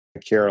I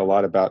care a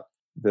lot about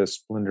the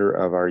splendor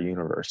of our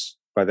universe.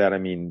 By that, I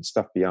mean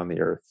stuff beyond the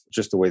Earth,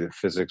 just the way that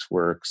physics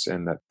works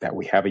and that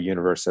we have a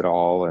universe at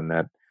all and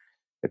that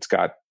it's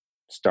got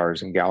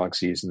stars and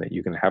galaxies and that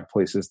you can have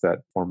places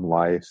that form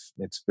life.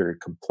 It's very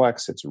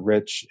complex. It's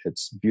rich.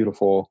 It's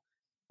beautiful.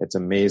 It's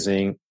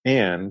amazing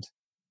and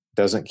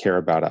doesn't care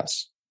about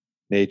us.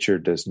 Nature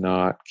does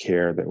not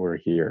care that we're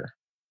here.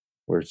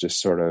 We're just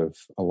sort of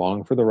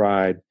along for the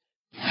ride.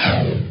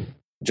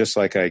 Just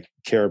like I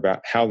care about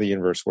how the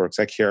universe works,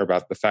 I care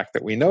about the fact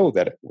that we know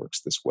that it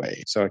works this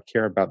way. So I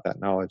care about that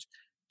knowledge.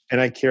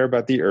 And I care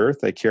about the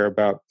earth. I care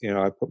about,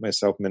 I put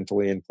myself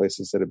mentally in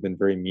places that have been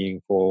very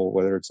meaningful,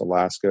 whether it's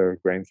Alaska or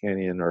Grand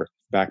Canyon or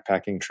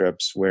backpacking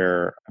trips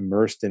where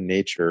immersed in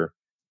nature.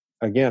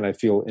 Again, I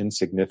feel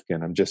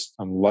insignificant.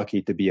 I'm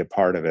lucky to be a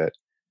part of it,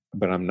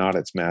 but I'm not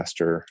its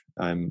master.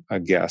 I'm a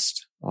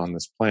guest on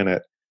this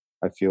planet.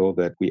 I feel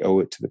that we owe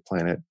it to the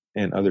planet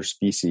and other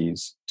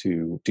species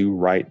to do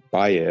right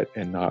by it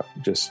and not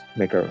just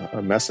make a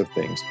mess of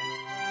things.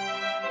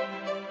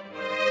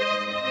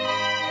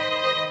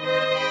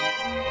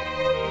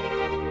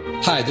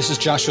 Hi, this is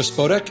Joshua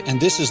Spodek, and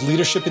this is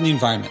Leadership in the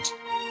Environment.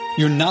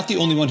 You're not the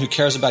only one who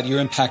cares about your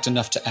impact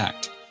enough to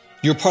act.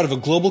 You're part of a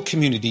global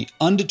community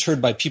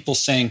undeterred by people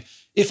saying,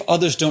 if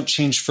others don't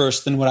change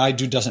first, then what I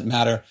do doesn't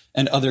matter,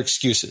 and other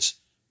excuses.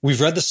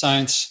 We've read the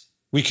science.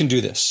 We can do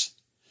this.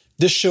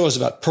 This show is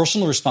about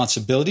personal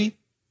responsibility,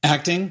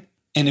 acting,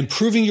 and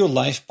improving your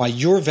life by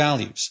your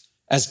values.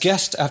 As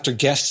guest after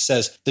guest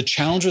says, the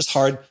challenge was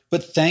hard,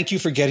 but thank you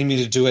for getting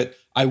me to do it.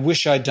 I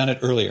wish I'd done it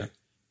earlier.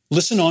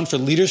 Listen on for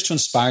leaders to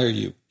inspire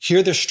you,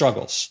 hear their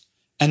struggles,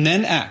 and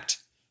then act.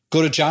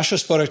 Go to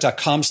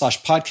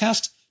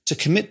joshuaspodek.com/podcast to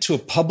commit to a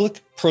public,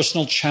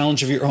 personal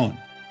challenge of your own.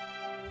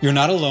 You're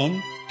not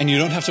alone, and you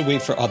don't have to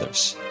wait for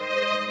others.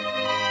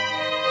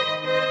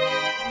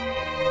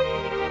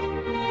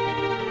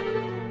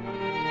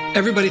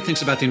 Everybody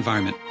thinks about the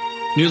environment.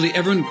 Nearly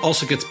everyone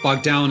also gets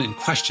bogged down in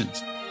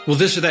questions. Will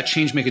this or that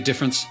change make a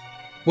difference?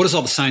 What does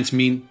all the science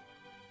mean?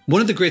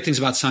 One of the great things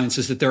about science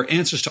is that there are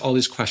answers to all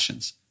these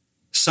questions.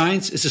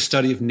 Science is a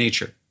study of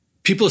nature.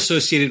 People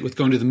associate it with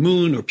going to the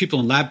moon or people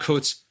in lab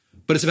coats,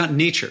 but it's about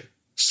nature,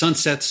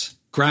 sunsets,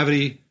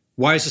 gravity,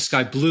 why is the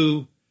sky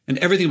blue, and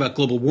everything about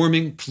global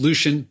warming,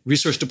 pollution,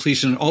 resource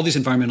depletion, and all these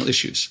environmental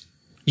issues.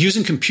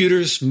 Using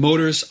computers,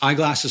 motors,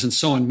 eyeglasses, and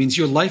so on means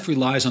your life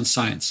relies on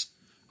science.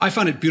 I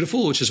find it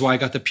beautiful, which is why I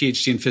got the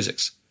PhD in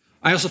physics.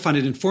 I also find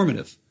it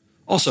informative.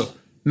 Also,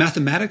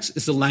 mathematics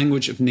is the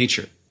language of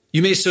nature.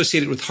 You may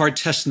associate it with hard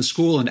tests in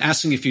school and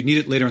asking if you need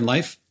it later in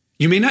life.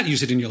 You may not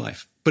use it in your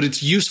life, but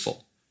it's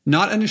useful.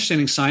 Not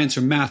understanding science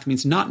or math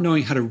means not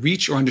knowing how to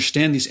reach or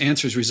understand these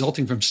answers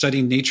resulting from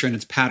studying nature and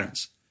its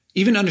patterns.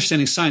 Even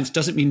understanding science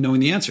doesn't mean knowing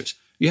the answers.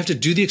 You have to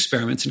do the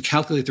experiments and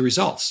calculate the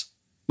results.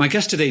 My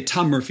guest today,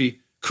 Tom Murphy,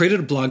 created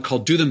a blog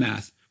called Do the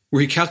Math,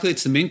 where he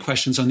calculates the main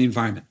questions on the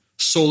environment.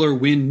 Solar,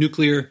 wind,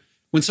 nuclear.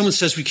 When someone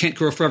says we can't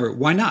grow forever,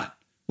 why not?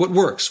 What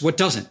works? What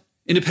doesn't?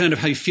 Independent of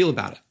how you feel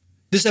about it.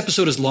 This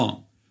episode is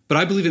long, but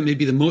I believe it may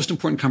be the most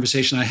important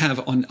conversation I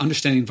have on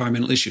understanding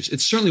environmental issues.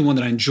 It's certainly one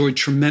that I enjoyed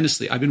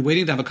tremendously. I've been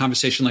waiting to have a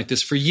conversation like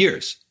this for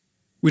years.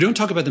 We don't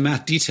talk about the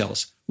math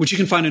details, which you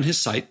can find on his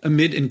site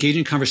amid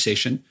engaging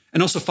conversation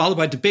and also followed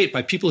by debate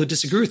by people who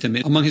disagree with him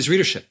among his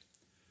readership.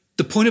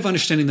 The point of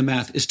understanding the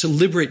math is to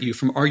liberate you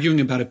from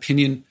arguing about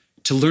opinion,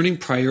 to learning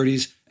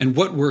priorities and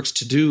what works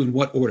to do in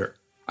what order.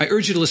 I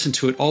urge you to listen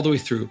to it all the way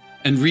through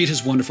and read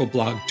his wonderful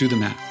blog, Do the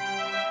Math.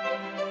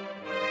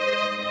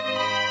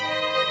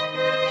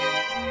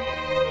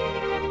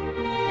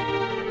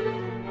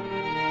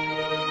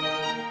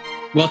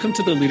 Welcome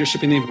to the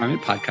Leadership in the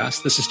Environment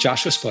podcast. This is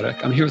Joshua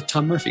Spodek. I'm here with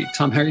Tom Murphy.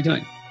 Tom, how are you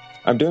doing?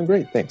 I'm doing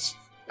great, thanks.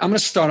 I'm going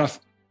to start off.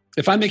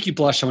 If I make you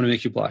blush, I'm going to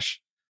make you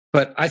blush.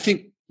 But I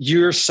think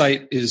your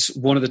site is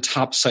one of the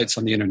top sites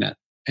on the internet.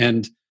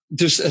 And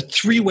there's a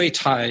three-way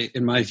tie,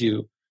 in my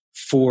view,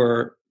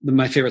 for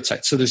my favorite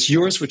sites. So there's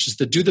yours, which is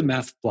the Do the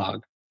Math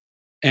blog.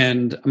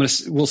 And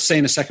we'll say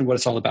in a second what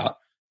it's all about.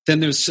 Then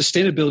there's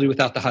Sustainability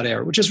Without the Hot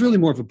Air, which is really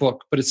more of a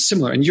book, but it's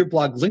similar. And your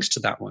blog links to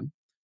that one.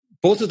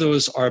 Both of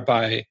those are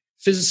by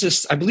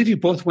physicists. I believe you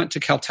both went to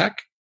Caltech.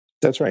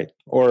 That's right.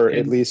 Or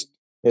at least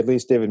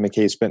David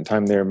McKay spent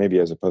time there, maybe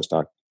as a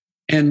postdoc.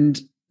 And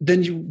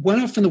then you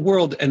went off in the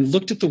world and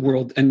looked at the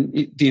world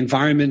and the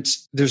environment.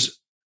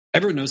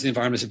 Everyone knows the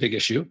environment is a big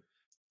issue.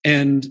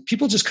 And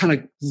people just kind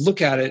of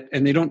look at it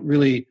and they don't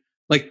really,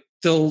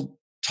 they'll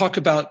talk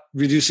about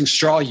reducing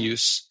straw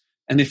use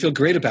and they feel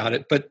great about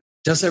it. But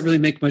does that really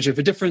make much of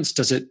a difference?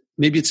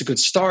 Maybe it's a good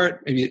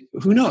start. Maybe,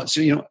 who knows?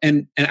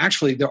 And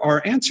actually there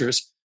are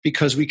answers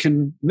because we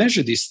can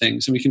measure these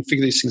things and we can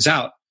figure these things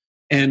out.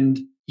 And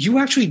you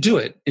actually do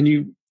it and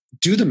you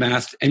do the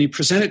math and you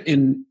present it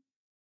in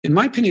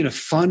my opinion, a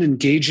fun,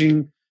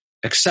 engaging,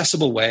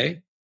 accessible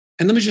way.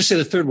 And let me just say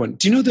the third one.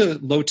 Do you know the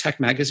Low Tech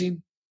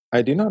magazine?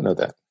 I do not know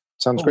that.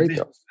 Sounds great,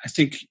 though. I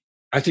think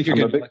you're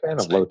going to I'm a big fan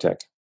of Low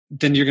Tech.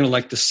 Then you're going to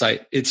like the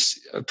site. It's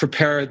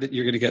prepare that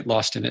you're going to get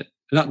lost in it.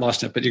 not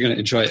lost in it, but you're going to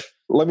enjoy it.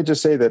 Let me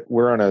just say that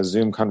we're on a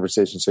Zoom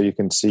conversation, so you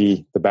can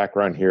see the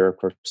background here. Of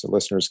course, the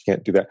listeners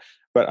can't do that.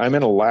 But I'm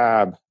in a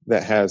lab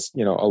that has,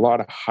 a lot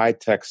of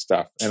high-tech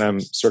stuff, and I'm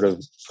sort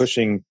of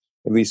pushing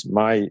at least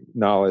my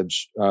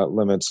knowledge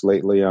limits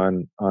lately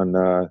on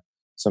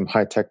some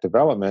high-tech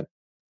development.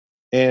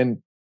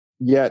 And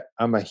yet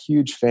I'm a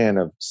huge fan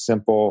of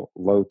simple,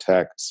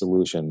 low-tech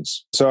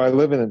solutions. So I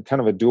live in a kind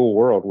of a dual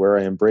world where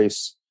I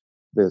embrace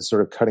the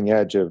sort of cutting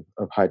edge of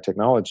high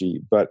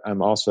technology, but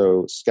I'm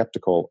also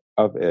skeptical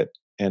of it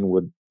and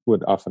would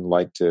often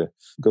like to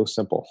go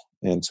simple.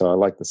 And so I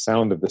like the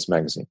sound of this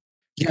magazine.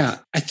 Yeah,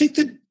 I think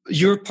that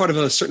you're part of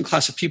a certain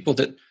class of people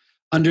that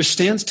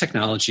understands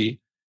technology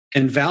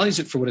and values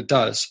it for what it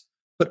does.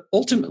 But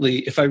ultimately,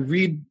 if I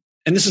read,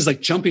 and this is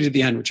like jumping to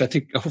the end, which I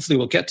think hopefully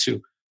we'll get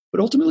to,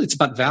 but ultimately it's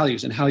about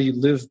values and how you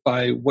live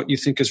by what you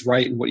think is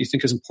right and what you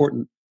think is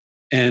important.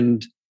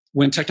 And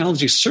when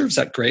technology serves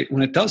that, great.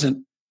 When it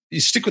doesn't, you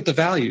stick with the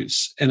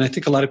values. And I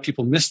think a lot of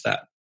people miss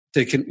that.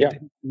 They can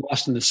get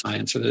lost in the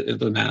science or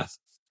the math.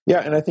 Yeah,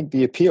 and I think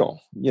the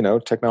appeal,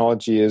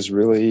 technology is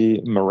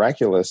really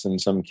miraculous in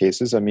some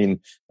cases. I mean,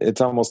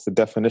 it's almost the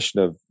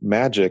definition of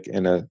magic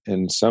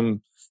in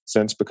some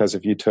sense, because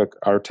if you took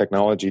our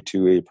technology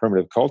to a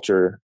primitive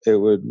culture,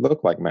 it would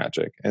look like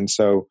magic. And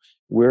so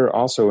we're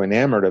also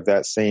enamored of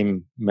that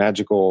same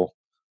magical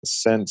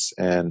sense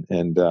and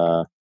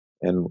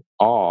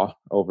awe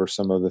over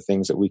some of the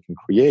things that we can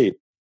create.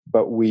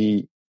 But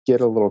we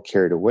get a little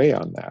carried away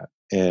on that,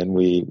 and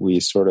we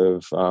sort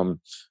of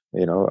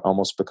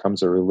almost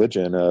becomes a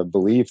religion, a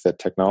belief that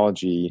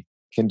technology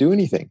can do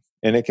anything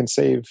and it can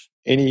save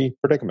any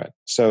predicament.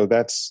 So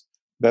that's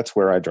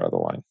where I draw the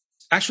line.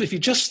 Actually, if you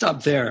just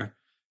stop there,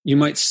 you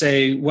might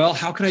say, well,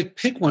 how can I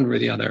pick one or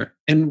the other?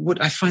 And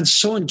what I find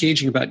so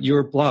engaging about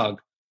your blog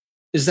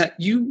is that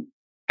you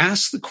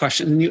ask the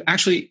question and you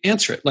actually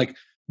answer it. Like,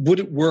 would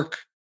it work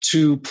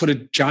to put a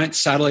giant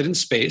satellite in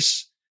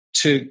space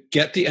to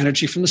get the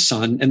energy from the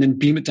sun and then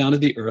beam it down to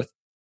the earth?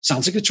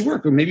 Sounds like it should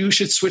work. Or maybe we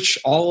should switch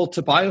all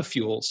to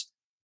biofuels.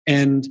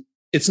 And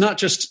it's not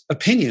just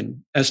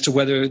opinion as to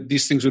whether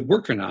these things would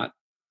work or not.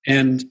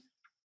 And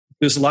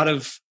there's a lot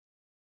of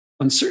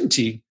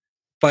uncertainty,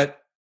 but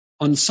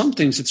on some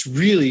things, it's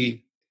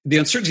really, the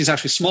uncertainty is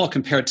actually small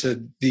compared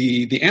to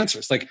the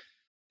answers. Like,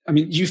 I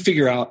mean, you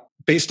figure out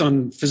based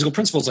on physical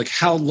principles, like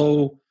how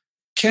low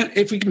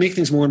if we can make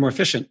things more and more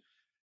efficient,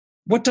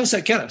 what does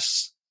that get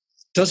us?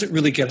 Does it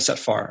really get us that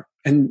far?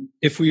 And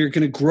if we are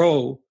going to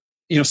grow,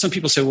 some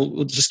people say, well,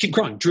 we'll just keep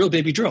growing, drill,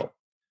 baby, drill.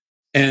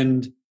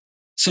 And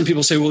some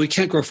people say, well, we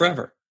can't grow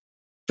forever.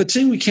 But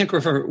saying we can't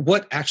grow forever,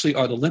 what actually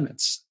are the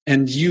limits?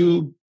 And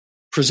you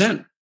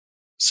present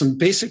some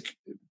basic,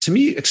 to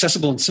me,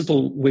 accessible and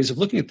simple ways of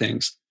looking at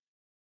things.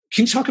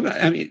 Can you talk about,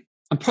 I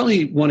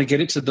probably want to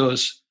get into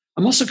those.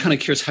 I'm also kind of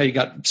curious how you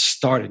got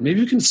started. Maybe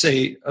you can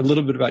say a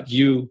little bit about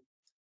you,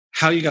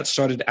 how you got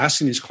started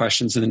asking these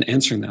questions and then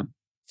answering them.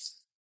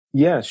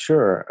 Yeah,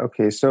 sure.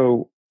 Okay.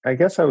 So I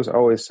guess I was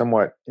always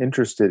somewhat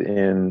interested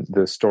in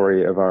the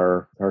story of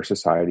our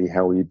society,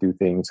 how we do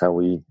things, how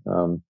we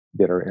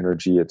get our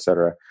energy, et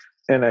cetera.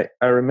 And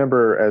I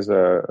remember as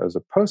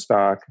a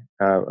postdoc,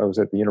 I was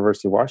at the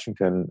University of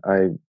Washington.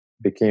 I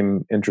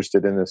became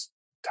interested in this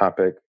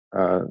topic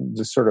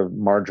just sort of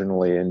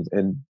marginally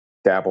and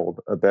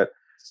dabbled a bit.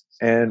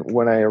 And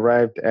when I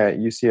arrived at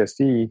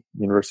UCSD,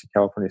 University of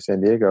California,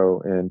 San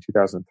Diego in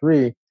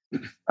 2003,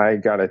 I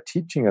got a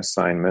teaching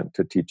assignment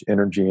to teach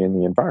energy in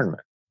the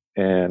environment.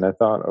 And I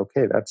thought,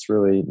 okay, that's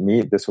really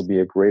neat. This will be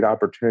a great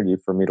opportunity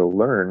for me to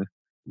learn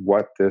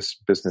what this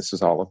business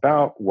is all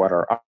about, what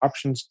our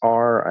options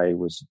are. I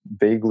was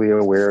vaguely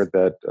aware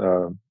that,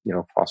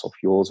 fossil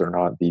fuels are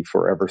not the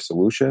forever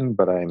solution,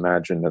 but I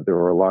imagined that there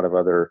were a lot of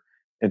other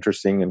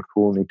interesting and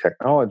cool new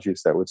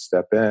technologies that would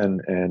step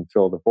in and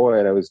fill the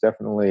void. I was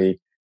definitely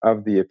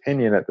of the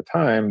opinion at the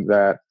time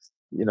that,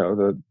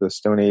 the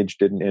Stone Age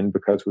didn't end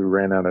because we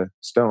ran out of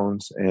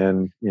stones,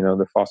 and,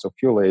 the fossil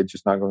fuel age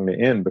is not going to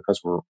end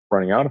because we're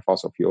running out of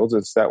fossil fuels.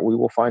 It's that we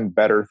will find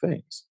better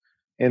things.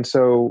 And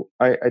so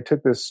I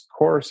took this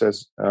course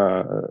as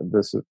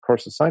this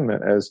course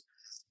assignment as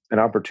an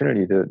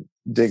opportunity to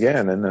dig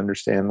in and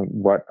understand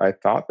what I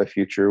thought the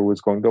future was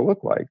going to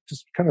look like,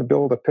 just kind of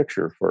build a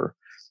picture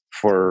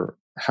for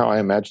how I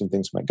imagine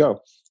things might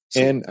go. So,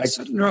 and I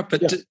interrupt,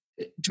 but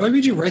do I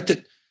read you right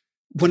that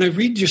when I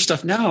read your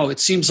stuff now, it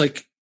seems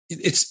like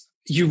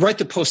you write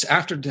the post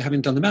after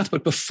having done the math,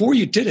 but before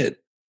you did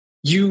it,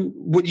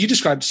 what you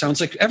described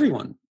sounds like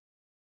everyone.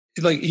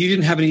 Like you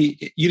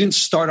didn't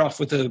start off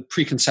with a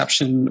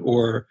preconception,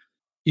 or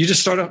you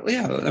just start off,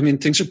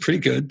 things are pretty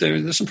good.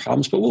 There's some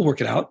problems, but we'll work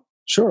it out.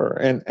 Sure.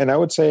 And I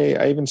would say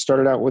I even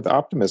started out with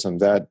optimism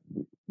that,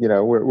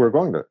 we're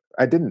going to,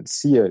 I didn't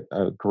see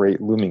a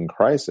great looming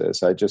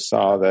crisis. I just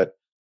saw that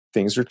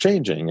things are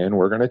changing and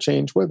we're going to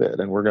change with it.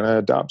 And we're going to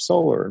adopt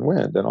solar and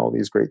wind and all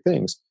these great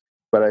things.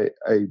 But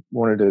I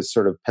wanted to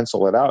sort of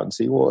pencil it out and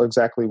see, well,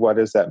 exactly what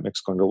is that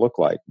mix going to look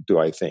like, do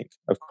I think?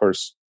 Of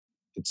course,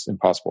 it's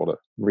impossible to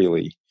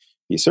really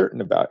be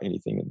certain about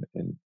anything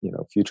in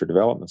future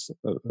developments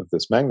of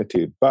this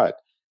magnitude. But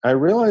I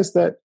realized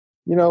that,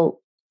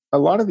 a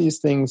lot of these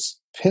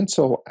things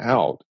pencil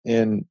out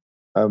in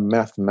a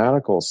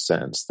mathematical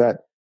sense that,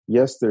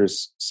 yes,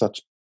 there's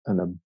such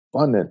an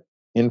abundant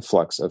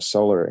influx of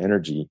solar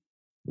energy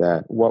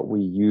that what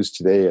we use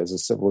today as a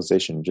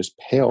civilization just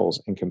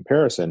pales in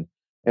comparison.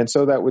 And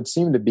so that would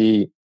seem to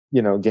be,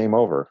 game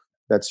over.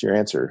 That's your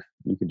answer.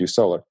 You can do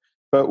solar.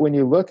 But when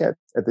you look at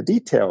the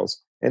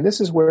details, and this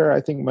is where I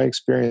think my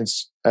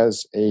experience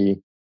as a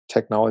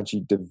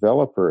technology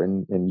developer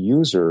and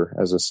user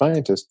as a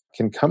scientist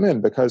can come in,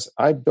 because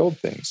I build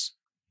things.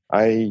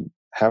 I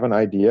have an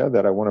idea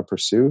that I want to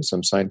pursue,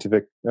 some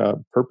scientific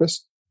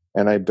purpose,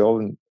 and I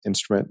build an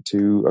instrument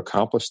to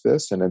accomplish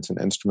this, and it's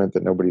an instrument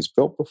that nobody's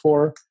built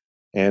before.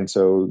 And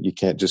so you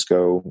can't just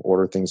go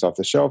order things off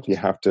the shelf. You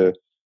have to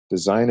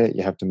design it.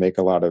 You have to make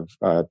a lot of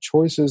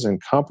choices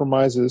and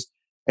compromises.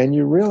 And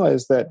you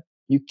realize that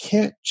you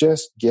can't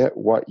just get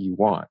what you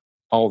want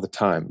all the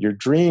time. Your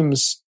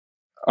dreams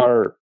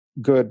are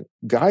good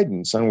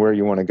guidance on where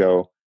you want to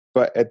go.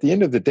 But at the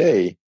end of the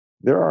day,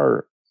 there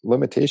are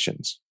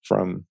limitations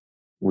from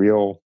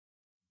real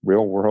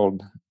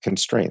world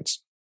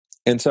constraints.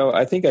 And so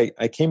I think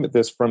I came at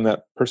this from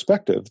that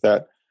perspective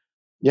that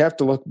you have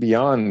to look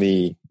beyond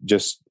the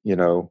just,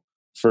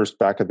 first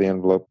back of the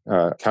envelope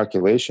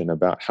calculation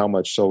about how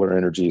much solar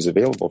energy is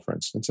available, for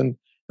instance, and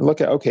look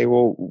at, okay,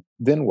 well,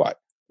 then what?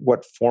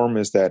 What form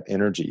is that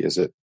energy? Is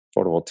it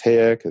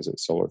photovoltaic? Is it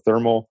solar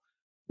thermal?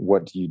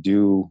 What do you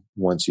do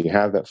once you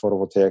have that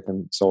photovoltaic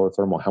and solar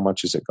thermal? How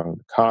much is it going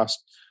to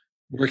cost?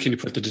 Where can you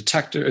put the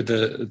detector,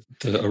 the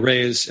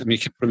arrays? I mean, you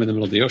can put them in the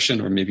middle of the ocean,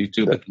 or maybe you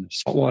do it in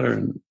salt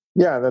water.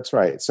 Yeah, that's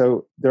right.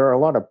 So there are a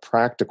lot of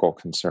practical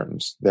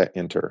concerns that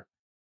enter.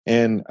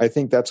 And I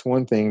think that's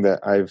one thing that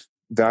I've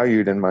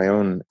valued in my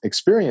own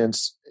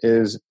experience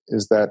is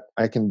that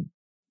I can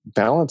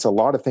balance a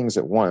lot of things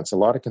at once, a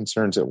lot of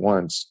concerns at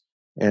once,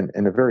 and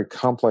in a very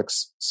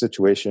complex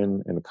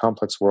situation in a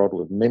complex world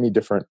with many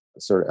different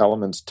sort of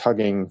elements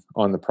tugging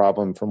on the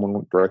problem from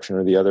one direction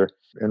or the other,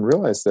 and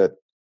realize that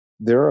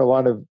there are a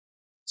lot of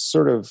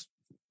sort of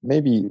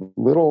maybe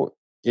little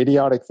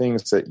idiotic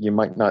things that you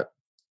might not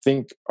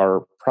think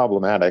are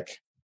problematic,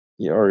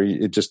 or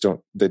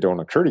they don't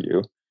occur to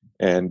you.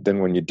 And then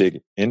when you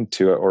dig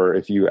into it, or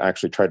if you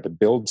actually tried to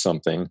build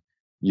something,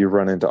 you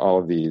run into all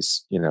of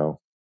these,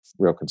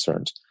 real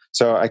concerns.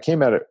 So I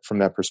came at it from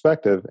that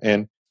perspective,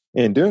 and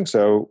in doing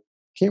so,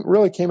 came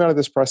out of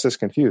this process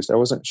confused. I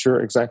wasn't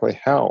sure exactly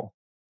how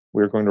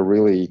we were going to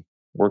really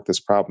work this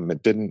problem.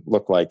 It didn't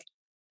look like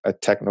a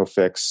techno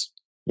fix,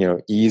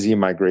 easy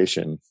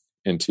migration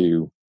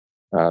into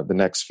the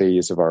next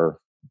phase of our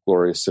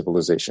glorious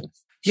civilization.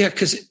 Yeah,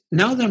 because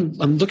now that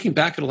I'm looking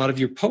back at a lot of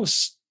your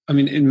posts, I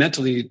mean,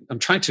 mentally, I'm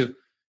trying to,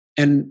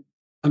 and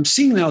I'm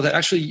seeing now that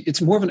actually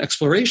it's more of an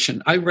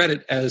exploration. I read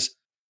it as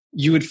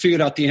you had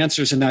figured out the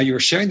answers and now you were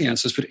sharing the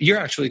answers, but you're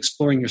actually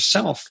exploring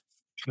yourself,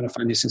 trying to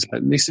find these things.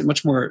 It makes it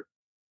much more.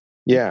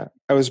 Yeah,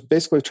 I was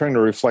basically trying to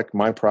reflect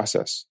my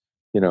process.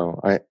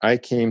 I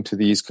came to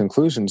these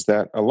conclusions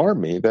that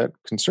alarmed me, that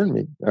concerned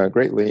me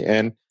greatly,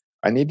 and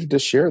I needed to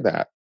share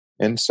that.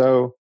 And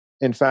so,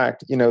 in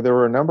fact, there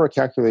were a number of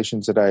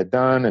calculations that I had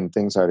done and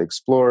things I'd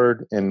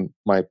explored in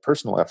my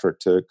personal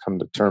effort to come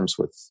to terms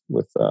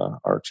with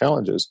our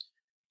challenges.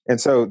 And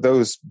so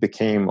those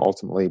became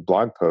ultimately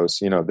blog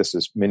posts. This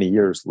is many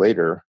years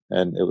later,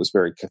 and it was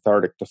very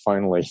cathartic to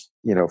finally,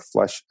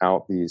 flesh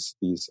out these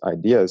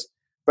ideas.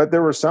 But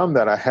there were some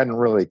that I hadn't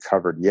really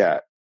covered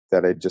yet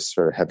that I just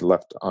sort of had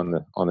left on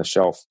the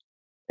shelf,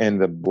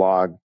 and the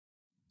blog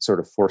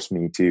sort of forced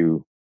me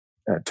to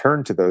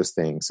turn to those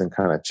things and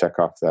kind of check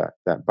off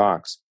that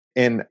box.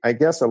 And I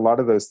guess a lot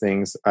of those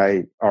things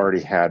I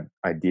already had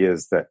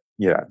ideas that,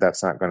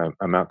 that's not going to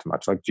amount to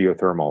much, like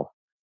geothermal.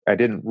 I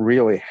didn't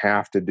really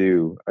have to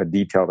do a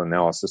detailed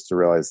analysis to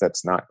realize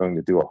that's not going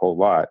to do a whole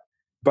lot.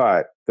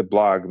 But the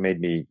blog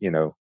made me,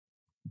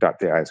 dot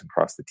the I's and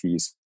cross the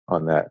T's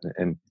on that.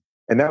 And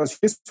that was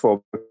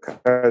useful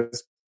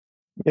because,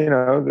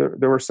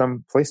 there were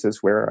some places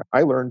where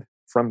I learned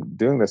from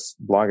doing this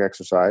blog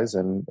exercise,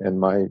 and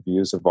my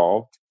views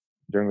evolved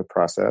during the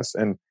process.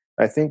 And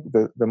I think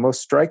the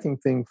most striking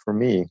thing for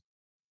me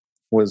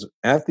was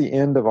at the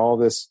end of all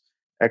this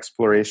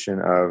exploration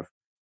of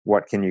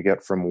what can you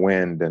get from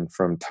wind and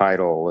from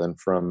tidal and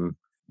from,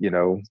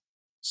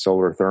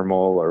 solar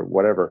thermal or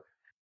whatever,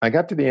 I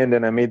got to the end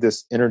and I made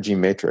this energy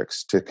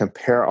matrix to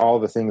compare all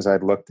the things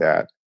I'd looked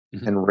at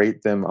and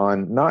rate them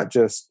on not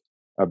just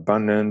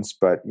abundance,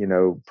 but,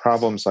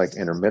 problems like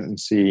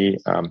intermittency,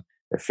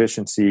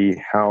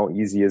 efficiency, how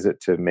easy is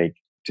it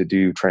to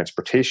do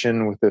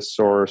transportation with this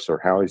source, or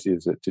how easy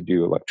is it to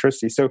do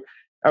electricity. So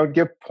I would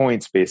give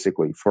points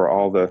basically for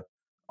all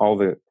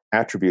the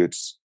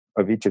attributes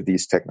of each of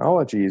these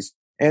technologies,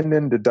 and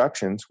then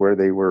deductions where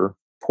they were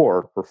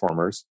poor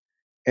performers.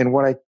 And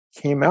what I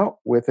came out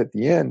with at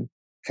the end,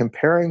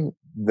 comparing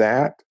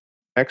that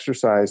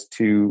exercise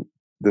to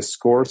the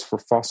scores for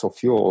fossil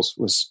fuels,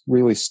 was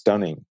really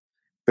stunning,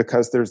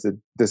 because there's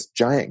this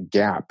giant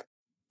gap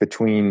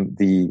between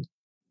the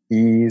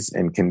ease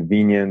and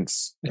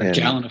convenience A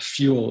gallon of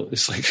fuel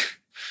is like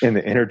and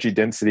the energy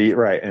density,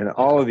 right? And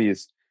all of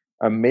these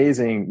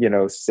amazing,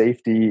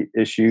 safety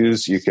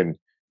issues. You can,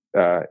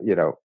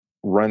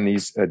 run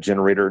these a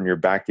generator in your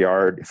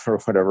backyard or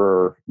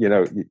whatever.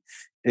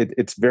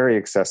 It's very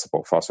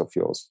accessible, fossil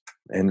fuels,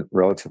 and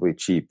relatively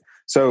cheap.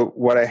 So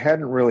what I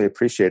hadn't really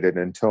appreciated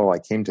until I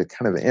came to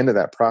kind of the end of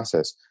that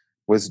process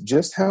was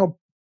just how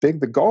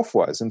big the gulf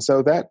was. And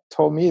so that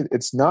told me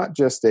it's not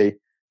just a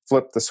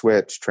flip the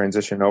switch,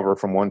 transition over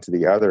from one to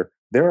the other.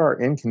 There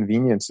are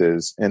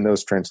inconveniences, and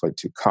those translate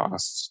to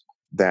costs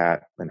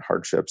and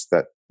hardships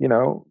that,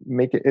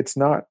 make it's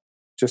not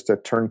just a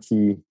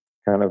turnkey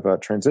kind of a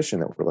transition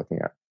that we're looking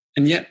at.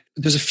 And yet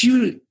there's a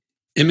few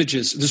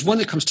images. There's one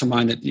that comes to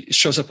mind that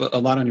shows up a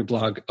lot on your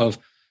blog of,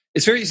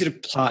 it's very easy to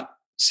plot,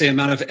 say,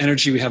 amount of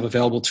energy we have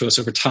available to us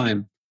over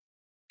time.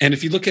 And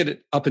if you look at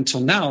it up until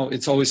now,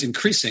 it's always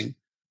increasing.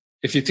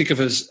 If you think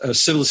of it as a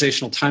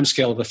civilizational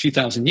timescale of a few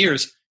thousand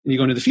years, and you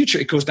go into the future,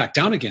 it goes back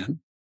down again.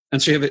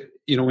 And so you have it,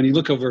 when you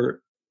look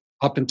over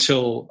up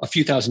until a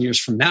few thousand years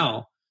from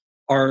now,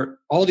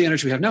 all the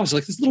energy we have now is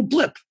like this little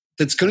blip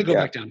that's going to go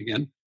back down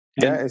again.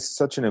 And it's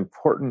such an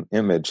important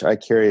image. I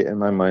carry it in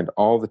my mind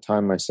all the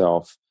time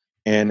myself.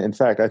 And in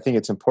fact, I think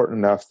it's important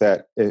enough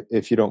that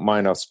if you don't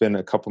mind, I'll spend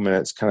a couple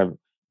minutes kind of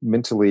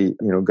mentally,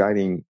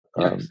 guiding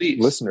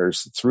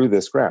listeners through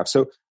this graph.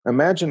 So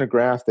imagine a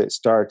graph that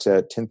starts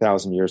at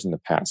 10,000 years in the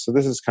past. So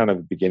this is kind of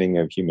the beginning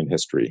of human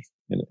history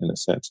in a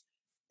sense.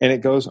 And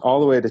it goes all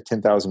the way to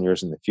 10,000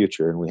 years in the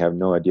future, and we have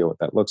no idea what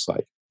that looks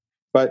like.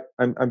 But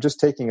I'm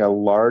just taking a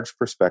large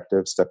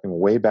perspective, stepping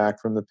way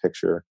back from the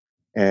picture,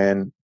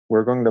 and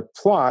we're going to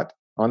plot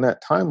on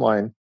that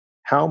timeline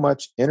how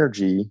much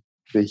energy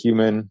the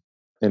human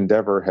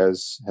endeavor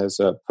has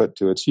put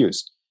to its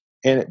use.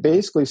 And it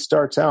basically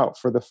starts out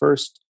for the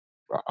first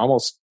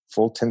almost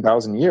full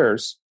 10,000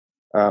 years,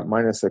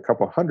 minus a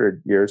couple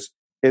hundred years,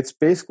 it's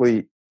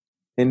basically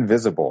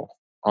invisible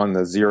on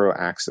the zero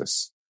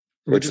axis.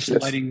 We're just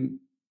lighting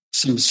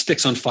some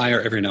sticks on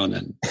fire every now and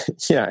then.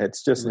 Yeah,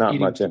 it's just not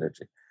much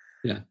energy.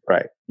 Yeah.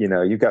 Right.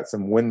 You've got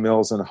some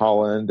windmills in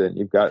Holland, and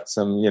you've got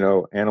some,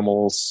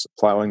 animals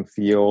plowing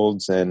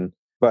fields.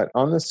 But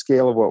on the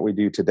scale of what we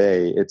do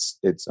today,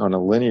 it's on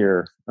a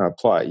linear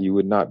plot. You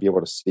would not be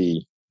able to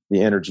see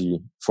the energy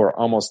for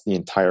almost the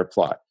entire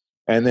plot.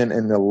 And then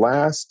in the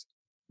last,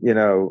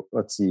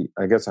 let's see,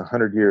 I guess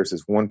 100 years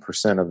is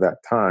 1% of that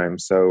time.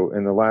 So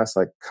in the last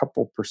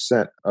couple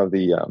percent of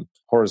the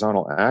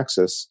horizontal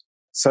axis,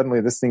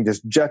 suddenly this thing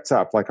just jets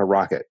up like a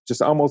rocket,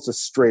 just almost a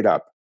straight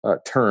up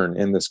turn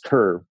in this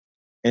curve.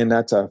 And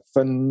that's a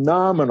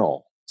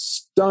phenomenal,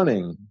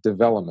 stunning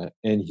development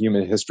in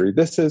human history.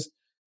 This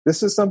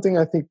is something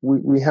I think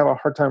we have a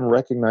hard time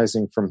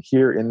recognizing from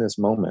here in this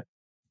moment,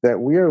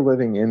 that we are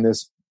living in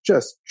this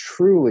just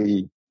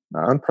truly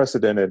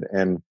unprecedented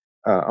and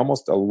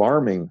almost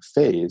alarming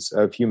phase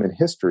of human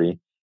history.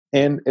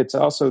 And it's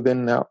also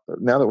then now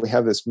that we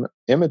have this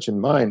image in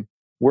mind,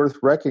 worth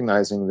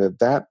recognizing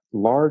that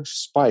large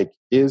spike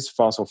is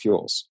fossil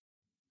fuels.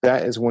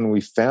 That is when we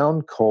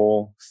found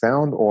coal,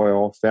 found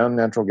oil, found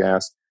natural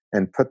gas,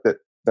 and put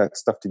that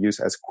stuff to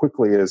use as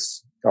quickly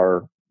as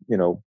our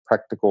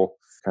practical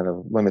kind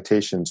of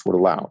limitations would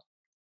allow.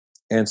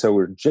 And so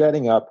we're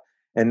jetting up,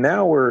 and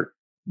now we're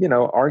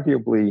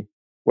arguably,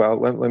 well,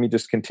 let me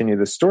just continue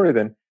this story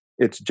then.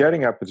 It's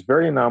jetting up. It's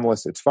very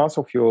anomalous. It's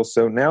fossil fuels.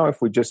 So now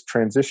if we just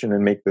transition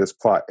and make this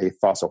plot a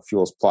fossil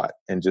fuels plot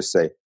and just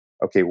say,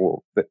 okay,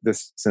 well,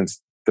 this,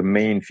 since the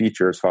main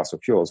feature is fossil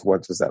fuels,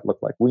 what does that look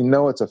like? We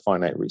know it's a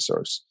finite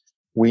resource.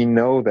 We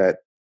know that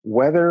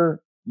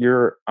whether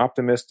you're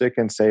optimistic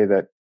and say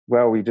that,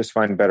 well, we just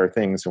find better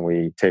things and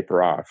we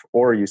taper off,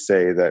 or you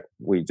say that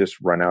we just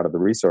run out of the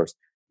resource,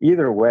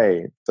 either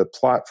way, the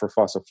plot for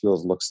fossil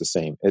fuels looks the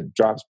same. It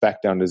drops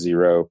back down to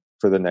zero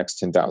for the next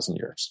 10,000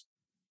 years.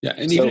 Yeah,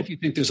 and even if you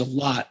think there's a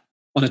lot,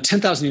 on a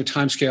 10,000 year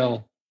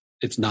timescale,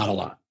 it's not a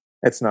lot.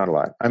 It's not a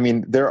lot. I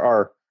mean, there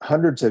are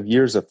hundreds of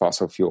years of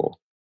fossil fuel,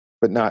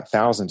 but not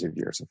thousands of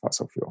years of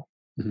fossil fuel.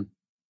 Mm-hmm.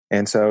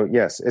 And so,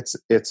 yes,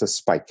 it's a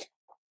spike.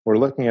 We're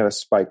looking at a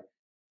spike,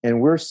 and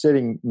we're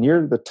sitting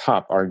near the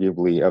top,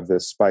 arguably, of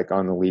this spike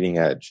on the leading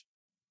edge.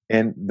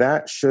 And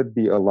that should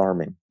be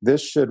alarming.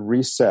 This should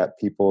reset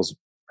people's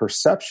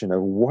perception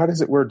of what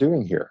is it we're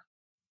doing here?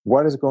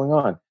 What is going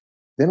on?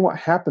 Then what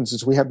happens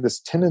is we have this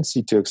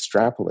tendency to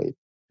extrapolate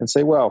and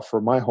say, well,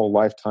 for my whole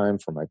lifetime,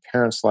 for my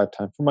parents'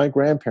 lifetime, for my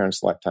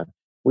grandparents' lifetime,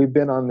 we've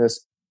been on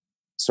this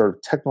sort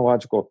of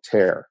technological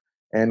tear,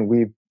 and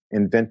we've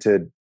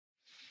invented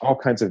all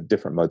kinds of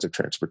different modes of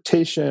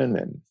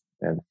transportation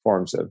and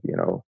forms of,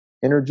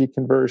 energy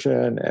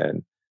conversion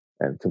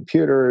and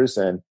computers.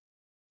 And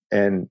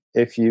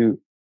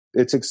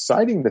it's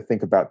exciting to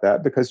think about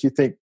that, because you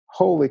think,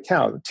 holy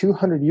cow,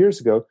 200 years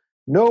ago,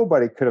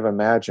 nobody could have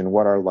imagined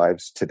what our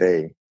lives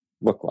today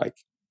look like.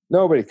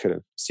 Nobody could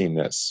have seen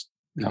this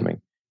coming.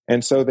 Mm-hmm.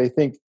 And so they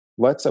think,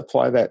 let's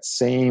apply that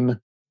same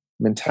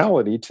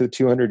mentality to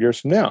 200 years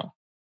from now.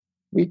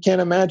 We can't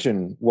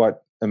imagine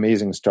what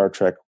amazing Star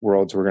Trek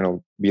worlds we're going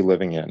to be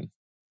living in.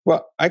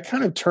 Well, I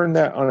kind of turn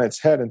that on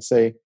its head and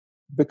say,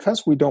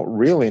 because we don't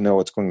really know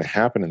what's going to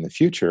happen in the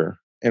future,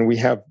 and we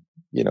have,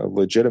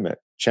 legitimate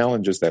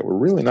challenges that we're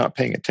really not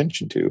paying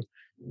attention to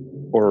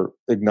or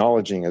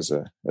acknowledging as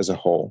a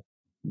whole,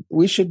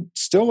 we should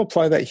still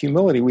apply that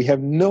humility. We have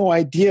no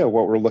idea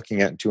what we're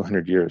looking at in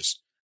 200 years,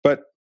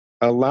 but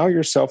allow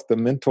yourself the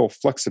mental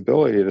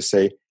flexibility to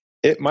say,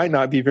 it might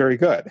not be very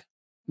good.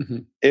 Mm-hmm.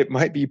 It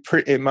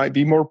might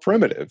be more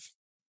primitive.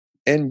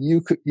 And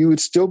you would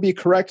still be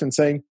correct in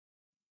saying,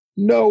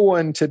 no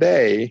one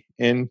today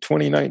in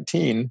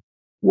 2019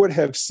 would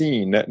have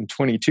seen that in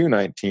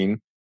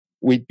 2219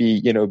 we'd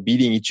be,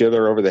 beating each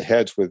other over the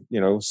heads with,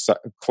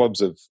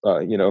 clubs of,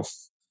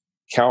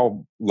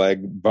 cow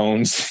leg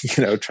bones,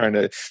 trying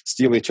to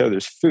steal each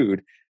other's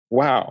food.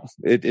 Wow.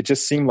 It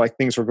just seemed like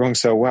things were going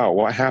so well.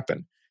 What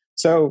happened?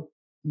 So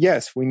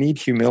yes, we need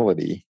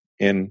humility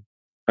in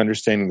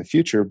understanding the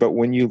future. But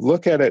when you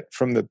look at it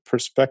from the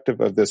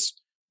perspective of this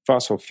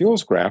fossil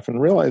fuels graph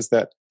and realize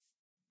that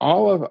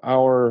all of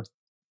our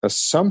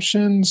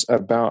assumptions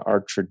about our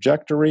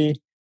trajectory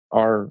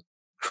are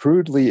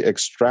crudely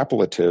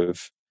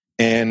extrapolative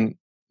and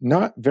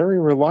not very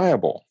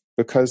reliable,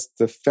 because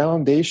the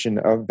foundation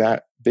of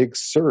that big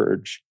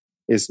surge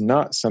is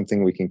not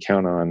something we can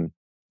count on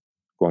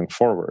going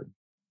forward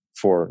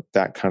for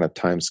that kind of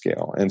time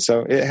scale. And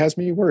so it has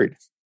me worried.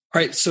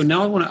 All right. So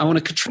now I want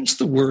to contrast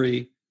the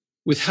worry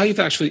with how you've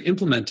actually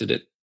implemented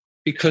it,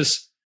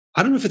 because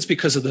I don't know if it's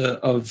because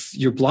of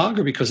your blog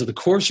or because of the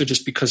course or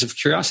just because of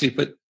curiosity,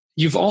 but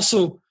you've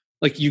also,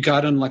 like, you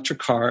got an electric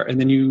car and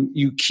then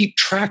you keep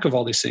track of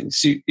all these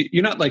things.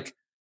 You're not like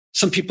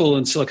some people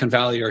in Silicon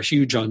Valley are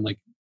huge on like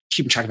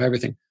keeping track of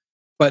everything,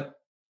 but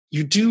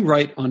you do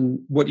write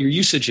on what your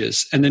usage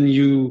is. And then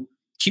you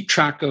keep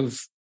track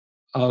of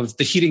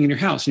the heating in your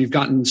house, and you've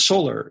gotten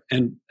solar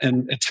and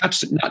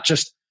attached it, not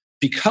just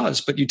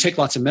because, but you take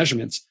lots of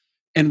measurements.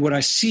 And what I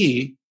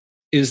see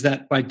is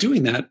that by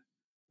doing that,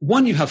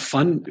 one, you have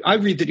fun. I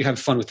read that you have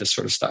fun with this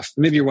sort of stuff.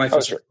 Maybe your wife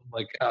is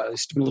like,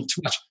 it's doing a little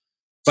too much.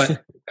 But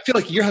I feel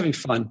like you're having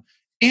fun,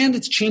 and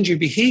it's changed your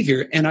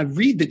behavior. And I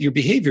read that your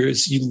behavior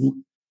is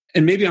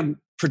and maybe I'm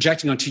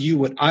projecting onto you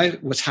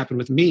what's happened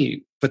with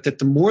me, but that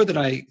the more that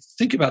I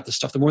think about this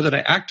stuff, the more that I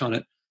act on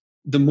it,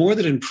 the more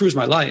that it improves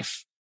my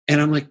life. And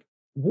I'm like,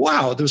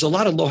 wow, there's a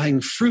lot of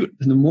low-hanging fruit.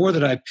 And the more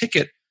that I pick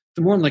it,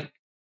 the more I'm like,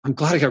 I'm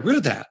glad I got rid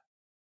of that.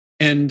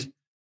 And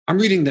I'm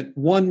reading that,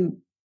 one,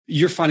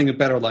 you're finding a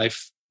better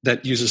life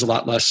that uses a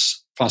lot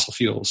less fossil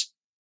fuels,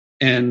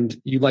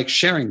 and you like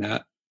sharing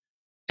that,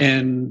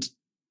 and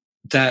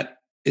that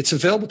it's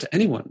available to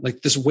anyone.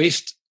 Like, this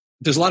waste,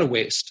 there's a lot of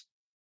waste,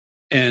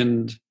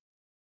 and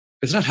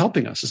it's not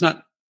helping us. It's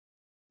not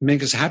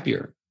making us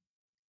happier.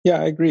 Yeah,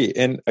 I agree.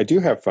 And I do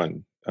have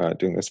fun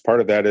doing this.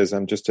 Part of that is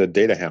I'm just a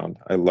data hound.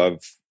 I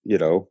love,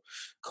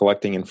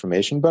 collecting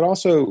information, but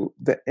also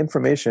the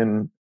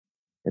information,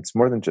 it's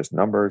more than just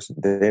numbers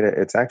and data.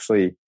 It's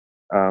actually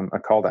a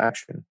call to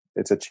action.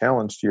 It's a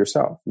challenge to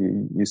yourself.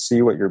 You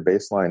see what your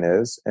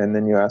baseline is, and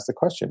then you ask the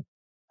question,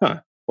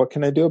 what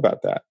can I do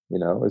about that?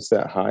 Is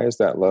that high? Is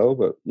that low?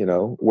 But,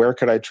 where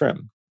could I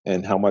trim?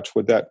 And how much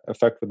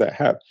effect would that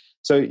have?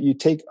 So you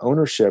take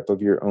ownership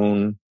of your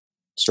own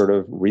sort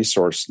of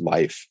resource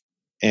life,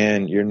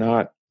 and you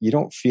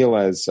don't feel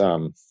as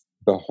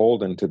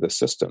beholden to the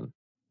system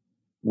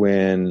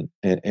and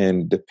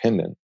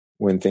dependent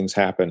when things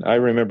happen. I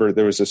remember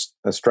there was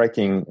a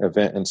striking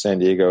event in San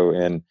Diego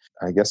in,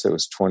 I guess it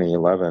was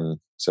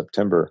 2011,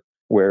 September,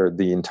 where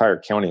the entire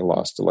county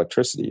lost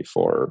electricity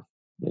for,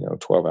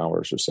 12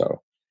 hours or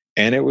so.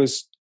 And it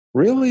was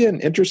really an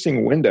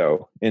interesting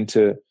window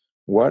into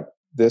what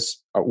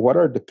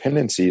our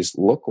dependencies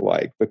look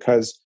like,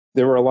 because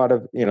there were a lot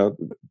of,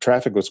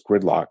 traffic was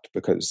gridlocked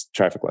because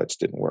traffic lights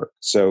didn't work.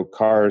 So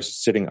cars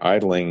sitting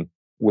idling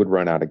would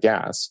run out of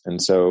gas.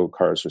 And so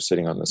cars were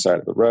sitting on the side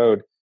of the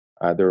road.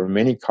 There were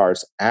many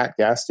cars at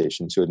gas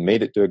stations who had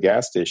made it to a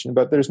gas station,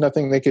 but there's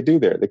nothing they could do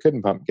there. They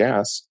couldn't pump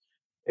gas.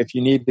 If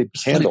you needed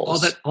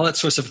candles, all that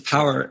source of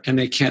power, and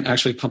they can't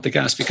actually pump the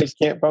gas because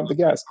they can't pump the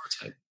gas.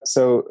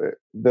 So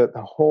the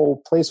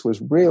whole place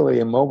was really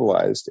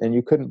immobilized, and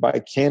you couldn't buy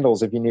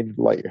candles if you needed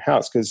to light your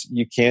house because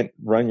you can't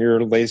run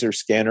your laser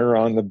scanner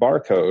on the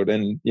barcode,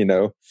 and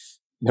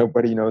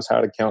nobody knows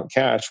how to count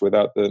cash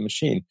without the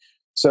machine.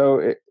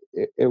 So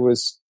it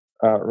was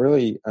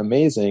really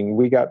amazing.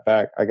 I got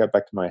back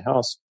to my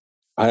house.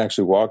 I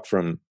actually walked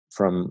from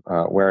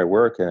where I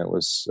work, and it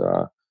was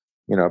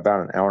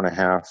about an hour and a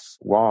half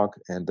walk.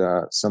 And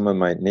some of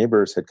my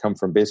neighbors had come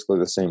from basically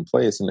the same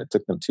place, and it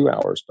took them 2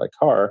 hours by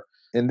car.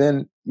 And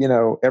then,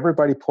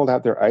 everybody pulled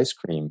out their ice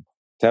cream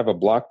to have a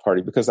block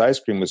party because the ice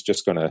cream was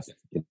just going to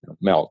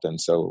melt. And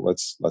so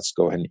let's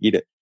go ahead and eat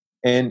it.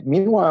 And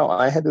meanwhile,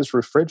 I had this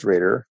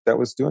refrigerator that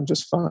was doing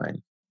just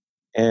fine.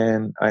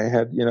 And I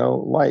had,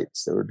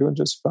 lights that were doing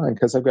just fine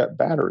because I've got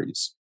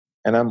batteries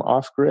and I'm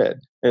off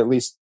grid. At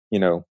least,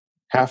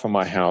 half of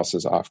my house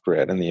is off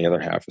grid and the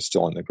other half is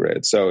still on the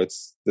grid. So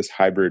it's this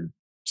hybrid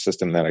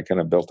system that I kind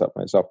of built up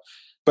myself.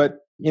 But,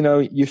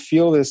 you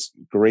feel this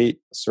great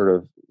sort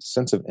of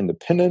sense of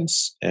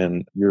independence,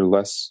 and you're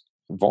less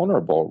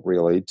vulnerable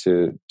really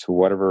to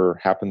whatever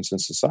happens in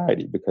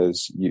society,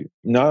 because you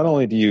not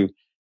only do you,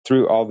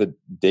 through all the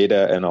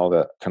data and all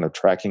the kind of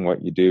tracking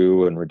what you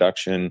do and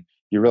reduction,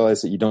 you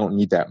realize that you don't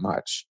need that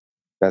much.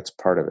 That's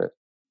part of it.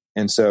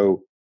 And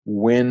so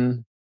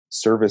when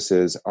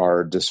services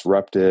are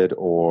disrupted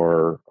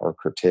or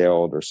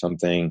curtailed or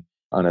something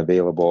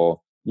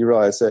unavailable, you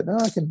realize that, no,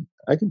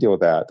 I can deal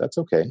with that. That's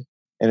okay.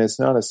 And it's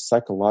not as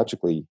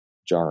psychologically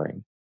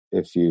jarring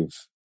if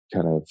you've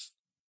kind of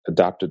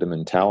adopted a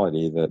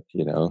mentality that,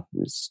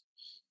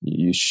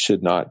 you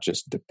should not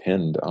just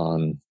depend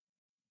on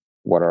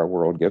what our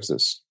world gives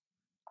us.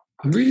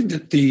 I'm reading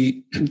that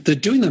the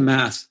doing the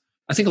math,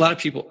 I think a lot of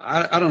people,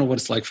 I don't know what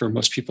it's like for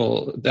most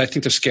people. I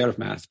think they're scared of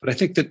math, but I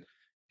think that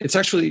it's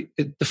actually,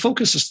 the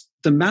focus is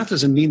the math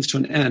as a means to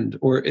an end,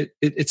 or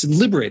it's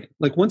liberating.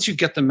 Like once you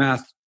get the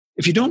math,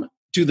 if you don't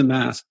do the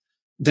math,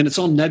 then it's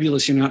all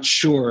nebulous. You're not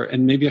sure.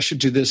 And maybe I should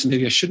do this and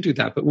maybe I should do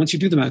that. But once you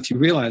do the math, you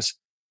realize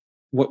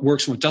what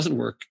works and what doesn't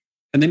work.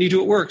 And then you do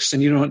what works,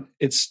 and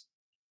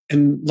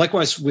and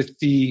likewise with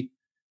the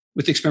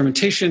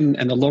experimentation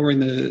and the lowering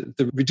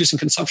the reducing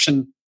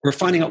consumption, or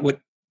finding out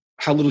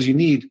how little you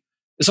need,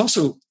 this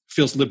also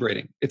feels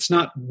liberating. It's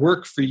not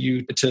work for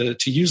you to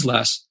use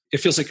less. It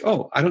feels like,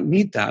 oh, I don't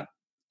need that.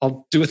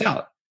 I'll do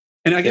without.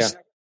 And I guess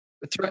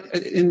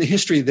in the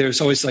history,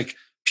 there's always like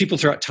people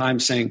throughout time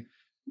saying,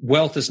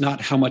 wealth is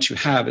not how much you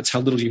have, it's how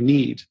little you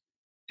need.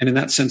 And in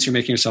that sense, you're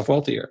making yourself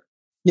wealthier.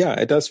 Yeah,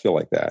 it does feel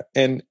like that.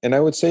 And I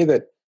would say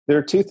that there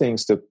are two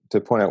things to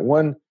point out.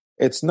 One,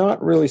 it's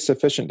not really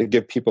sufficient to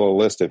give people a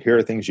list of here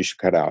are things you should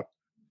cut out,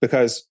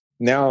 because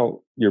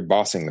now you're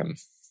bossing them.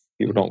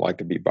 People don't like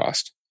to be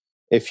bossed.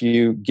 If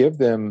you give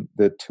them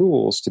the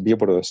tools to be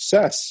able to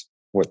assess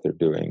what they're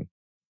doing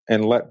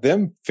and let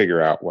them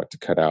figure out what to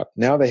cut out,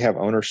 now they have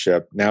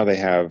ownership. Now they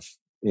have,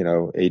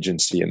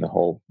 agency in the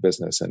whole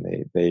business,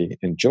 and they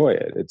enjoy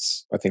it.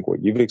 It's, I think,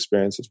 what you've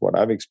experienced is what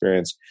I've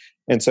experienced.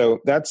 And so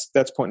that's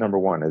point number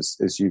one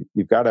is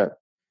you've got to,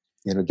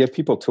 give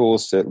people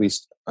tools to at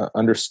least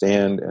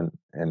understand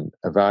and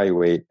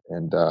evaluate.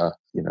 And, I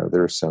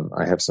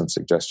have some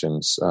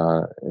suggestions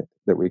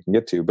that we can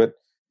get to. But,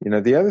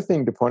 the other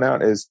thing to point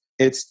out is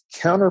it's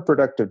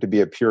counterproductive to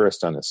be a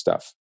purist on this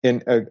stuff.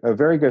 And a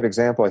very good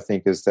example, I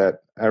think, is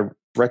that I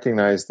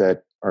recognize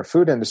that our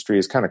food industry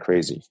is kind of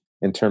crazy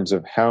in terms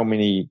of how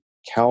many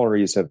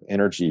calories of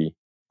energy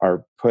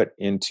are put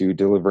into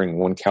delivering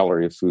 1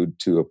 calorie of food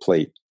to a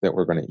plate that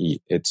we're going to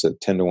eat. It's a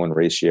 10-to-1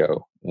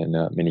 ratio in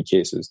many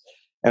cases.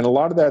 And a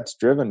lot of that's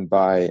driven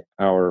by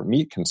our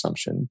meat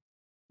consumption,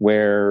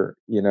 where,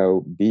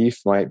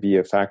 beef might be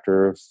a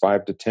factor of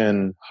 5 to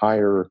 10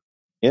 higher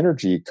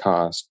energy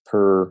cost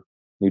per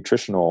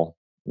nutritional,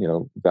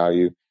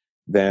 value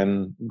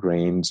than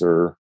grains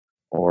or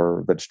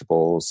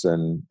vegetables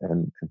and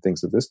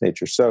things of this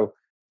nature. So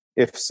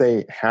if,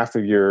 say, half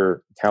of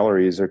your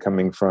calories are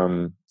coming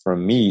from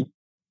meat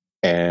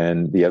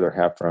and the other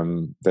half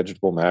from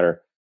vegetable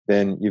matter,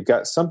 then you've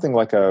got something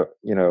like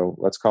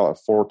let's call it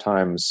 4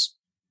 times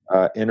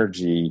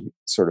energy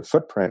sort of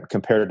footprint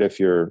compared to if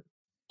you're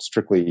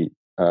strictly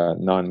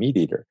non-meat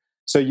eater.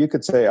 So you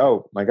could say,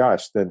 oh my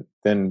gosh,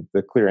 then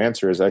the clear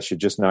answer is I should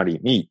just not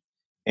eat meat.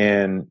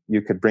 And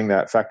you could bring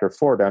that factor of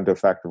 4 down to a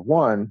factor of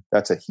 1.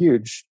 That's a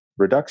huge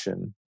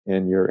reduction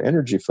in your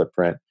energy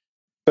footprint.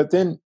 But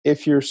then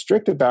if you're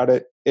strict about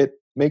it, it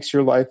makes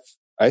your life,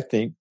 I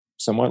think,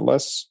 somewhat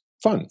less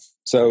fun.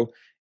 So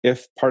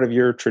if part of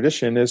your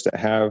tradition is to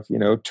have,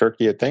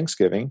 turkey at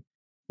Thanksgiving,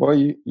 well,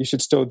 you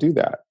should still do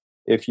that.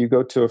 If you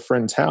go to a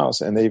friend's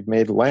house and they've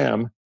made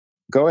lamb,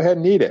 go ahead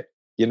and eat it.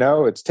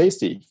 It's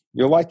tasty.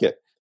 You'll like it.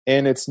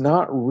 And it's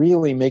not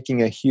really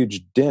making a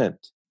huge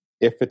dent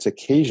if it's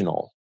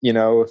occasional.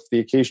 If the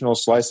occasional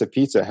slice of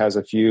pizza has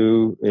a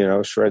few,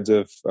 shreds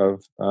of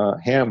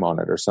ham on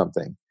it or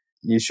something,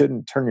 you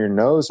shouldn't turn your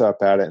nose up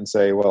at it and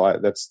say, well,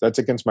 that's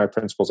against my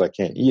principles. I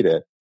can't eat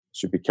it.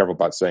 Should be careful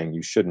about saying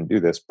you shouldn't do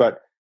this.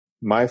 But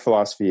my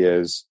philosophy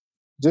is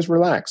just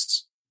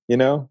relax,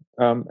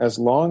 as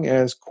long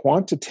as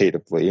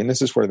quantitatively, and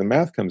this is where the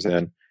math comes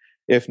in,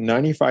 if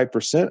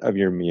 95% of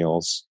your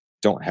meals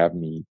don't have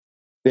meat,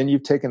 then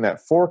you've taken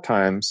that 4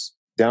 times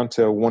down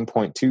to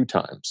 1.2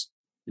 times.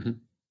 Mm-hmm.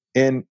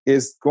 And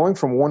is going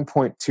from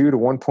 1.2 to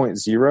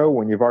 1.0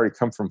 when you've already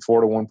come from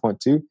 4 to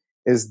 1.2,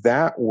 is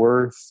that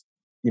worth,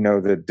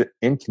 the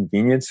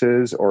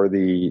inconveniences or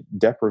the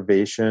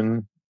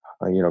deprivation,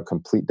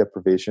 complete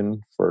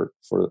deprivation for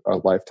a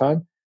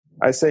lifetime?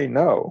 I say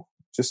no,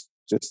 just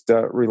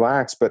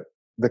relax. But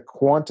the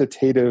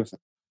quantitative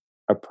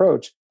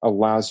approach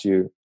allows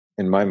you,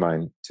 in my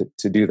mind,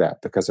 to do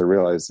that, because I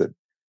realize that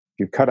if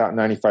you cut out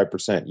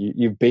 95%,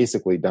 you've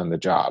basically done the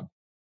job,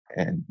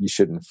 and you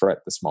shouldn't fret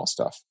the small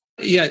stuff.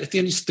 Yeah, at the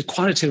end, the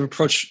quantitative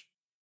approach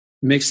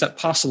makes that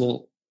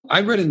possible.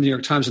 I read in the New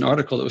York Times an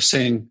article that was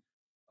saying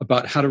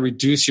about how to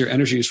reduce your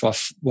energy use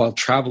while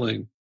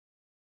traveling.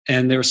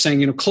 And they were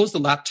saying, close the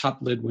laptop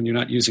lid when you're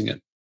not using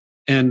it.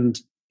 And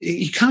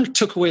he kind of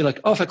took away like,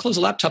 oh, if I close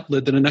a laptop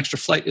lid, then an extra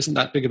flight isn't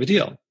that big of a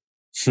deal.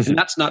 And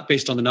that's not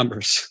based on the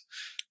numbers.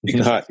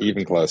 Not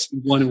even close.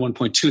 1 and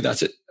 1.2,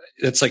 that's it.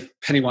 That's like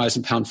penny wise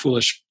and pound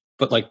foolish,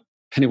 but like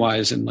penny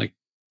wise and like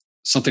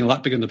something a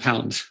lot bigger than the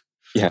pound.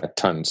 Yeah,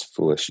 tons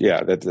foolish.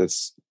 Yeah,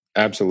 that's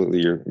absolutely,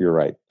 you're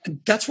right.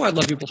 And that's why I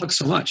love People Hug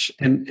so much.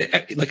 And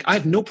like, I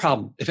have no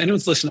problem if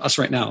anyone's listening to us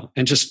right now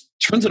and just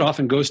turns it off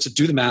and goes to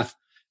do the math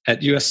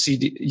at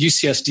UCSD.edu.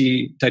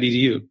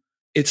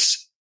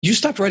 It's, you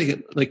stopped writing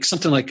it like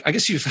something like, I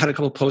guess you've had a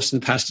couple of posts in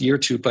the past year or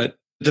two, but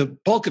the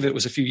bulk of it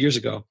was a few years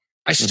ago.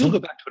 I still go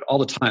back to it all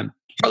the time,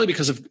 partly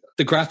because of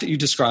the graph that you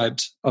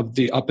described of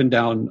the up and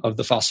down of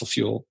the fossil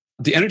fuel,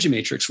 the energy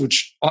matrix,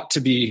 which ought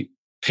to be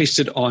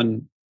pasted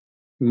on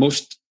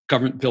most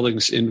government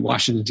buildings in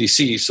Washington,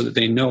 D.C., so that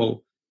they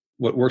know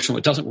what works and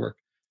what doesn't work.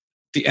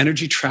 The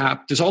energy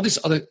trap, there's all these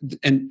other,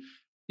 and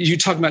you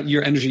talk about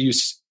your energy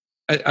use.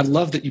 I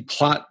love that you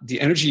plot the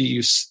energy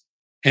use,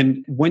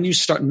 and when you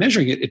start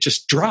measuring it, it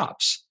just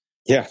drops.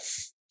 Yeah.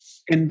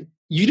 And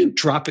you didn't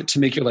drop it to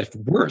make your life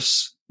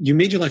worse. You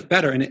made your life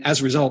better. And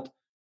as a result,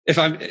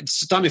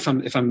 stop me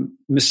if I'm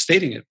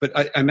misstating it, but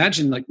I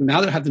imagine like now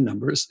that I have the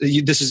numbers,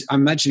 I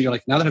imagine you're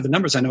like, now that I have the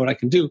numbers, I know what I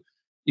can do.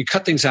 You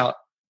cut things out,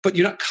 but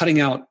you're not cutting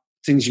out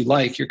things you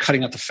like, you're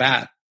cutting out the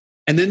fat.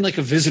 And then like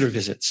a visitor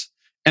visits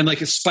and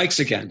like it spikes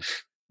again.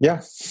 Yeah,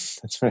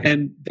 that's right.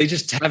 And they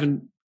just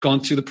haven't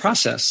gone through the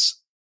process.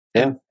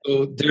 Yeah. And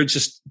so they're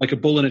just like a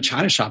bull in a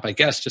china shop, I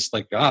guess, just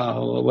like,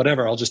 oh,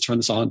 whatever, I'll just turn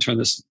this on, turn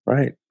this.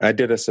 Right. I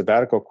did a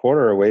sabbatical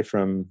quarter away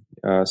from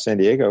San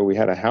Diego. We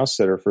had a house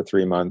sitter for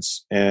 3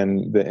 months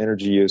and the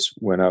energy use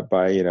went up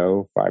by,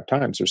 5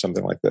 times or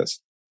something like this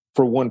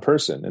for one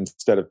person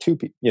instead of 2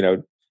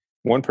 people.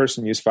 One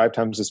person used 5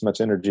 times as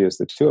much energy as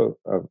the two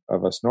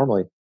of us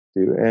normally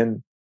do.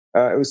 And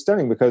it was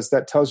stunning because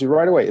that tells you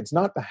right away, it's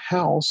not the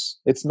house,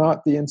 it's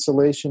not the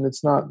insulation,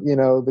 it's not,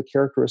 the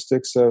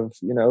characteristics of,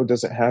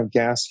 does it have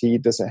gas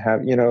heat, does it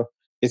have,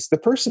 it's the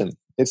person,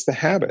 it's the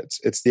habits,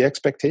 it's the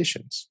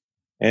expectations.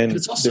 And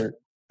it's also,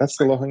 that's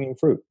the low-hanging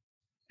fruit.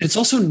 It's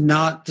also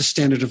not the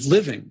standard of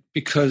living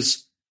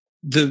because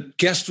the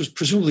guest was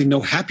presumably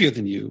no happier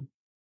than you.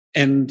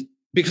 And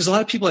because a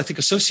lot of people, I think,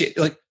 associate,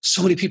 like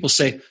so many people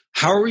say,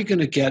 how are we going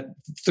to get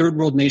third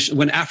world nation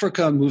when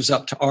Africa moves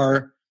up to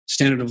our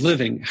standard of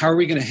living? How are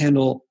we going to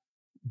handle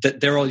that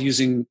they're all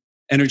using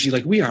energy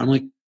like we are? I'm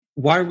like,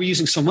 why are we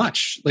using so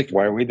much? Like,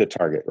 why are we the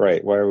target?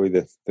 Right. Why are we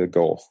the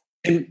goal?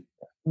 And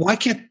why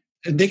can't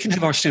they can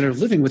have our standard of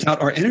living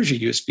without our energy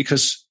use?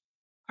 Because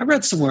I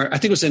read somewhere, I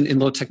think it was in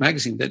Low Tech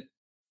Magazine, that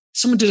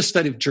someone did a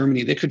study of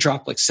Germany. They could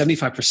drop like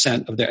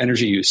 75% of their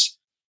energy use,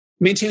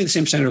 maintaining the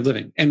same standard of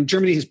living. And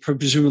Germany has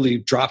presumably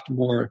dropped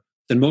more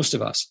than most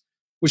of us,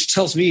 which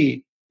tells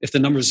me if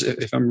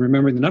I'm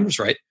remembering the numbers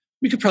right,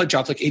 we could probably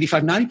drop like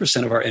 85,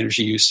 90% of our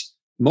energy use,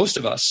 most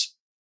of us,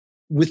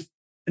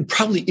 and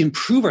probably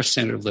improve our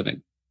standard of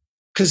living.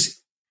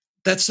 Because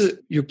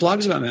your blog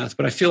is about math,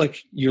 but I feel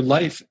like your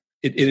life,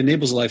 it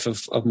enables a life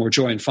of more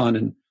joy and fun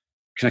and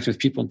connecting with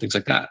people and things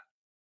like that.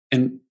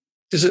 And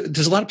there's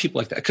a lot of people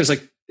like that because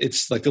like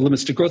it's like the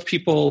Limits to Growth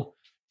people,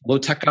 Low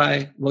Tech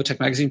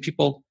Magazine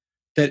people,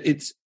 that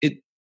it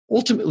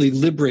ultimately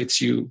liberates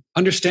you.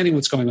 Understanding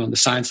what's going on, the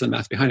science and the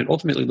math behind it,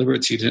 ultimately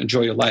liberates you to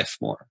enjoy your life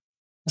more.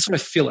 That's what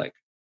I feel like.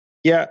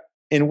 Yeah.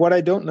 And what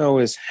I don't know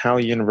is how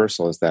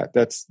universal is that.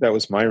 That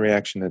was my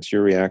reaction. That's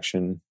your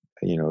reaction.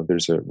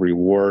 There's a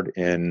reward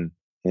in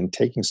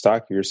taking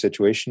stock of your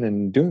situation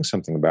and doing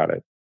something about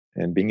it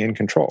and being in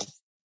control.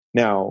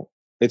 Now,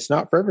 it's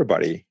not for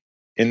everybody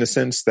in the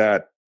sense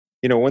that,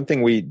 one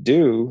thing we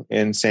do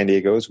in San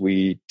Diego is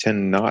we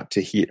tend not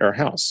to heat our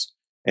house.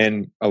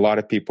 And a lot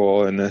of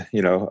people in the,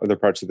 other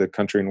parts of the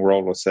country and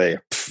world will say,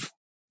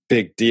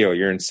 big deal.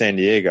 You're in San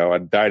Diego.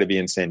 I'd die to be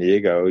in San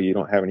Diego. You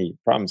don't have any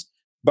problems.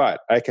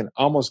 But I can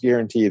almost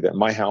guarantee that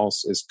my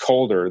house is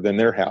colder than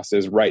their house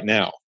is right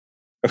now.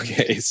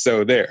 Okay,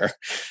 so there.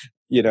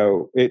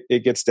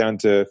 It gets down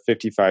to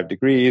 55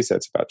 degrees.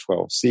 That's about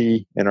 12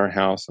 C in our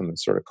house on the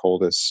sort of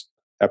coldest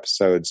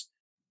episodes.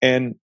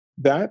 And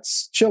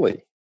that's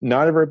chilly.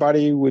 Not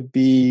everybody would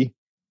be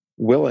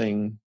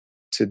willing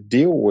to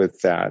deal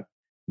with that.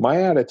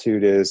 My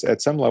attitude is,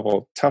 at some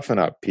level, toughen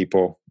up,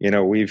 people.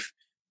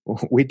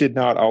 We did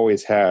not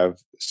always have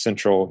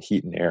central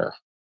heat and air.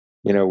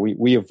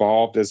 We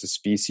evolved as a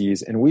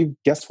species, and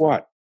guess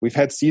what? We've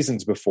had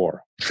seasons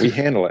before. We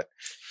handle it.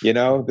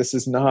 This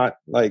is not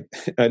like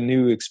a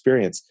new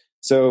experience.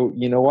 So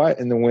you know what?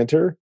 In the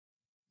winter,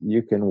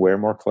 you can wear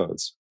more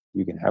clothes.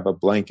 You can have a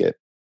blanket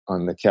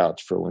on the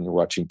couch for when you're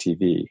watching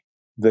TV.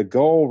 The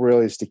goal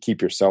really is to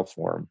keep yourself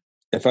warm.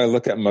 If I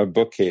look at my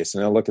bookcase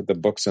and I look at the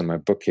books on my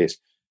bookcase,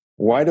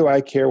 why do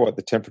I care what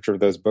the temperature of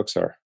those books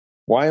are?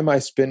 Why am I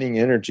spending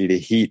energy to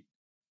heat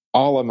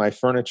all of my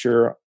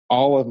furniture,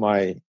 all of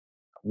my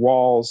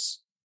walls?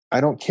 I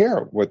don't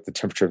care what the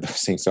temperature of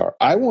those things are.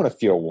 I want to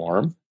feel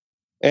warm.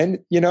 And,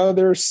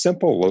 there are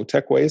simple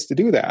low-tech ways to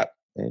do that.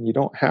 And you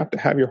don't have to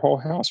have your whole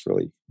house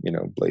really,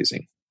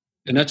 blazing.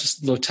 And not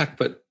just low-tech,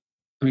 but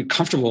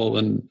comfortable.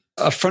 And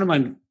a friend of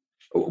mine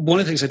One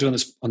of the things I do on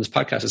this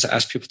podcast is I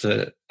ask people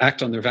to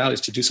act on their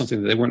values, to do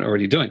something that they weren't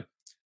already doing.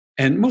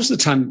 And most of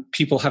the time,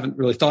 people haven't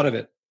really thought of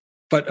it.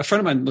 But a friend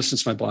of mine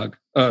listens to my blog,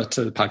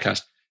 to the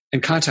podcast,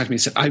 and contacted me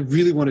and said, I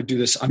really want to do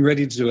this. I'm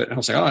ready to do it. And I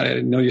was like, oh, I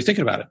didn't know you're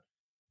thinking about it.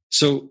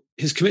 So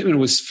his commitment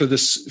was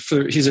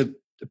he's a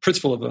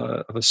principal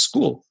of a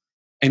school.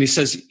 And he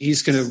says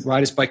he's going to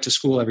ride his bike to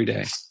school every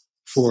day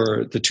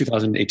for the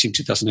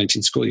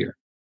 2018-2019 school year.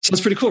 So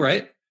that's pretty cool,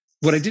 right?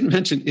 What I didn't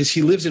mention is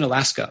he lives in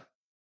Alaska.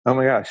 Oh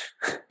my gosh.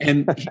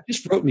 And he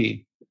just wrote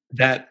me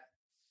that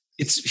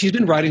he's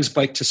been riding his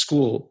bike to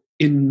school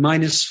in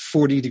minus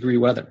 40-degree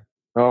weather.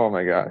 Oh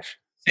my gosh.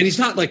 And he's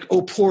not like,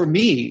 oh, poor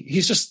me.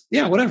 He's just,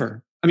 yeah,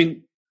 whatever. I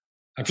mean,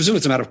 I presume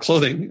it's a matter of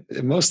clothing,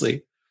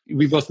 mostly.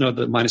 We both know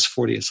that minus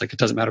 40, it's like, it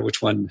doesn't matter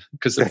which one.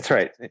 That's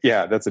right.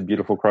 Yeah, that's a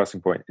beautiful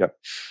crossing point. Yep.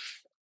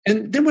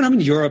 And then when I'm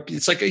in Europe,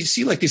 it's like, you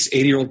see like these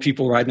 80-year-old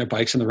people riding their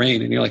bikes in the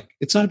rain, and you're like,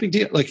 it's not a big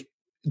deal. Like,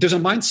 there's a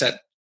mindset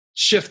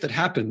shift that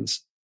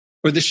happens,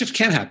 or the shift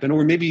can happen,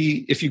 or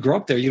maybe if you grow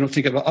up there, you don't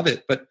think of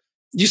it. But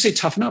you say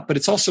toughen up, but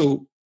it's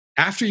also,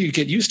 after you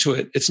get used to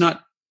it, it's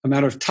not a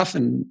matter of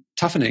toughening.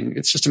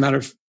 It's just a matter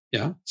of,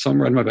 so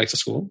I'm riding my bike to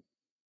school.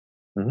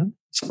 Mm-hmm.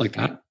 Something like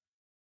that.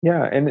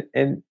 Yeah.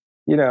 And,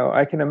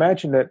 I can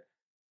imagine that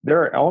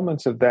there are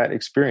elements of that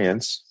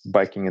experience,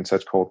 biking in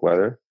such cold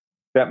weather,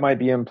 that might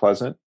be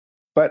unpleasant.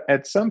 But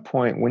at some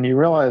point, when you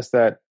realize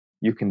that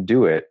you can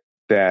do it,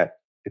 that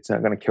it's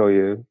not going to kill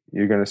you,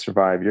 you're going to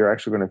survive, you're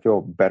actually going to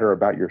feel better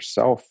about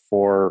yourself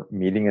for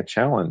meeting a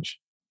challenge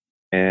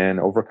and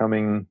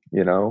overcoming,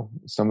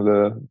 some of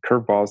the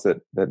curveballs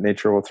that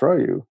nature will throw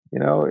you.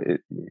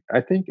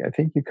 I think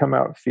you come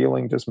out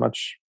feeling just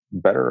much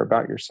better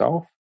about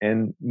yourself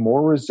and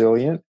more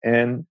resilient,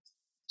 and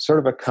sort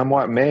of a come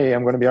what may,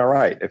 I'm going to be all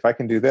right. If I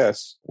can do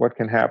this, what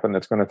can happen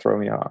that's going to throw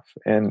me off?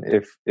 And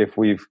if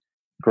we've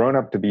grown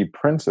up to be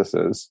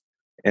princesses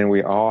and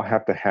we all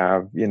have to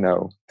have,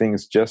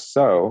 things just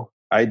so,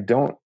 I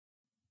don't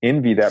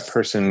envy that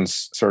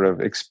person's sort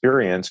of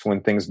experience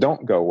when things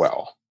don't go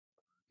well.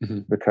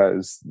 Mm-hmm.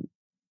 Because,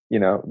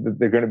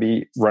 they're going to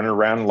be running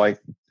around like,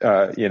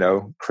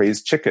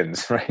 crazed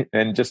chickens, right?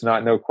 And just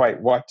not know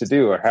quite what to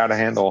do or how to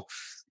handle,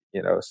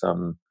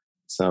 some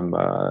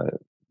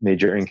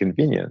major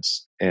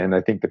inconvenience. And I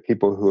think the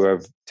people who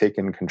have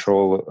taken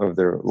control of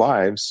their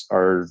lives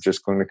are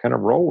just going to kind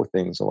of roll with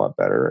things a lot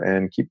better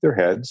and keep their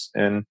heads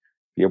and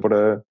be able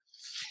to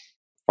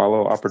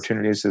follow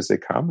opportunities as they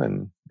come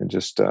and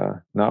just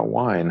not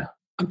whine.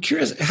 I'm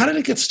curious, how did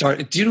it get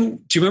started? Do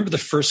you remember the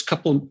first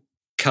couple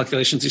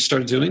calculations you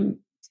started doing?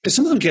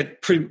 Some of them get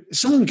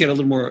a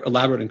little more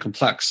elaborate and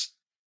complex.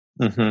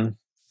 Mm-hmm. I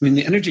mean,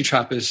 the energy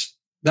trap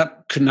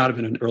that could not have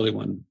been an early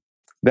one.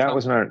 That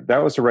was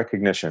a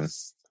recognition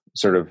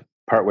sort of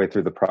partway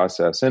through the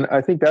process. And I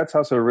think that's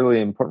also a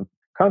really important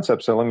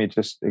concept. So let me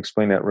just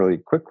explain that really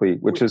quickly,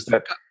 which is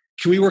that...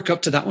 Can we work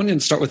up to that one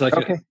and start with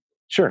Okay,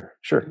 sure.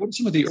 What are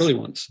some of the early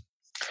ones?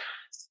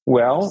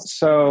 Well,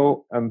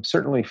 so I'm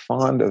certainly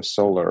fond of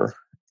solar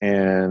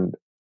and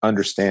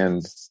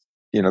understand,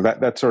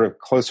 that's sort of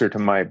closer to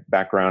my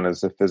background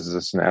as a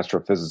physicist and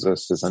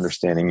astrophysicist, is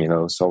understanding,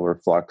 solar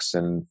flux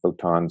and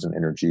photons and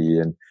energy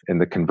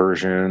and the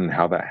conversion,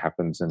 how that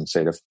happens in,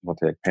 say, the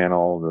voltaic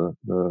panel,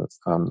 the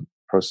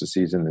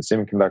processes in the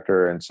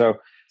semiconductor. And so,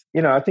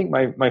 I think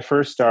my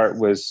first start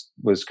was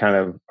kind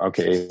of,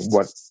 okay,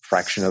 what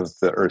fraction of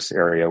the Earth's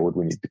area would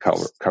we need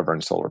to cover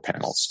in solar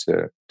panels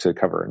to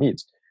cover our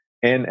needs?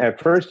 And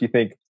at first you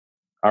think,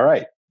 all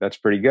right, that's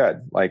pretty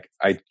good. Like,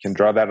 I can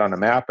draw that on a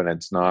map and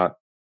it's not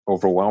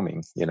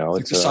overwhelming.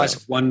 It's the size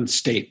of one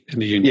state in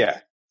the union. Yeah,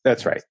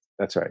 that's right.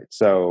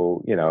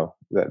 So,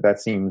 that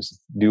seems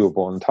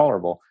doable and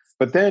tolerable.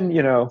 But then,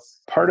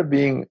 part of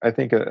being, I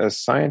think, a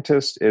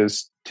scientist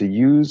is to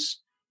use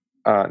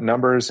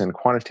numbers and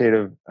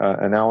quantitative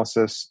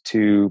analysis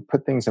to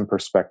put things in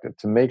perspective,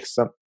 to make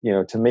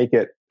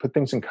put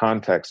things in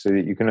context so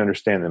that you can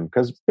understand them.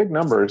 Because big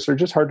numbers are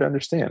just hard to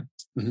understand.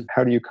 Mm-hmm.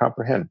 How do you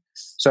comprehend?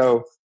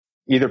 So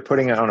either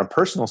putting it on a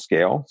personal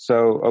scale.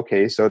 So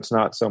it's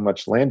not so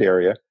much land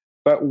area,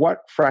 but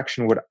what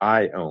fraction would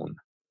I own?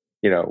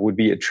 Would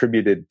be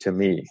attributed to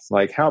me.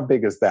 Like, how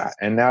big is that?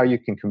 And now you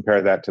can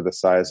compare that to the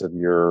size of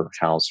your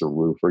house or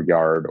roof or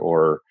yard,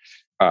 or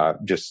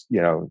just,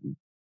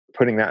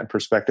 putting that in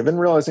perspective and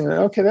realizing that,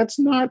 okay, that's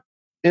not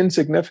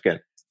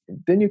insignificant.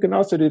 Then you can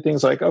also do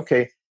things like,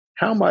 okay,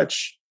 how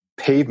much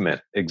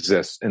pavement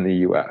exists in the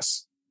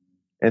US?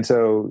 And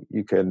so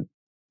you could,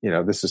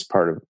 this is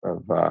part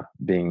of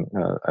being,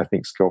 I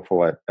think,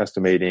 skillful at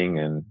estimating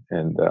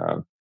and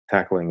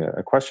tackling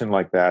a question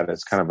like that.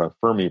 It's kind of a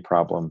Fermi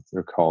problem,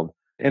 they're called.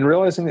 And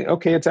realizing that,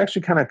 okay, it's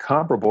actually kind of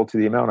comparable to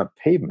the amount of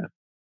pavement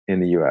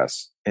in the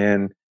US.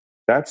 And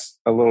that's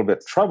a little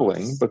bit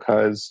troubling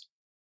because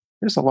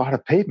there's a lot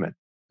of pavement.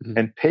 Mm-hmm.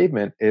 And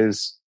pavement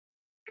is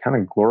kind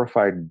of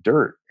glorified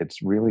dirt.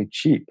 It's really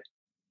cheap.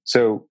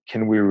 So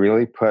can we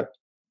really put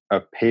a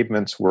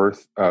pavement's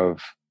worth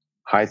of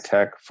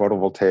high-tech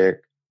photovoltaic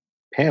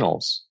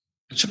panels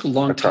It took a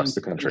long time across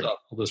the to build country.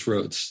 up all those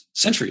roads,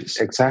 centuries.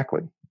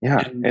 Exactly. Yeah.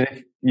 And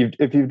And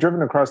if you've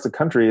driven across the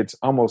country, it's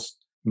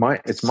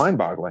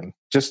mind-boggling.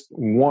 Just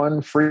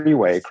one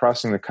freeway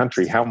crossing the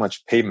country, how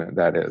much pavement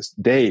that is.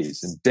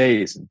 Days and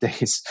days and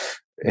days,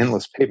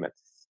 endless pavement.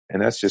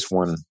 And that's just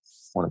one of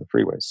the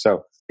freeways.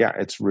 So yeah,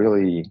 it's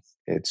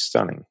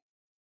stunning.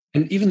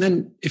 And even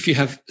then,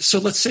 so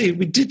let's say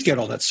we did get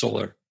all that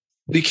solar.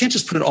 Well, you can't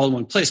just put it all in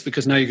one place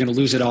because now you're going to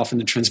lose it off in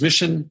the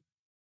transmission.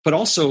 But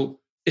also,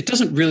 it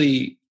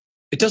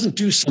doesn't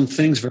do some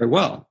things very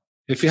well.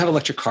 If you have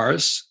electric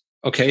cars,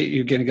 okay,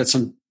 you're going to get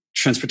some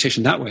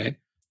transportation that way.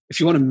 If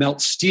you want to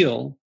melt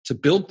steel to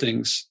build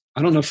things,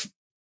 I don't know if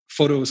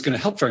photo is going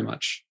to help very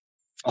much.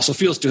 Fossil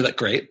fuels do that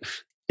great.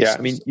 Yeah,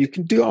 I mean, you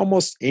can do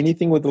almost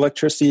anything with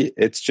electricity.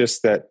 It's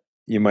just that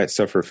you might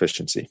suffer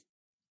efficiency,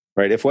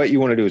 right? If what you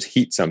want to do is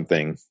heat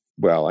something,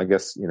 well, I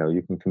guess,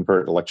 you can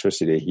convert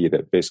electricity to heat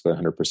at basically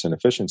 100%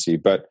 efficiency.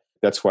 But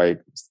that's why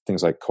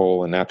things like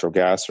coal and natural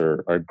gas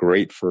are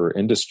great for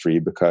industry,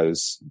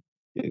 because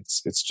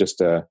it's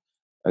just a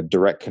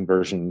direct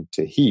conversion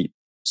to heat.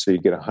 So you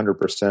get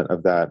 100%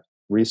 of that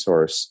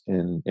resource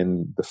in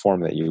the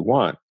form that you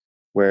want.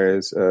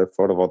 Whereas a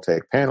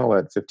photovoltaic panel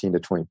at 15 to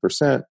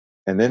 20%,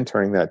 and then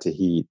turning that to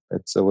heat,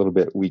 it's a little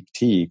bit weak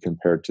tea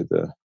compared to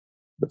the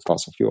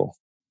fossil fuel.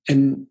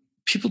 And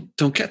people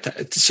don't get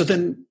that. So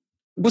then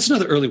what's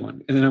another early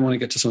one? And then I want to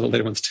get to some of the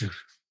later ones too.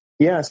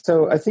 Yeah.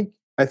 So I think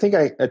I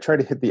try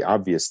to hit the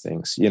obvious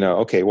things.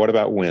 Okay, what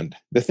about wind?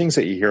 The things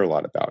that you hear a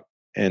lot about.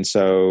 And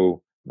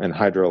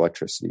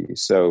hydroelectricity.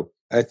 So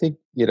I think,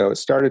 it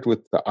started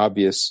with the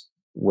obvious,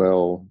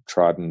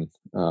 well-trodden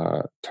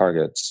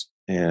targets.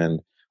 And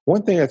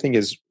one thing I think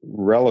is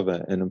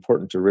relevant and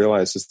important to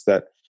realize is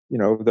that,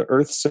 the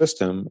Earth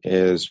system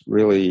is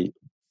really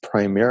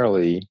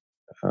primarily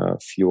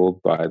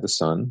fueled by the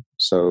sun.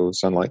 So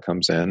sunlight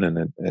comes in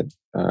and it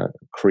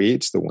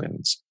creates the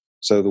winds.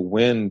 So the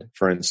wind,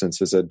 for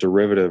instance, is a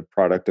derivative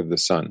product of the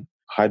sun.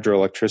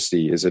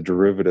 Hydroelectricity is a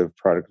derivative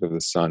product of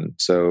the sun.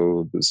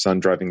 So the sun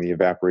driving the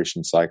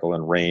evaporation cycle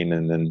and rain,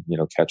 and then,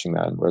 catching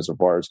that in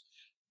reservoirs.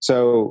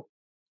 So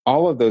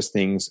all of those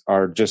things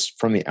are just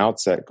from the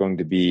outset going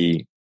to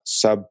be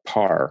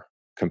subpar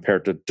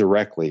compared to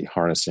directly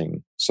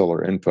harnessing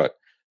solar input.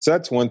 So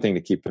that's one thing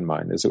to keep in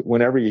mind, is that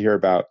whenever you hear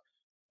about,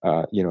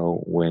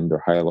 wind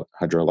or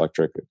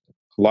hydroelectric,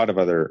 a lot of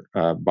other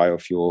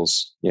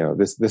biofuels,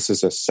 this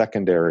is a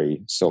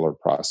secondary solar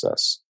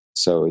process.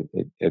 So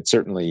it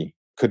certainly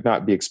could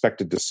not be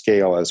expected to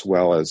scale as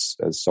well as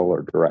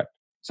solar direct.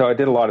 So I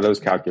did a lot of those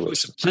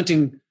calculations.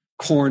 Planting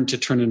corn to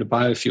turn into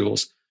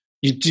biofuels,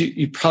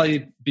 you'd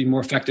probably be more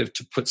effective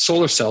to put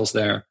solar cells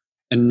there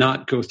and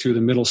not go through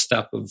the middle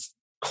step of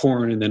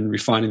corn and then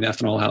refining the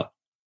ethanol out.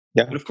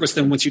 Yeah. But of course,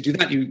 then once you do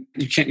that, you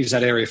can't use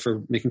that area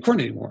for making corn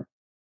anymore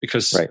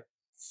because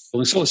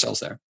building solar cells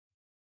there.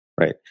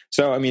 Right.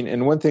 So, I mean,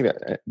 and one thing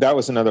that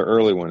was another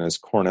early one is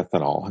corn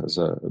ethanol is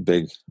a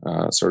big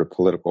sort of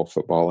political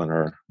football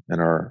in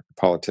our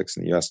politics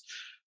in the U.S.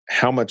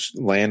 How much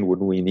land would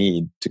we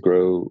need to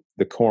grow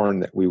the corn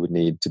that we would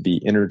need to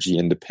be energy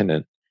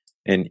independent?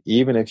 And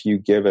even if you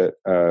give it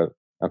a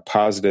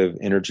positive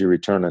energy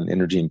return on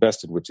energy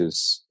invested, which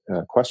is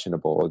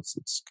questionable,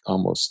 it's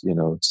almost,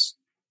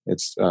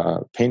 it's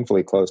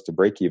painfully close to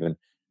break even.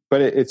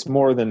 But it's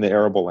more than the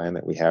arable land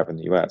that we have in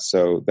the U.S.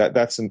 So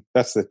that's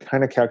the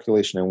kind of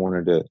calculation I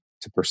wanted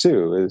to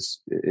pursue.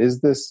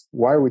 Is this,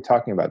 why are we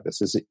talking about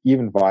this? Is it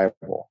even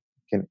viable?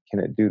 Can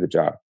it do the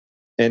job?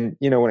 And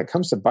when it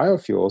comes to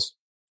biofuels,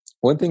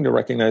 one thing to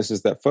recognize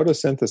is that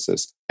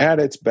photosynthesis, at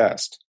its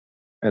best,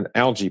 an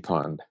algae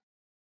pond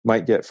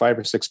might get 5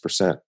 or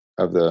 6%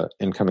 of the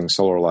incoming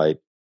solar light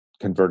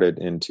converted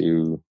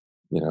into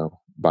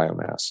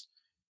biomass.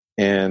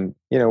 And,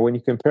 when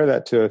you compare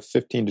that to a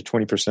 15 to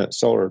 20%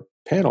 solar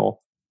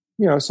panel,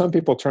 some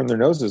people turn their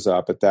noses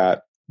up at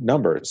that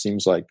number. It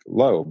seems like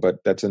low, but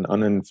that's an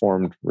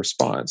uninformed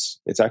response.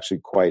 It's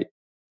actually quite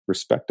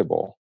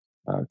respectable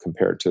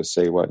compared to,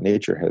 say, what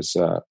nature has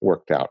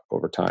worked out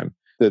over time.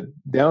 The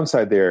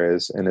downside there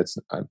is, and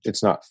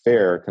it's not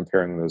fair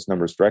comparing those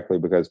numbers directly,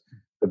 because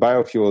the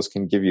biofuels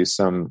can give you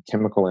some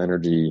chemical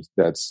energy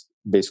that's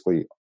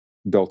basically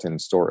built-in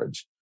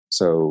storage.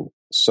 So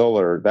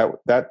solar,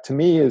 that to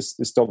me is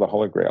still the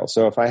holy grail.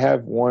 So if I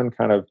have one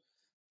kind of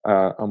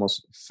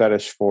almost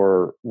fetish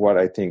for what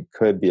I think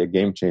could be a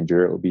game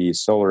changer, it would be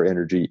solar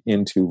energy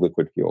into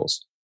liquid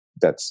fuels.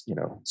 That's,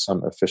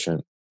 some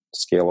efficient,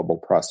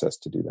 scalable process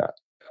to do that.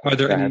 Are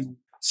there any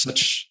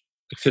such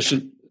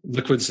efficient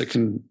liquids that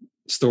can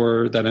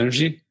store that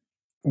energy?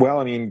 Well,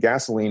 I mean,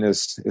 gasoline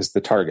is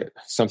the target,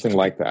 something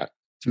like that.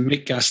 To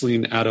make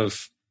gasoline out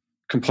of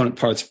component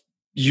parts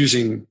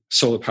using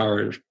solar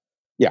power.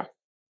 Yeah,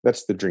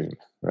 that's the dream,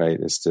 right?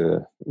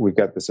 We've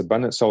got this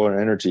abundant solar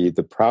energy.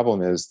 The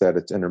problem is that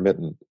it's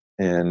intermittent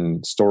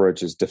and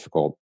storage is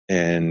difficult,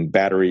 and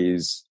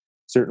batteries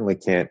certainly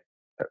can't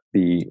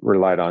be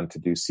relied on to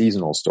do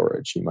seasonal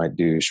storage. You might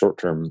do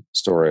short-term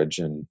storage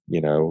and,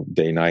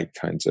 day-night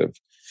kinds of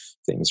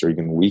things, or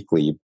even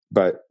weekly.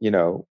 But,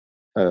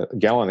 a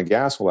gallon of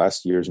gas will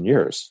last years and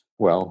years.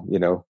 Well,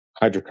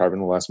 hydrocarbon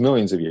will last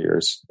millions of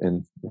years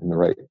in the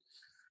right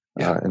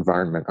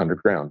environment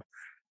underground.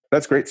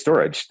 That's great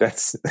storage.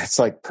 That's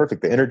like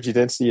perfect. The energy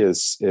density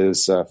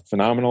is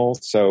phenomenal.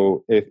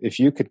 So if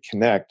you could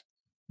connect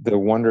the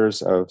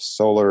wonders of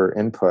solar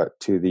input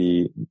to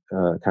the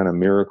kind of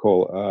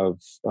miracle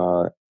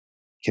of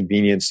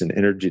convenience and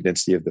energy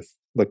density of the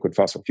liquid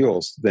fossil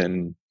fuels,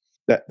 then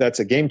that's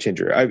a game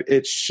changer.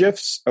 It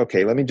shifts.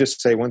 Okay, let me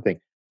just say one thing.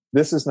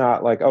 This is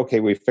not like, okay,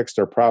 we fixed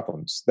our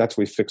problems.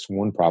 We fixed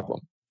one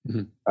problem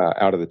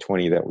out of the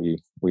 20 that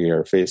we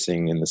are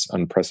facing in this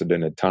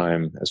unprecedented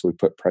time as we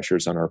put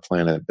pressures on our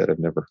planet that have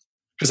never.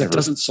 Because that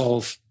doesn't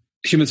solve.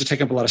 Humans are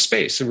taking up a lot of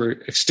space. There were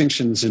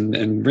extinctions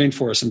and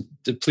rainforests and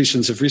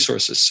depletions of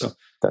resources. So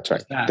that's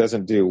right. It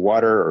doesn't do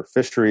water or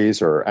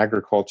fisheries or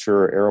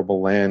agriculture, or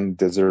arable land,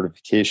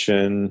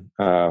 desertification,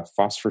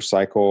 phosphor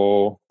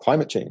cycle.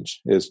 Climate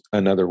change is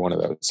another one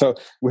of those. So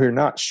we're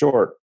not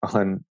short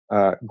on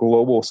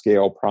global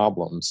scale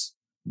problems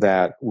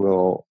that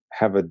will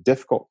have a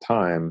difficult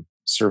time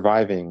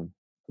surviving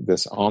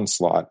this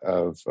onslaught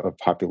of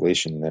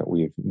population that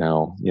we've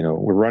now,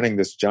 we're running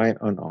this giant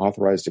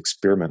unauthorized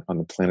experiment on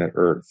the planet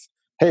Earth.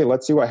 Hey,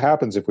 let's see what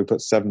happens if we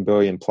put 7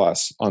 billion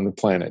plus on the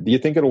planet. Do you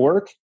think it'll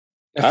work?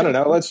 I don't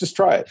know. Let's just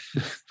try it.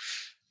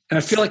 And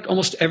I feel like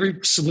almost every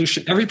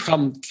solution, every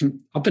problem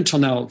up until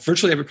now,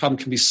 virtually every problem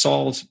can be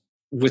solved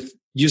with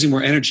using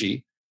more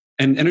energy.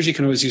 And energy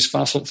can always use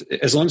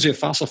as long as you have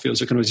fossil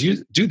fuels, it can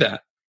always do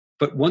that.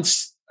 But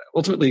once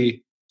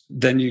ultimately,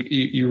 then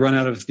you run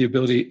out of the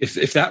ability.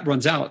 If that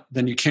runs out,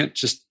 then you can't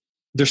just.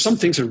 There's some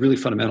things that are really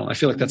fundamental. I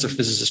feel like that's a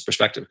physicist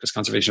perspective because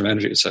conservation of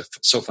energy is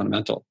so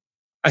fundamental.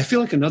 I feel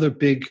like another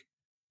big.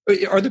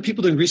 Are there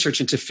people doing research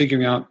into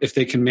figuring out if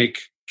they can make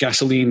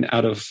gasoline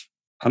out of?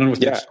 I don't know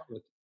what. Yeah,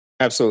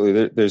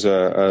 absolutely. There's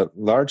a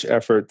large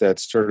effort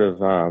that's sort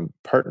of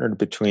partnered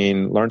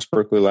between Lawrence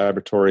Berkeley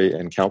Laboratory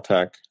and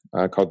Caltech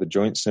called the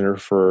Joint Center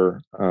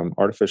for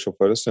Artificial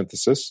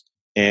Photosynthesis.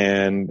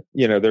 And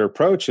their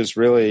approach is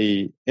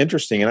really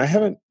interesting, and I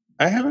haven't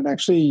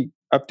actually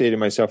updated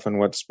myself on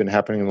what's been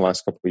happening in the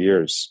last couple of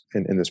years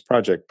in this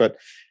project. But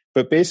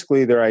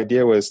basically, their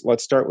idea was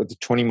let's start with the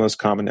 20 most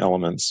common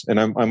elements, and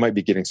I might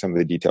be getting some of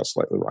the details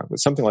slightly wrong, but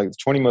something like the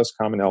 20 most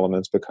common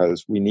elements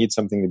because we need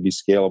something to be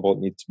scalable. It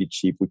needs to be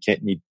cheap. We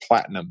can't need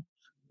platinum,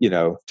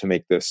 to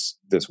make this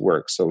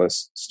work. So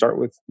let's start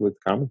with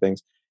common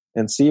things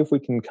and see if we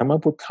can come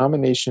up with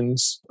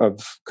combinations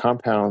of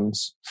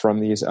compounds from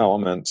these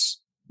elements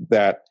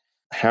that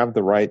have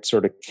the right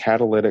sort of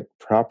catalytic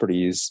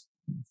properties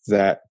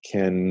that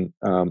can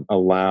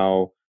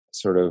allow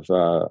sort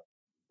of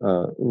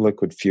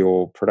liquid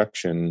fuel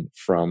production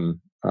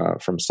from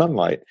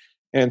sunlight.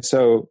 And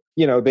so,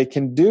 they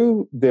can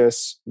do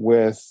this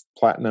with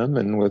platinum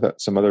and with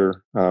some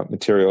other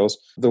materials.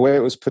 The way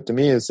it was put to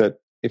me is that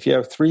if you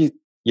have three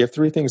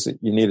things that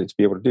you need it to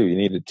be able to do. You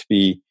need it to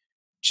be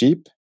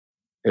cheap,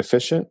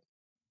 efficient,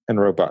 and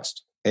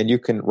robust. And you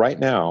can right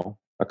now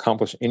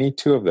accomplish any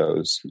two of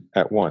those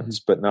at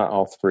once, but not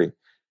all three.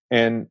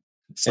 And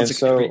sounds like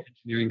so every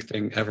engineering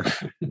thing ever.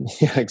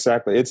 Yeah,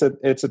 exactly. It's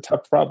a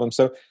tough problem.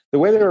 So the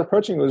way they were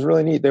approaching it was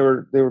really neat. They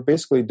were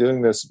basically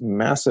doing this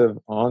massive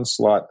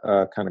onslaught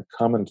kind of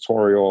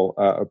combinatorial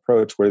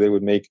approach where they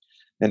would make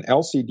an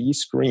LCD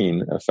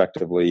screen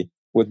effectively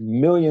with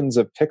millions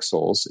of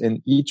pixels,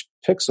 and each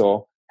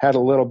pixel had a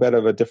little bit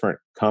of a different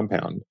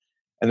compound,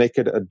 and they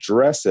could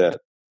address it,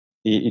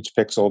 each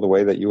pixel, the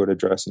way that you would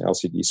address an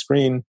LCD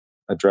screen.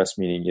 Address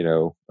meaning,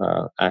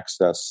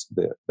 access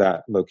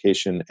that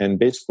location and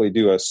basically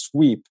do a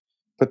sweep,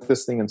 put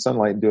this thing in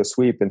sunlight and do a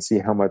sweep and see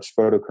how much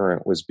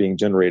photocurrent was being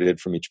generated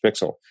from each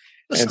pixel.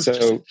 That and so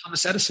just like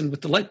Thomas Edison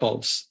with the light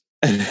bulbs.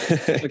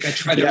 Like I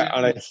tried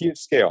on a huge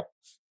scale.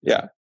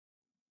 Yeah.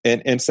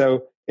 And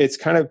so it's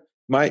kind of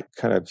my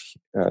kind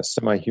of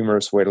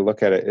semi-humorous way to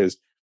look at it is,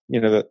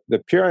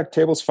 the periodic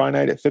table is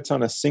finite. It fits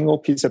on a single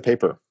piece of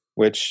paper,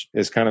 which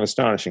is kind of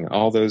astonishing.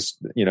 All those,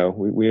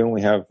 we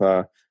only have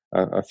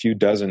a few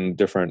dozen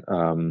different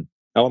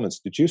elements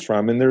to choose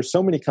from, and there's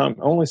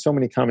only so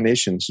many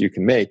combinations you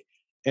can make,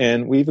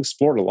 and we've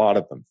explored a lot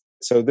of them.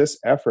 So this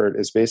effort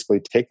is basically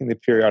taking the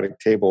periodic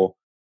table,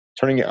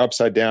 turning it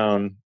upside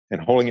down,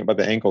 and holding it by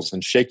the ankles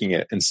and shaking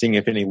it, and seeing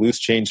if any loose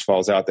change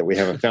falls out that we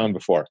haven't found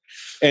before.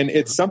 And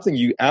it's something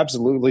you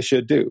absolutely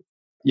should do.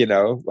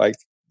 I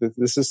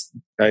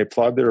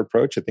applaud their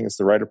approach. I think it's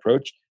the right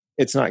approach.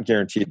 It's not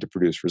guaranteed to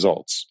produce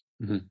results.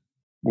 Mm-hmm.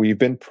 We've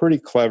been pretty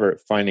clever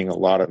at finding a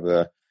lot of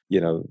the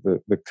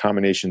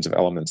combinations of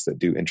elements that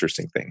do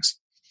interesting things.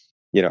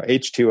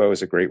 H2O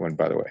is a great one,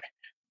 by the way.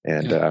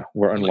 And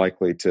we're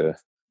unlikely to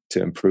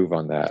improve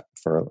on that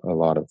for a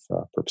lot of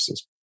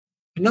purposes.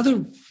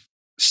 Another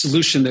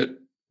solution that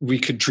we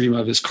could dream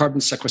of is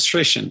carbon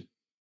sequestration,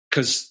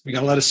 because we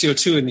got a lot of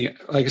CO2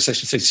 I guess I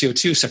should say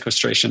CO2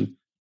 sequestration.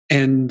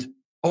 And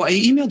I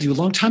emailed you a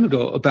long time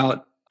ago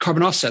about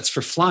carbon offsets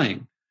for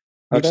flying.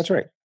 Oh, that's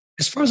right.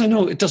 As far as I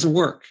know, it doesn't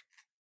work.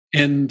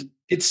 And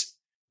it's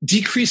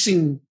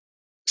decreasing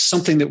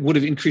something that would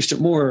have increased it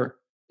more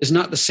is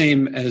not the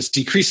same as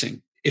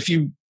decreasing. If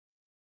you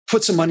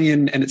put some money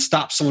in and it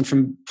stops someone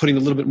from putting a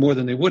little bit more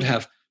than they would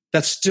have,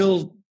 that's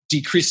still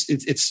decrease.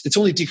 It's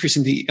only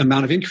decreasing the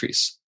amount of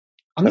increase.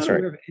 I'm not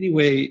aware of any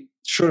way,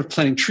 short of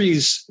planting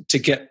trees, to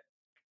get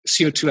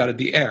CO2 out of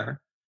the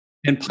air.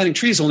 And planting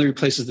trees only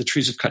replaces the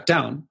trees we've cut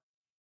down.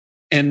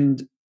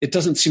 And it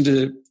doesn't seem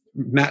to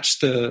match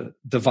the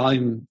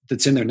volume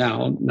that's in there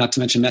now, not to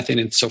mention methane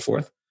and so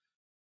forth.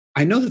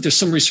 I know that there's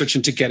some research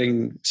into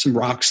getting some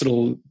rocks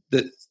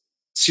that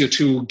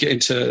CO2 get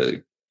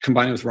into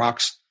combining with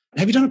rocks.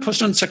 Have you done a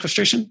post on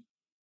sequestration?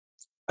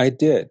 I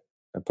did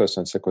a post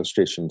on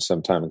sequestration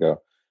some time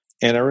ago.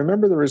 And I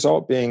remember the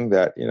result being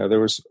that, there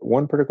was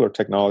one particular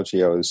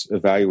technology I was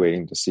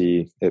evaluating to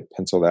see it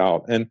penciled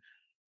out. And,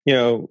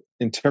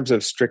 in terms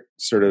of strict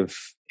sort of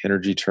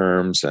energy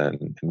terms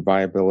and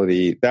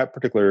viability, that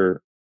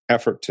particular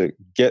effort to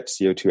get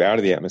CO2 out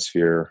of the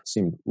atmosphere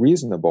seemed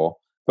reasonable.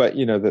 But,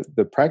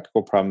 the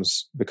practical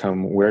problems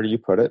become, where do you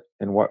put it?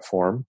 In what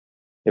form?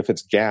 If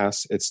it's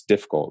gas, it's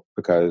difficult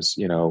because,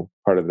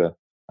 part of the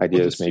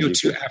idea is maybe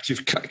CO2 after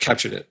you've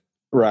captured it.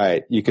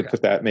 Right. You could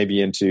put that maybe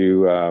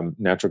into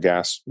natural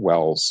gas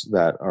wells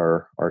that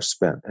are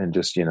spent, and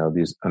just,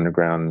 these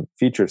underground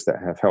features that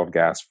have held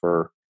gas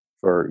for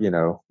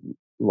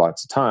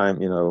lots of time,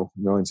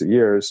 millions of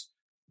years.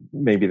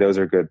 Maybe those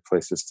are good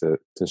places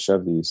to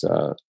shove these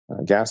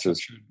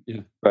gases.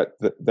 Yeah. But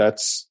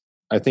that's,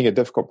 I think, a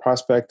difficult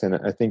prospect. And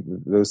I think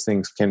those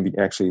things can be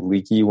actually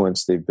leaky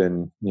once they've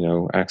been,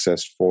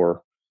 accessed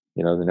for,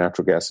 the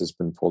natural gas has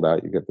been pulled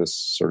out. You get this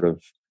sort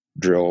of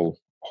drill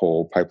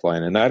hole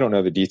pipeline. And I don't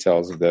know the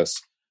details of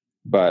this,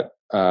 but,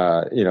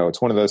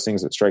 it's one of those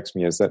things that strikes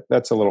me as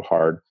that's a little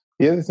hard.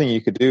 The other thing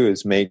you could do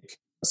is make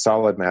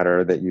solid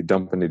matter that you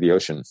dump into the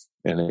ocean,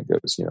 and it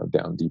goes,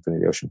 down deep into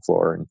the ocean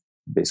floor and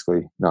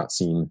basically not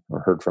seen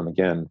or heard from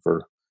again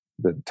for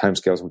the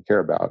timescales we care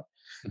about.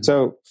 Mm-hmm.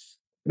 So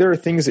there are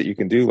things that you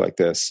can do like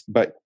this,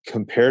 but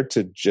compared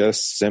to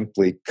just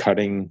simply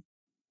cutting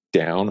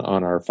down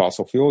on our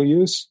fossil fuel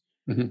use,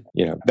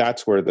 mm-hmm.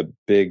 That's where the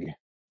big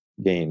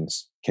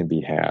gains can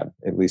be had,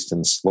 at least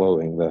in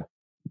slowing the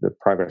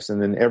progress.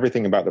 And then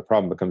everything about the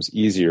problem becomes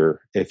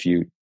easier if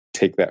you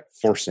take that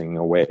forcing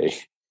away.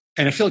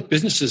 And I feel like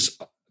business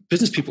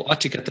people ought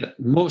to get that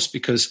most,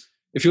 because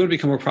if you want to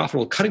become more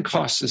profitable, cutting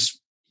costs is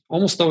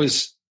almost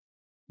always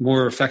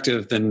more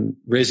effective than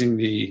raising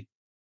the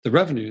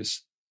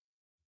revenues.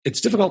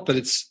 It's difficult, but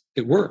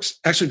it works.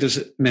 Actually,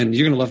 you're going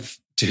to love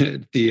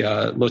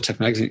the Low Tech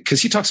magazine,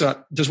 because he talks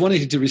about, there's one that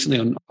he did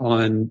recently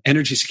on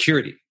energy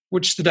security,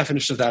 which the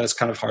definition of that is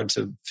kind of hard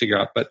to figure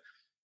out. But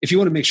if you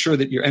want to make sure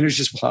that your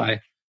energy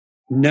supply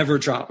never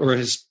drop, or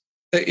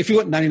if you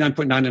want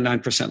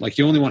 99.99%, like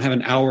you only want to have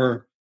an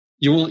hour,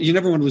 you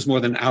never want to lose more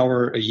than an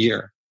hour a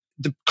year.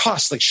 The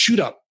costs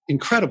shoot up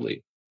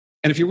incredibly.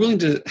 And if you're willing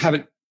to have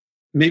it,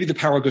 maybe the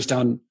power goes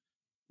down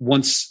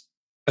once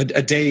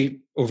a day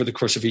over the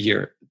course of a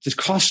year, the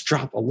costs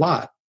drop a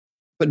lot.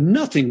 But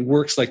nothing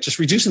works like just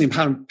reducing the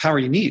amount of power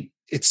you need.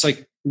 It's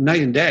like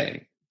night and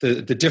day,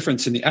 the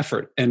difference in the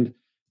effort. And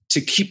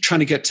to keep trying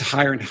to get to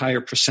higher and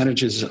higher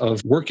percentages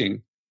of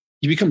working,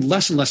 you become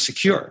less and less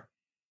secure,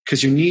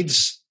 because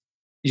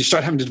you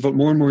start having to devote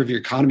more and more of your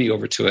economy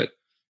over to it.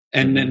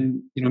 And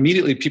then,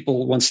 immediately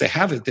people, once they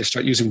have it, they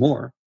start using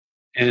more,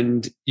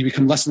 and you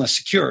become less and less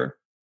secure.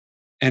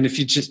 And if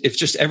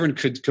everyone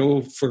could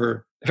if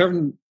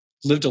everyone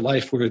lived a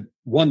life where,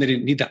 one, they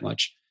didn't need that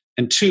much,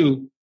 and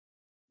two,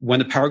 when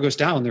the power goes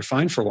down, they're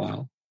fine for a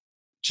while.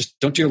 Just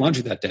don't do your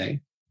laundry that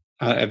day.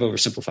 I've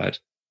oversimplified.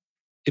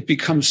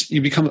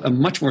 You become a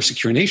much more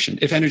secure nation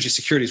if energy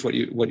security is what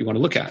you want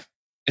to look at.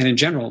 And in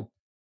general,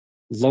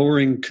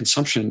 lowering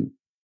consumption,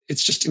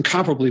 it's just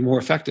incomparably more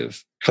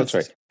effective. That's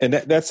right. And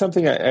that's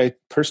something I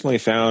personally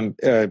found,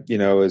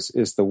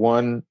 is the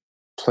one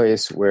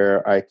place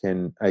where I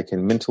can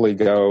mentally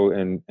go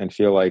and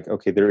feel like,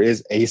 okay, there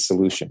is a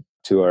solution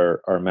to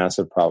our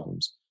massive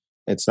problems.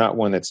 It's not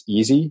one that's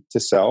easy to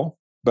sell,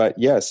 but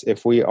yes,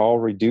 if we all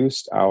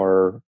reduced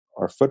our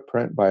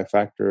footprint by a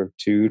factor of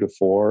 2 to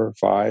 4 or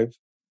 5,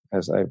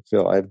 as I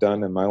feel I've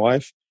done in my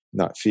life,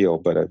 not feel,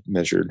 but I've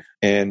measured.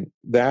 And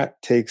that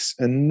takes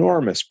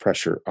enormous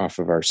pressure off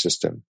of our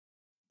system.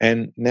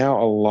 And now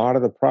a lot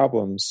of the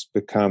problems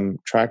become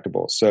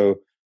tractable. So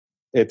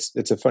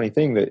it's a funny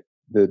thing that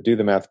the Do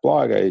the Math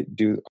blog, I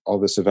do all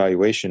this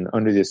evaluation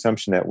under the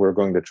assumption that we're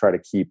going to try to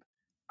keep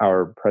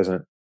our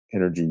present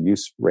energy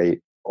use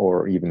rate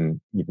or even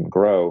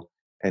grow,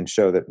 and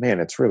show that, man,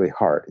 it's really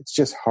hard. It's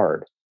just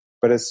hard.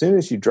 But as soon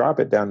as you drop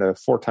it down to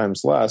 4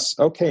 times less,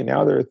 okay,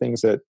 now there are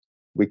things that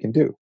we can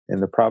do.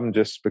 And the problem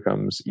just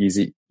becomes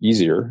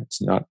easier.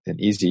 It's not an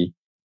easy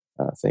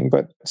thing.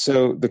 But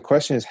so the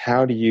question is,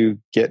 how do you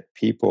get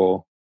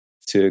people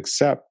to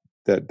accept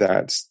that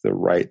that's the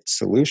right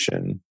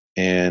solution?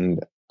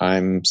 And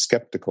I'm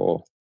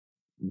skeptical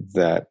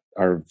that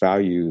our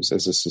values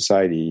as a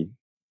society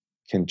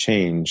can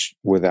change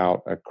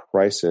without a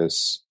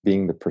crisis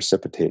being the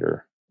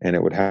precipitator. And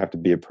it would have to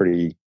be a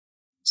pretty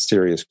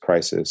serious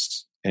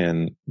crisis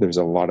and there's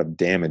a lot of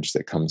damage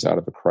that comes out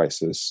of a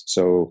crisis.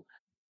 So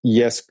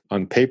yes,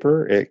 on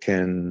paper,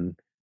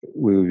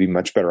 we would be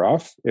much better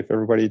off if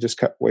everybody just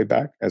cut way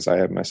back, as I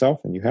have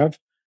myself and you have.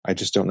 I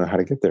just don't know how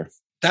to get there.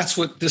 That's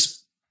what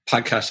this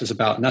podcast is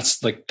about. And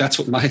that's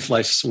what my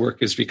life's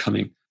work is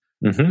becoming.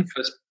 Mm-hmm.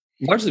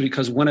 Largely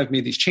because when I've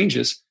made these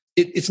changes,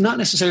 it's not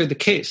necessarily the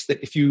case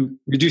that if you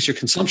reduce your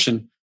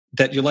consumption,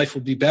 that your life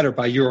will be better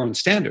by your own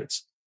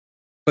standards.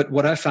 But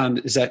what I found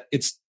is that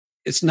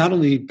it's not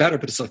only better,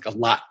 but it's like a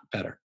lot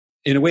better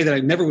in a way that I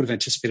never would have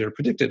anticipated or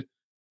predicted.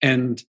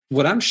 And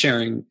what I'm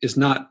sharing is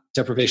not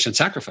deprivation and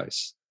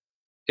sacrifice.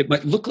 It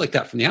might look like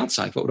that from the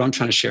outside, but what I'm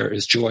trying to share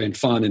is joy and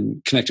fun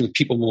and connecting with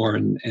people more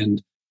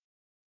and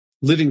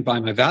living by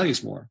my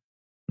values more.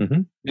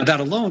 Mm-hmm. Now, that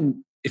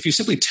alone, if you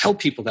simply tell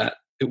people that,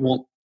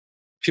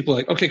 people are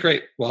like, okay,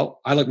 great. Well,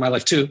 I like my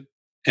life too.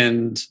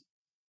 And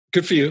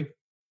good for you.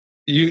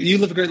 You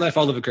live a great life.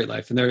 I'll live a great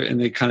life. And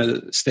they kind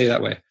of stay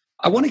that way.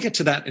 I want to get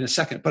to that in a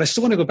second, but I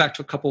still want to go back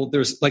to a couple.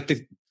 There's like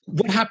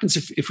what happens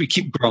if we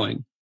keep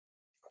growing?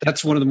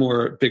 That's one of the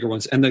more bigger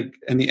ones. And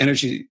the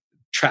energy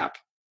trap,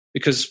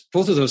 because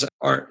both of those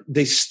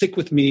they stick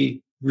with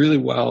me really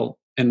well.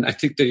 And I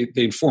think they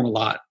inform a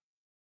lot.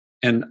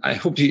 And I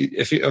hope you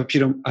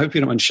don't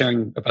mind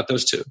sharing about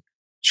those two.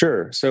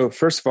 Sure. So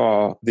first of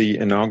all,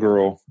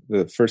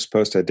 the first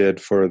post I did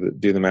for the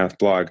Do the Math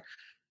blog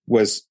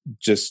was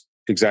just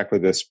exactly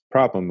this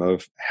problem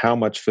of how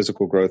much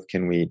physical growth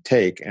can we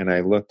take. And I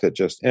looked at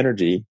just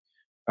energy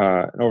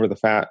over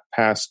the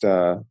past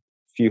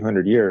few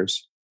hundred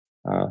years,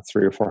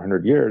 300 or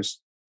 400 years,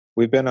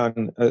 we've been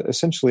on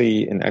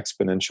essentially an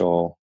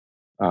exponential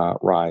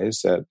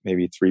rise at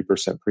maybe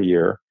 3% per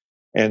year.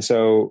 And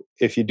so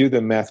if you do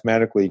the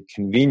mathematically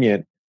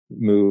convenient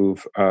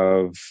move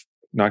of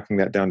knocking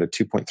that down to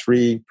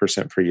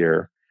 2.3% per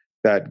year,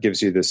 that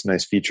gives you this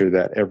nice feature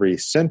that every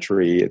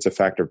century it's a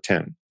factor of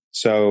 10.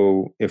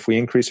 So if we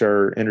increase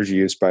our energy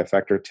use by a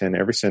factor of 10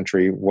 every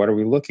century, what are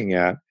we looking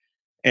at?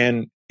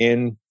 And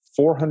in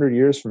 400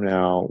 years from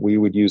now, we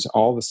would use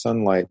all the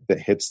sunlight that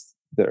hits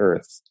the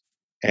Earth.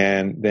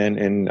 And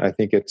then I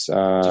think it's...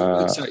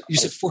 sorry, you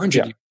said 400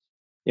 years.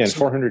 Yeah, in so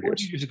 400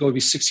 years. Years ago would be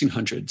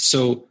 1600.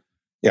 So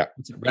yeah,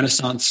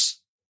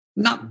 Renaissance,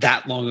 not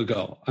that long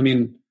ago. I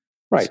mean...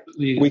 Right.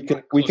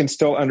 We can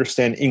still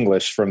understand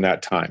English from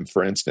that time,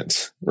 for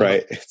instance,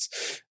 right? Yeah.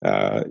 It's,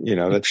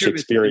 that's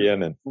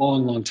Shakespearean and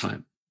long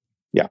time.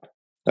 Yeah.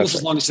 Almost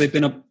as long as they've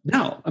been up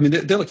now. I mean,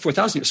 they're like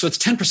 4,000 years. So it's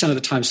 10% of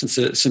the time since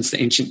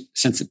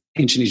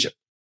ancient Egypt.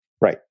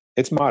 Right.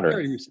 It's modern.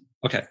 Very recent.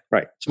 Okay.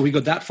 Right. So we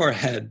go that far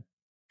ahead.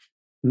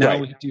 Now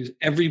we have to use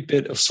every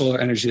bit of solar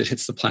energy that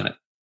hits the planet.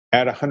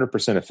 At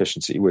 100%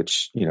 efficiency,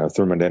 which,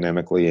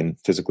 thermodynamically and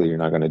physically you're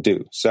not going to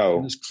do. So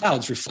and there's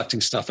clouds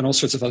reflecting stuff and all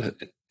sorts of other,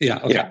 yeah.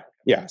 Okay.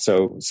 Yeah.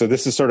 So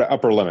this is sort of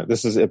upper limit.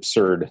 This is the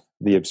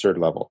absurd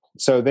level.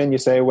 So then you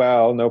say,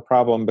 well, no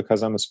problem,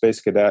 because I'm a space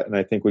cadet and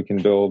I think we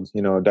can build,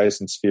 a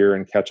Dyson sphere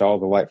and catch all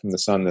the light from the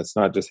sun that's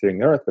not just hitting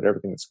the Earth, but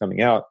everything that's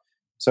coming out.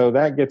 So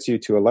that gets you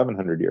to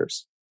 1,100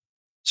 years.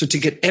 So to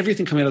get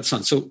everything coming out of the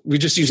sun. So we're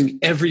just using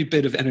every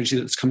bit of energy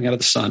that's coming out of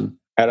the sun.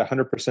 At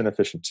 100%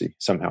 efficiency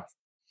somehow.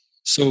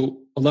 So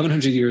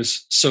 1,100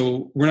 years.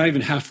 So we're not even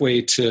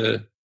halfway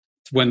to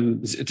when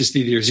this the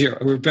year zero.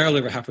 We're barely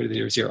ever halfway to the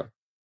year zero.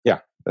 Yeah,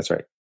 that's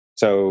right.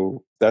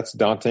 So that's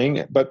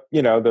daunting. But,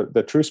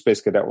 the true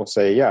space cadet will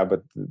say, yeah,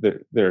 but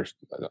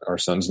our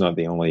sun's not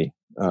the only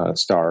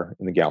star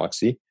in the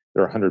galaxy.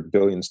 There are 100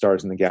 billion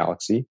stars in the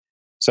galaxy.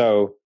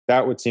 So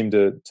that would seem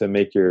to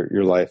make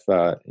your life,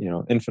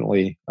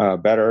 infinitely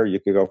better. You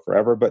could go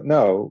forever. But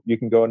no, you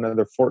can go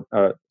another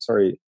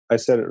I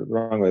said it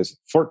wrong. It was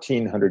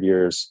 1,400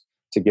 years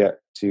to get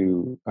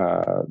to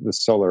all the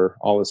solar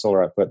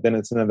output. Then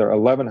it's another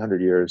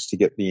 1,100 years to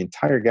get the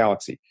entire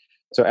galaxy.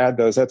 So add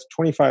those, that's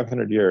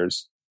 2,500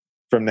 years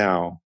from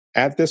now.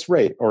 At this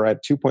rate, or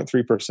at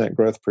 2.3%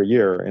 growth per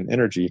year in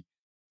energy,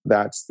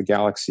 that's the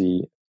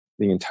galaxy,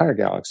 the entire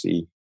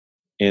galaxy,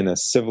 in a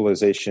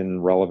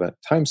civilization-relevant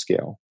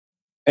timescale.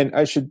 And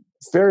I should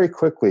very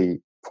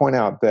quickly point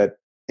out that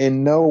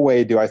in no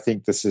way do I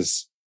think this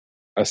is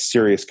a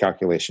serious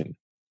calculation.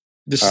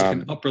 This is like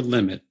an upper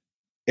limit.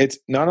 It's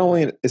not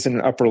only is it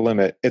an upper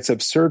limit, it's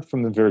absurd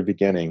from the very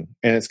beginning,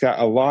 and it's got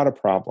a lot of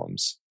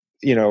problems.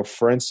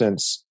 For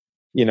instance,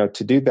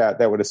 to do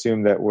that would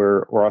assume that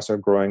we're also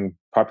growing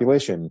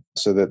population,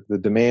 so that the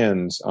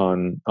demands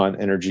on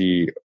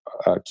energy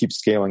keep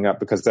scaling up,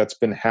 because that's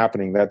been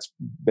happening. That's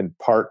been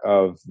part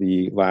of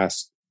the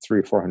last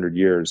 300 or 400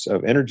 years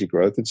of energy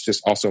growth. It's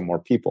just also more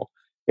people.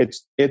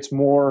 It's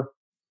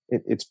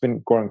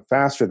been growing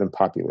faster than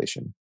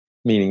population,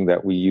 meaning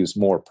that we use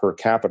more per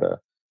capita,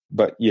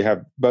 but you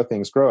have both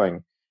things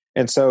growing.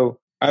 And so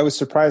I was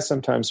surprised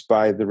sometimes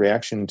by the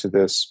reaction to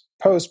this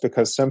post,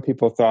 because some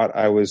people thought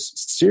I was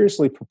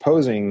seriously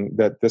proposing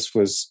that this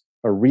was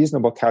a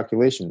reasonable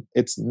calculation.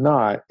 It's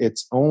not.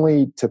 It's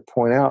only to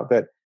point out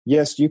that,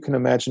 yes, you can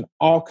imagine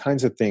all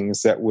kinds of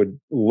things that would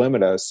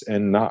limit us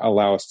and not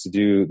allow us to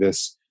do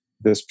this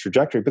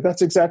trajectory. But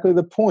that's exactly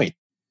the point.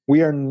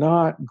 we are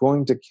not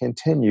going to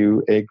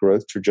continue a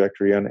growth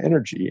trajectory on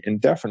energy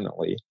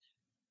indefinitely.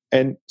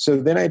 And so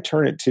then I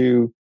turn it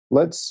to,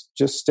 let's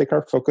just stick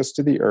our focus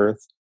to the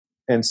earth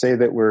and say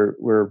that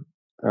we're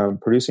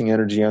producing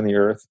energy on the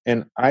earth.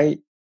 And I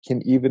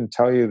can even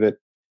tell you that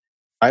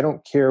I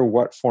don't care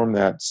what form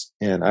that's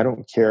in. I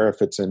don't care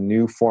if it's a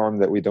new form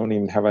that we don't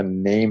even have a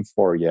name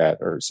for yet,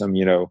 or some,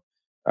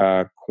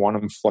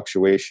 quantum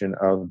fluctuation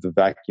of the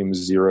vacuum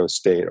zero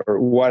state or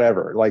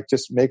whatever. Like,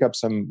 just make up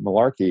some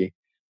malarkey,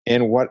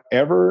 and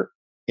whatever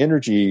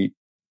energy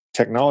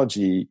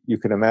technology you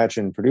can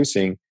imagine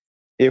producing,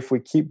 if we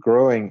keep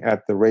growing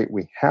at the rate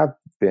we have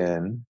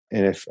been,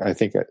 and if I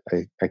think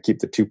I keep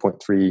the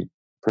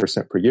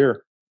 2.3% per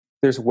year,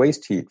 there's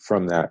waste heat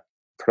from that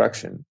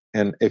production.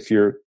 And if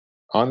you're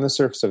on the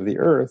surface of the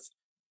earth,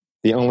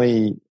 the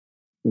only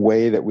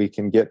way that we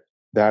can get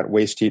that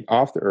waste heat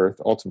off the earth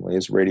ultimately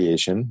is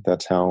radiation.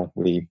 That's how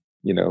we,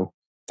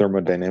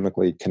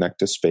 thermodynamically connect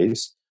to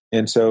space.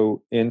 And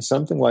so in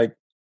something like,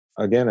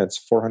 again, it's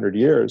 400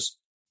 years,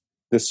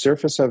 the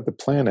surface of the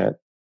planet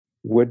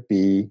would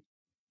be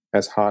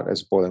as hot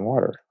as boiling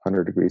water,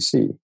 100 degrees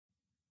C.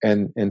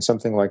 And in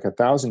something like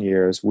 1,000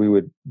 years, we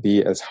would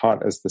be as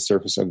hot as the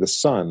surface of the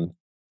sun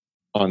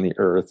on the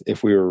earth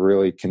if we were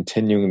really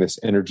continuing this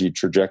energy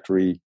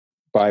trajectory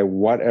by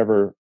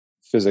whatever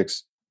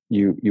physics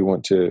you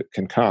want to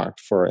concoct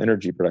for our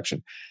energy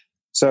production.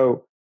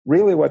 So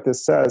really what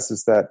this says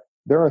is that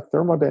there are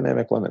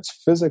thermodynamic limits,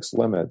 physics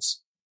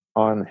limits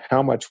on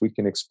how much we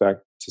can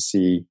expect to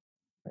see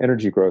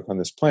energy growth on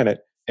this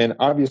planet. And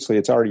obviously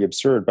it's already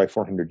absurd by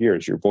 400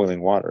 years, you're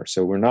boiling water.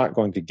 So we're not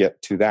going to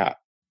get to that.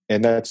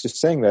 And that's just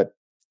saying that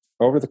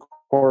over the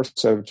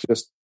course of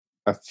just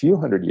a few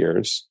hundred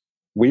years,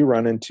 we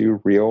run into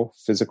real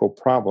physical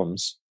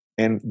problems,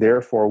 and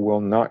therefore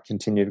will not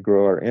continue to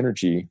grow our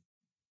energy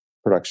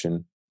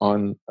production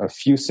on a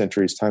few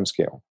centuries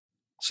timescale.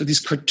 So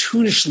these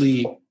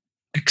cartoonishly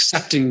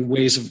accepting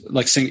ways of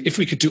like saying, if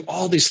we could do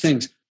all these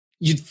things,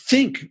 you'd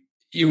think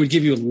it would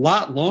give you a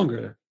lot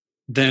longer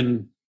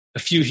than a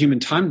few human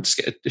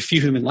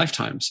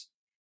lifetimes.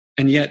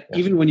 And yet,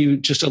 even when you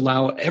just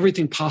allow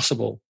everything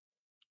possible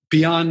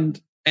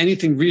beyond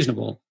anything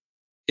reasonable,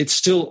 it's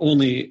still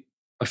only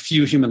a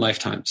few human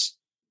lifetimes.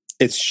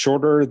 It's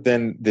shorter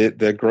than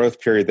the growth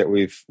period that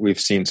we've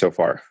seen so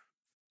far.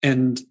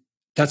 And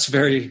it's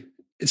very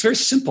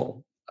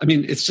simple. I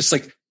mean, it's just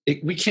like,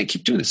 we can't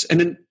keep doing this. And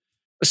then,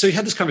 so you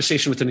had this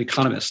conversation with an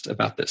economist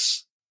about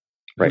this,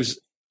 right? Who's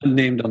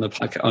named on the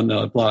podcast, on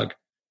the blog.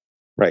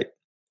 Right.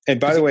 And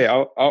by the way,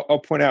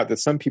 I'll point out that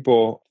some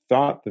people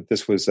thought that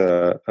this was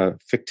a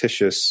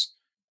fictitious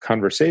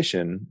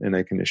conversation, and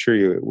I can assure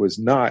you it was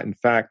not. In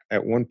fact,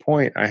 at one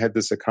point, I had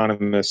this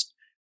economist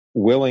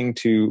willing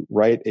to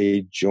write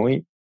a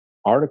joint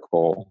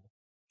article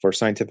for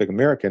Scientific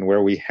American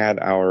where we had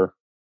our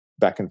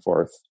back and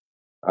forth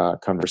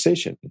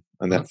conversation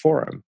on that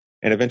forum,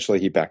 and eventually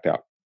he backed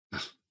out.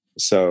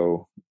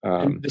 So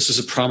this is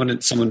a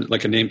prominent, someone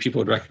like a name people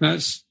would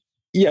recognize.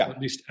 Yeah, or at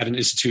least at an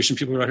institution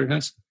people would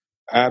recognize.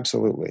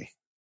 Absolutely,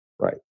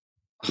 right.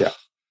 Yeah,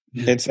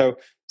 and so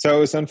it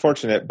was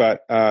unfortunate,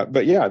 but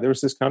yeah, there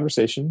was this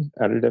conversation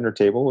at a dinner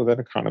table with an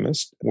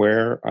economist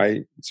where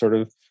I sort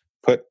of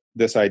put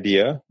this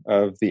idea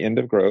of the end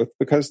of growth,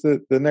 because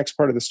the next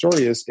part of the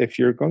story is, if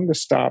you're going to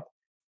stop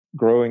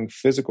growing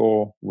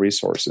physical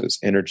resources,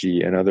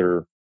 energy and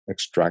other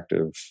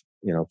extractive,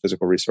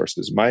 physical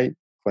resources, my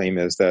claim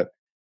is that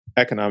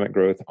economic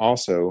growth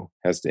also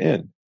has to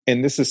end.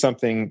 And this is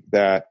something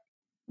that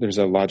there's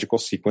a logical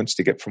sequence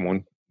to get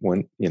from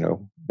one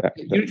you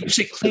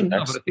say claim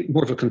now, but I think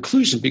more of a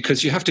conclusion,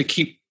 because you have to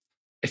keep,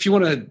 if you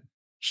want to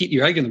heat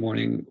your egg in the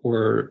morning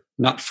or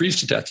not freeze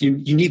to death, you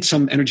need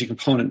some energy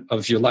component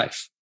of your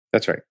life.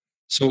 That's right.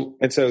 So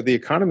the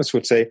economists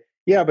would say,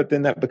 yeah, but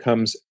then that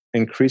becomes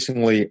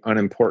increasingly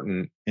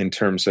unimportant in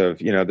terms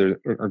of,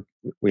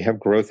 we have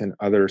growth in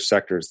other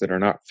sectors that are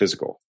not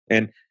physical.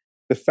 And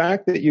the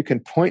fact that you can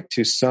point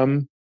to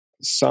some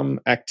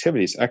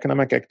activities,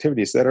 economic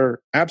activities that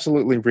are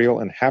absolutely real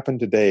and happen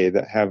today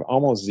that have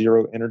almost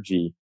zero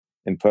energy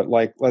input,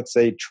 like, let's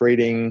say,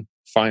 trading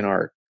fine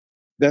art,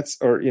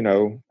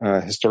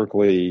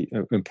 historically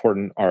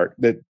important art,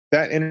 that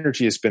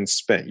energy has been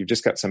spent. You've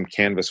just got some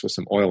canvas with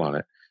some oil on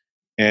it.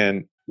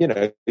 And,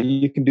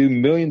 you can do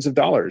millions of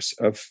dollars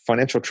of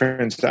financial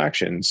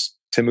transactions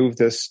to move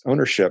this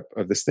ownership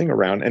of this thing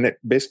around, and it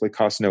basically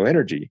costs no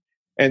energy.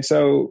 And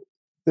so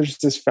there's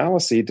this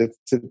fallacy to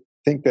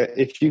think that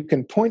if you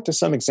can point to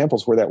some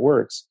examples where that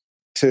works,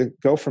 to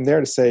go from there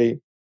to say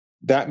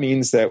that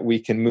means that we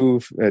can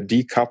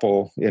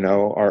decouple,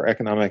 our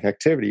economic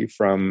activity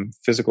from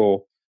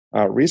physical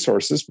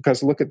resources,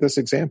 because look at this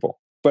example.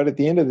 But at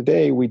the end of the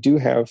day, we do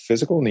have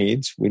physical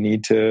needs. We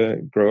need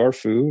to grow our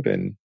food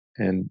and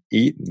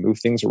eat and move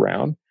things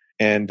around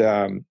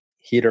and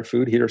heat our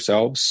food, heat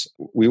ourselves.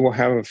 We will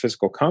have a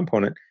physical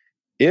component.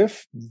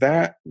 If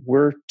that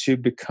were to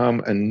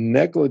become a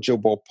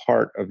negligible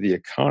part of the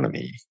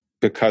economy,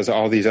 because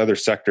all these other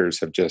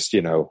sectors have just,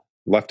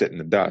 left it in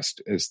the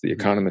dust, is the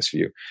economist's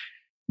view,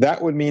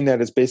 that would mean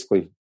that it's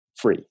basically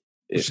free.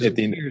 Which is a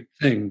weird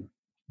thing.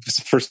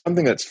 For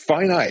something that's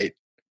finite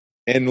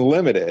and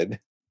limited,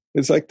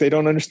 it's like they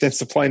don't understand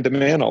supply and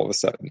demand all of a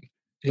sudden,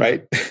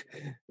 right?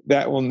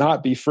 That will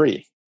not be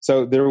free.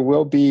 So there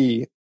will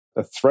be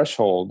a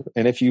threshold.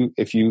 And if you,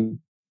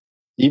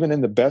 even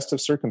in the best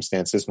of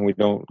circumstances, when we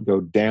don't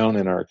go down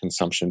in our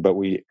consumption, but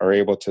we are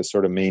able to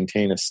sort of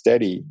maintain a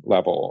steady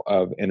level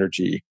of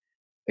energy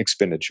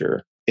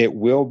expenditure, it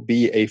will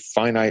be a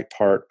finite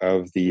part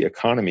of the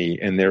economy.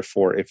 And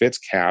therefore, if it's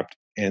capped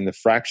and the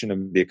fraction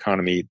of the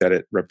economy that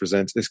it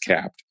represents is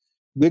capped,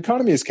 the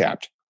economy is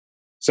capped.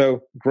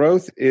 So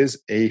growth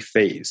is a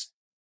phase.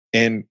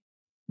 And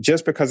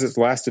just because it's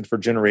lasted for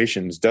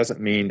generations doesn't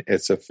mean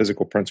it's a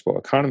physical principle.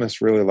 Economists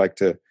really like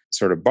to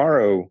sort of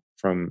borrow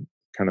from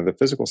kind of the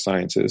physical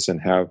sciences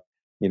and have,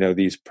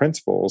 these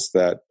principles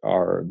that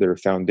are their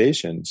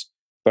foundations.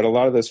 But a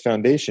lot of those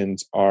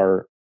foundations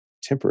are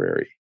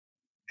temporary.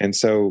 And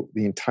so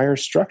the entire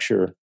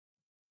structure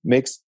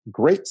makes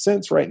great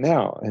sense right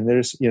now. And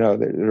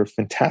they're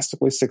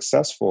fantastically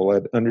successful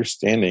at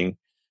understanding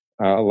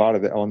a lot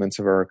of the elements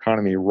of our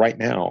economy right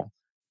now.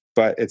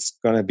 But it's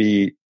going to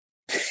be,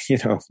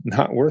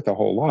 not worth a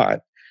whole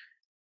lot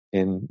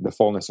in the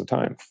fullness of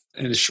time.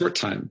 In a short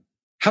time.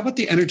 How about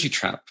the energy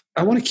trap?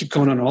 I want to keep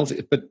going on all of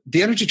it, but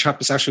the energy trap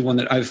is actually one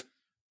that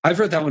I've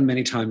read that one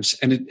many times,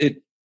 and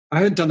I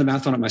haven't done the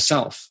math on it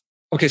myself.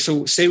 Okay,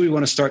 so say we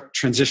want to start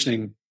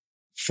transitioning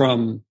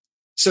from,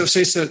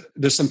 say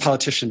there's some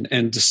politician,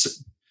 and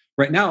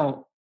right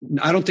now,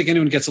 I don't think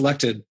anyone gets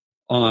elected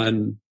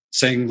on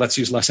saying let's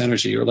use less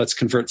energy or let's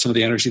convert some of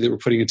the energy that we're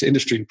putting into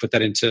industry and put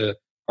that into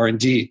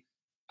R&D.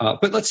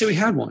 But let's say we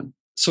had one.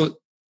 So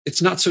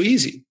it's not so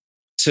easy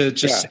to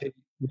just say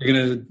we're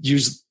going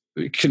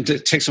to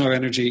take some of our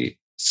energy,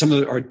 some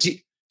of our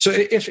so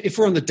if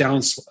we're on the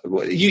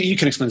downslope, you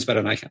can explain this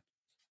better than I can.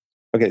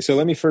 Okay, so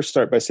let me first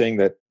start by saying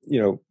that,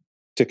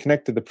 to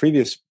connect to the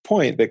previous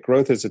point, that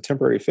growth is a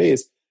temporary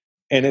phase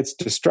and it's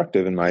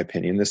destructive, in my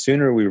opinion. The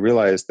sooner we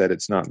realize that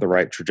it's not the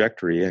right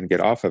trajectory and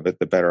get off of it,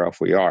 the better off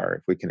we are.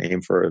 If we can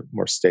aim for a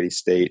more steady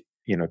state,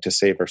 to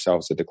save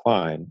ourselves a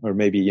decline, or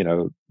maybe,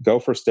 go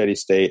for steady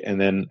state.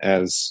 And then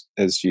as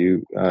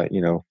you,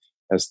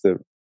 as the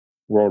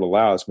world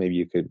allows, maybe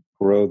you could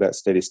grow that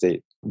steady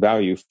state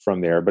value from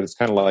there. But it's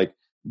kind of like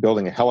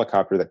building a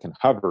helicopter that can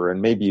hover.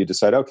 And maybe you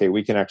decide, okay,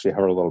 we can actually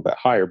hover a little bit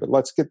higher, but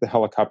let's get the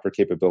helicopter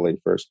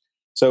capability first.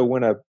 So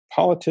when a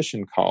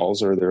politician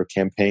calls or their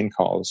campaign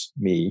calls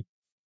me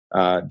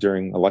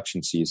during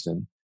election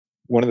season,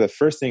 one of the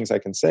first things I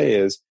can say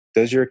is,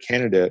 does your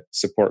candidate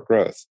support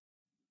growth?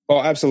 Oh,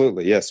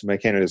 absolutely. Yes, my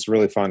candidate is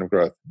really fond of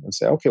growth. And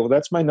say, okay, well,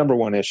 that's my number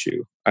one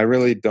issue. I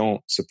really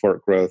don't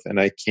support growth, and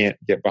I can't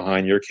get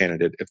behind your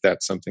candidate if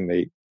that's something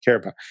they care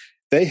about.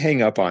 They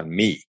hang up on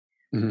me.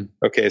 Mm-hmm.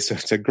 Okay, so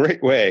it's a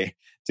great way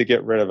to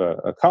get rid of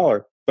a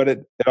caller, but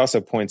it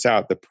also points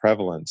out the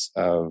prevalence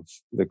of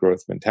the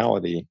growth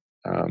mentality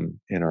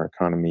in our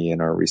economy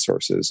and our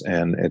resources,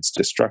 and it's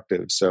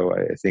destructive. So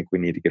I think we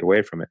need to get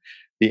away from it.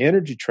 The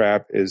energy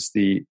trap is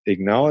the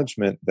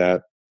acknowledgement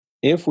that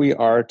if we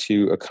are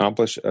to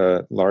accomplish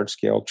a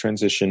large-scale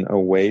transition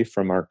away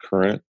from our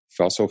current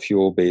fossil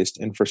fuel-based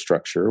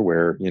infrastructure,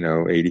 where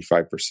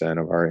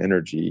 85% of our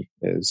energy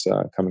is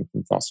coming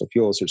from fossil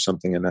fuels or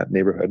something in that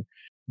neighborhood,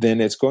 then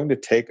it's going to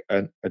take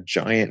a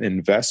giant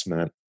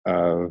investment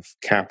of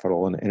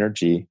capital and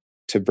energy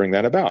to bring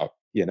that about.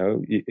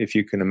 If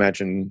you can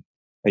imagine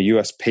a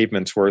U.S.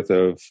 pavement's worth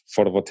of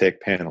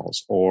photovoltaic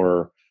panels,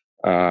 or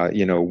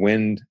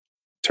wind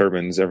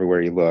turbines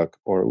everywhere you look,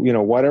 or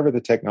whatever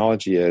the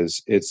technology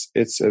is,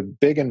 it's a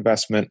big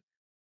investment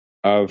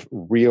of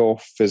real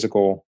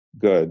physical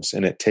goods,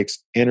 and it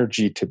takes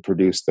energy to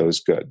produce those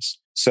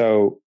goods.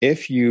 So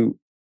if you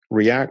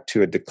react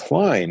to a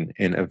decline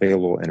in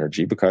available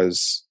energy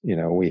because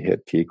we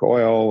hit peak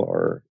oil,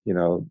 or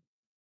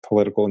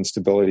political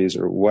instabilities,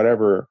 or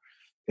whatever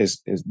is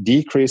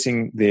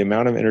decreasing the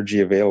amount of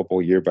energy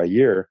available year by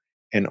year,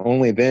 and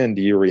only then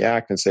do you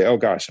react and say, oh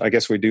gosh, I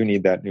guess we do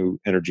need that new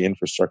energy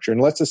infrastructure.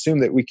 And let's assume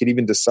that we could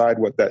even decide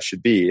what that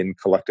should be and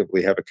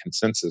collectively have a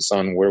consensus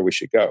on where we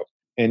should go.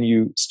 And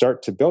you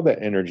start to build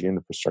that energy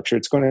infrastructure.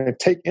 It's going to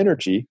take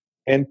energy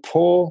and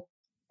pull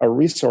a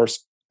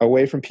resource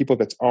away from people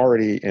that's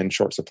already in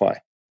short supply.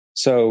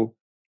 So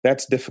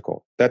that's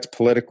difficult. That's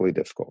politically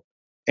difficult.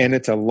 And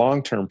it's a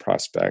long-term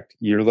prospect.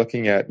 You're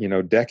looking at,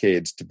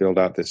 decades to build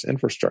out this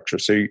infrastructure.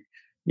 So,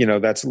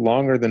 that's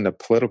longer than the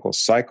political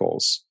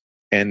cycles.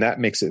 And that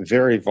makes it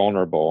very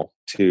vulnerable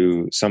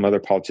to some other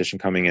politician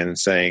coming in and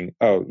saying,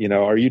 oh,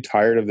 are you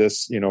tired of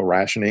this,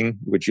 rationing?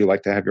 Would you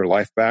like to have your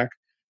life back?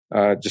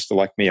 Just to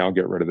like me, I'll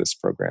get rid of this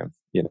program.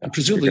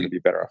 Presumably, you're going to be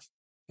better off.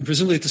 And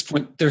presumably at this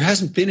point, there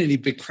hasn't been any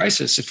big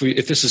crisis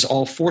if this is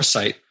all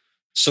foresight.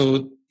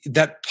 So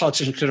that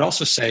politician could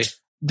also say,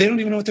 they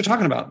don't even know what they're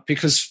talking about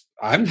because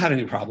I haven't had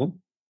any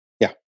problem.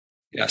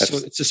 Yeah. So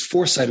it's this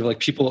foresight of like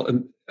people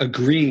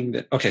agreeing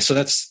that, okay, so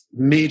that's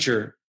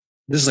major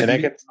This is like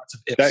and lots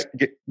of ifs.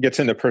 that gets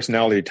into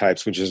personality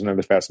types, which is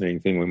another fascinating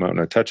thing we might want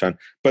to touch on.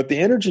 But the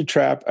energy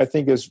trap, I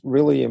think, is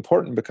really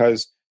important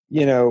because,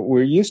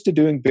 we're used to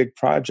doing big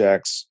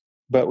projects,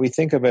 but we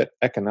think of it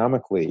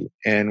economically,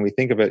 and we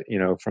think of it,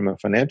 from a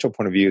financial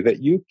point of view,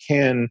 that you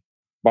can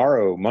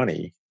borrow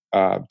money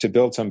to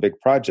build some big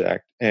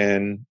project,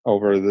 and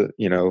over the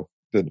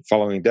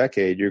following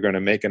decade, you're going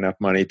to make enough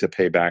money to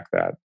pay back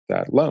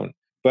that loan.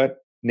 But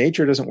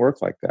nature doesn't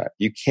work like that.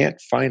 You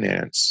can't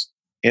finance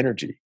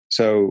energy.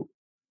 So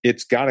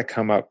it's got to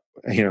come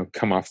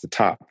off the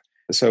top.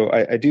 So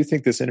I do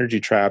think this energy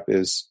trap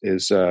is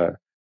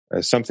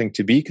something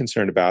to be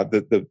concerned about.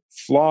 The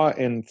flaw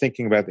in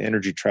thinking about the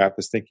energy trap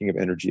is thinking of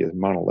energy as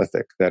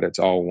monolithic, that it's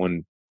all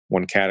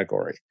one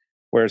category.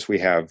 Whereas we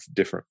have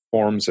different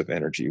forms of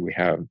energy. We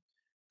have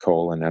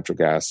coal and natural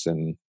gas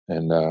and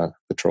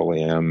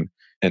petroleum.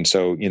 And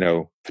so,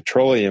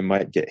 petroleum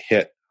might get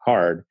hit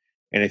hard.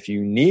 And if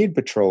you need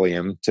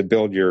petroleum to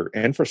build your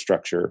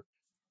infrastructure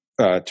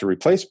to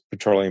replace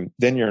petroleum,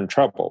 then you're in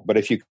trouble. But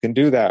if you can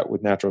do that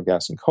with natural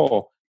gas and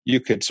coal, you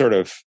could sort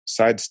of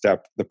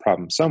sidestep the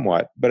problem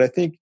somewhat. But I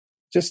think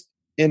just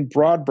in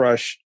broad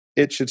brush,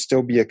 it should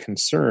still be a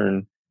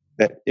concern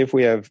that if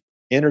we have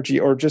energy,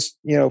 or just,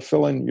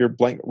 fill in your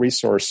blank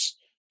resource,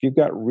 if you've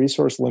got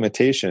resource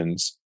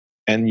limitations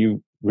and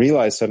you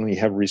realize suddenly you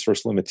have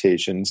resource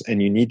limitations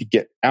and you need to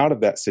get out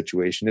of that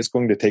situation, it's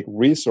going to take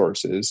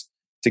resources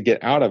to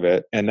get out of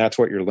it. And that's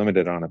what you're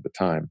limited on at the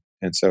time.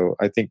 And so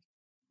I think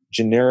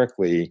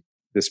generically,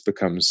 this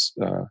becomes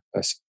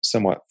a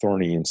somewhat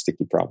thorny and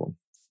sticky problem.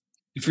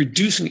 If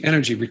reducing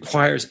energy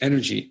requires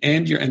energy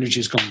and your energy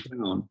is going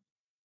down,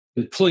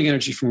 then pulling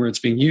energy from where it's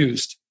being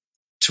used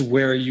to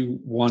where you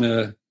want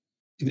to,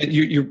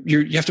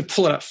 you have to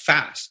pull it out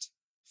fast.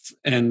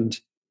 And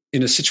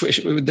in a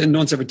situation, then no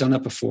one's ever done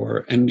that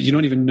before. And you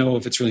don't even know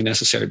if it's really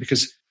necessary,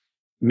 because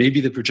maybe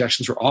the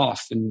projections were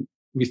off and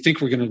we think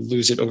we're going to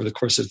lose it over the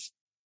course of,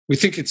 we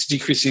think it's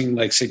decreasing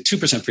like, say,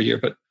 2% per year,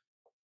 but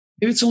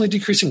maybe it's only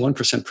decreasing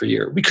 1% per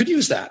year. We could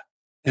use that.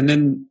 And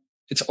then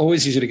it's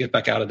always easier to get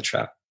back out of the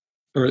trap,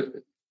 or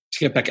to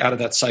get back out of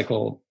that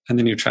cycle, and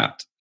then you're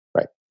trapped.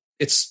 Right.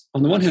 It's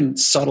on the one hand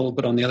subtle,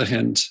 but on the other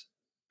hand,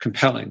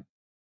 compelling.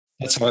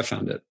 That's how I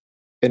found it.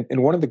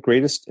 And one of the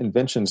greatest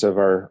inventions of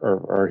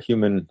our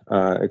human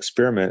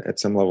experiment at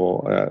some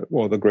level,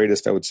 the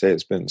greatest I would say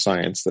has been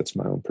science. That's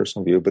my own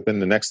personal view. But then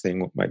the next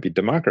thing might be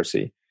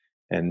democracy.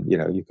 And,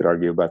 you could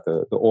argue about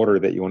the order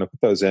that you want to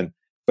put those in.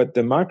 But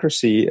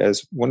democracy,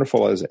 as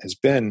wonderful as it has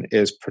been,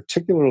 is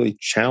particularly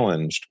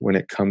challenged when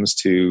it comes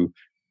to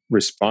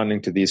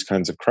responding to these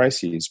kinds of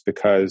crises.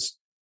 Because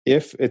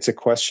if it's a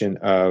question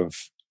of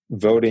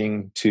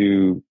voting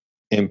to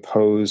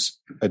impose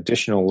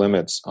additional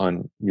limits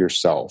on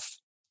yourself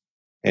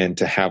and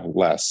to have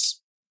less,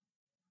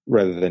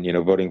 rather than,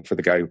 voting for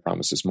the guy who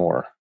promises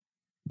more,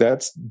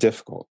 that's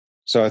difficult.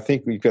 So I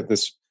think we've got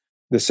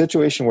the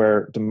situation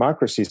where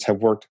democracies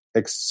have worked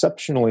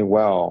exceptionally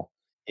well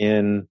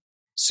in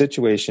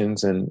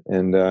situations and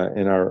in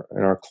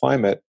our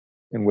climate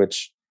in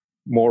which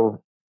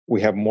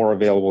we have more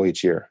available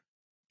each year.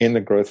 In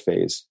the growth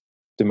phase,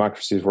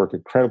 democracies work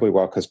incredibly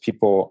well because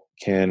people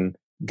can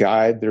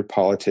guide their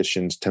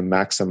politicians to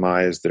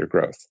maximize their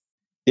growth.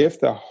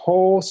 If the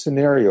whole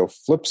scenario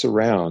flips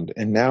around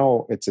and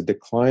now it's a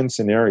decline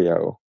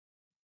scenario,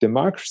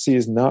 democracy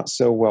is not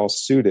so well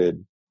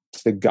suited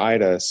to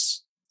guide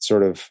us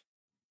sort of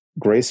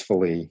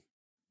gracefully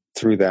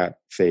through that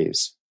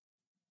phase.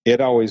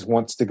 It always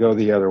wants to go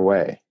the other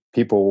way.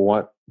 People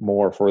want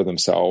more for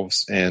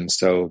themselves. And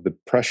so the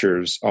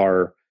pressures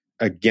are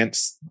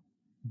against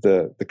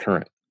the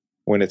current.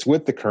 When it's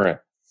with the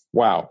current,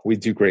 wow, we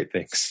do great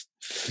things.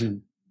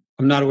 I'm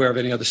not aware of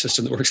any other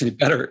system that works any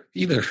better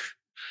either.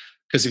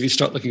 Because if you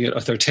start looking at the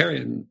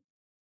authoritarian,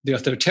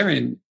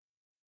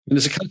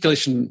 there's a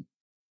calculation,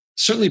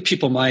 certainly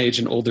people my age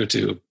and older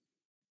do,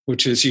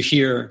 which is you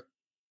hear,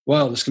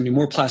 well, there's going to be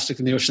more plastic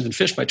in the ocean than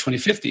fish by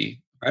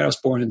 2050. Right? I was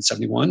born in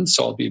 71,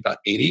 so I'll be about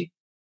 80.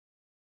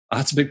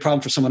 That's a big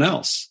problem for someone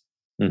else,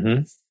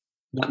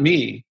 not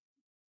me.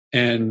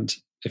 And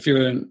if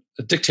you're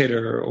a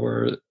dictator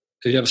or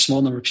you have a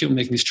small number of people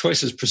making these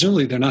choices,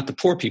 presumably they're not the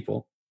poor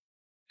people.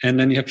 And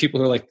then you have people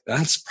who are like,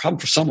 that's a problem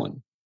for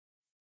someone,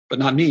 but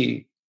not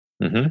me.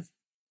 Mm-hmm.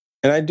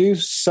 And I do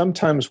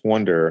sometimes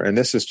wonder, and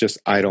this is just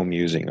idle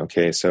musing,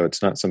 okay? So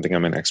it's not something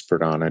I'm an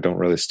expert on. I don't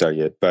really study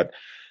it, but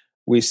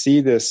we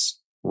see this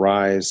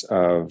rise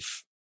of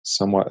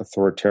somewhat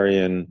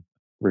authoritarian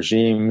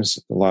regimes,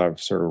 a lot of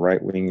sort of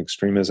right-wing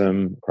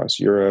extremism across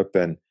Europe.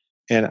 And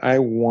I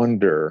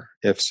wonder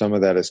if some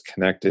of that is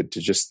connected to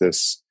just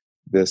this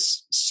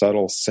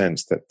subtle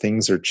sense that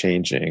things are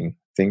changing,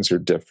 things are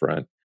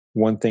different.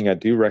 One thing I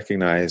do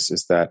recognize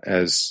is that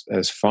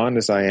as fond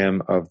as I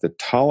am of the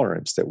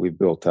tolerance that we've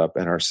built up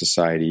in our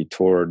society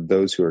toward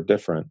those who are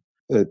different,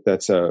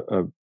 that's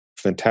a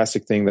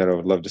fantastic thing that I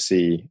would love to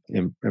see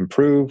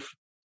improve.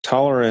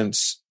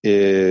 Tolerance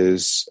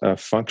is a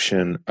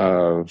function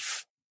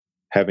of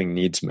having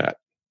needs met.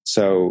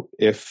 So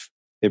if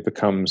it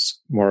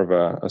becomes more of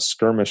a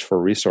skirmish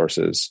for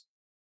resources,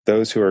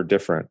 those who are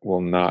different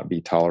will not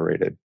be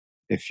tolerated.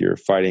 If you're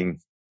fighting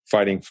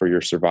for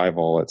your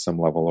survival at some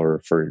level,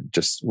 or for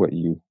just what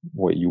you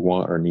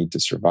want or need to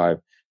survive,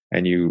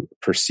 and you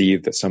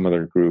perceive that some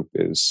other group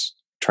is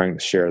trying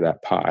to share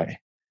that pie,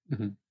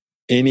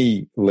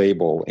 any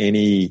label,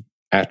 any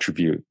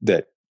attribute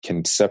that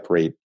can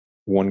separate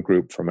one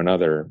group from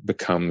another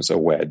becomes a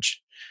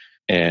wedge.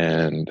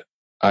 And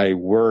I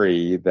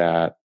worry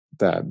that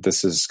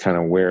this is kind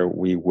of where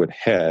we would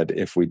head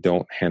if we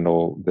don't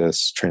handle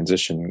this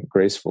transition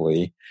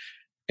gracefully.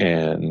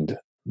 And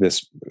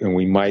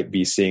we might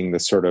be seeing the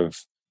sort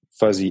of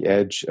fuzzy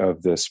edge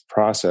of this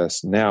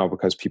process now,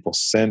 because people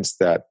sense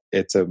that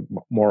it's a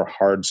more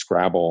hard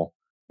scrabble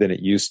than it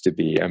used to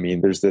be. I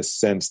mean, there's this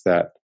sense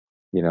that,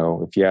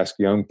 if you ask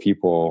young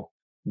people,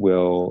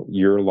 will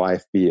your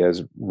life be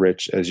as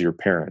rich as your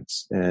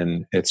parents?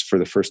 And it's, for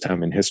the first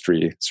time in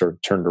history, sort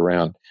of turned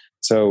around.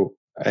 So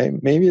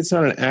maybe it's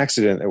not an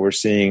accident that we're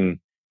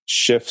seeing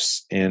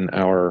shifts in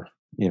our,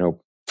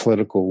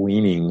 political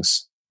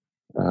leanings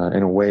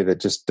in a way that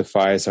just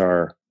defies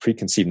our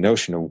preconceived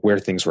notion of where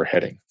things were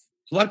heading.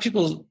 A lot of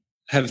people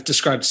have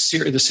described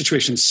the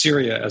situation in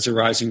Syria as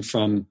arising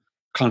from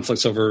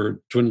conflicts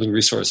over dwindling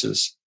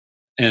resources.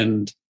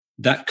 And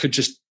that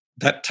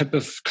type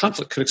of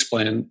conflict could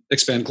expand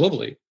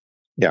globally.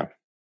 Yeah.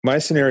 My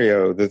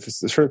scenario, the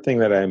sort of thing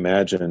that I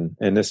imagine,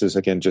 and this is,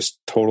 again, just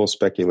total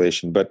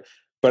speculation, but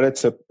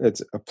it's a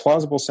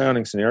plausible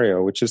sounding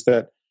scenario, which is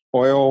that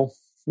oil,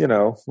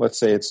 let's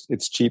say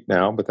it's cheap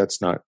now, but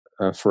that's not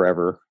a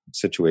forever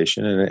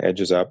situation, and it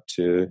edges up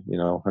to,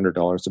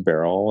 $100 a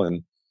barrel,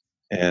 and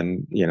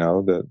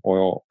the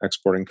oil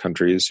exporting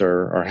countries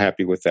are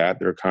happy with that.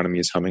 Their economy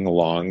is humming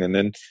along. And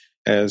then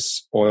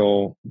as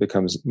oil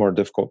becomes more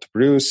difficult to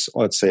produce,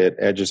 let's say it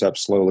edges up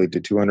slowly to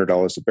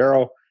 $200 a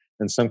barrel,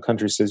 and some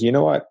country says, you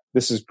know what,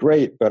 this is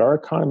great, but our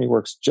economy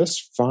works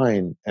just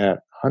fine at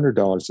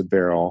 $100 a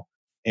barrel,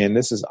 and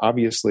this is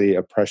obviously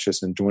a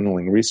precious and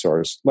dwindling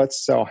resource.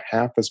 Let's sell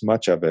half as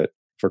much of it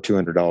for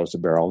 $200 a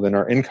barrel. Then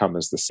our income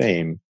is the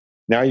same.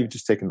 Now you've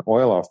just taken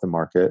oil off the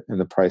market,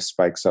 and the price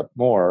spikes up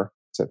more.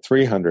 It's at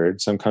 300.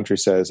 Some country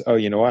says, oh,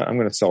 you know what? I'm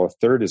going to sell a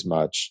third as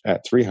much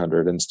at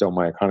 300, and still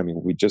my economy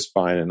will be just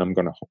fine. And I'm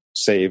going to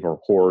save or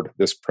hoard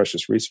this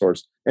precious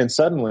resource. And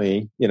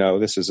suddenly,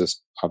 this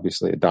is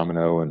obviously a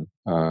domino and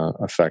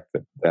effect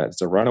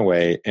that's a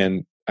runaway.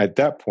 And at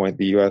that point,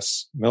 the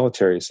U.S.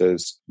 military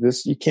says,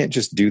 you can't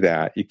just do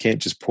that. You can't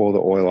just pull the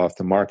oil off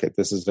the market.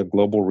 This is a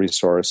global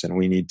resource, and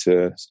we need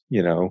to,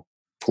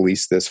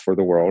 police this for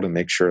the world and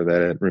make sure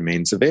that it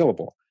remains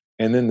available.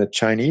 And then the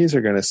Chinese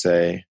are going to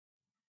say,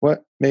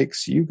 what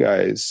makes you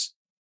guys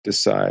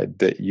decide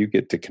that you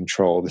get to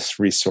control this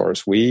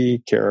resource? We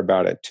care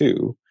about it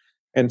too.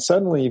 And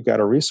suddenly you've got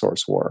a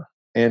resource war.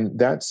 And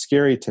that's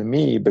scary to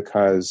me,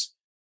 because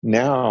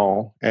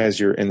now, as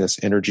you're in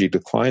this energy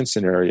decline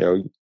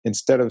scenario,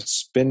 instead of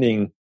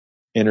spending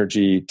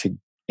energy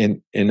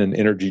in an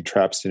energy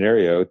trap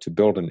scenario to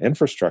build an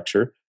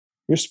infrastructure,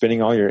 you're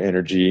spending all your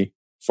energy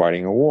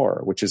fighting a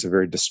war, which is a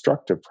very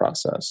destructive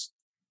process.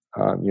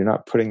 You're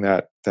not putting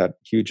that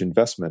huge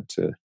investment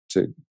to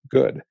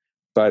good.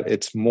 But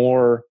it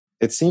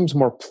seems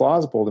more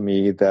plausible to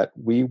me that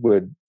we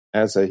would,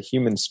 as a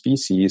human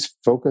species,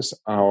 focus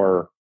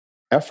our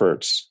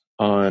efforts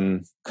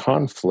on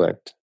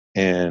conflict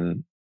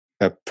and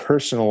a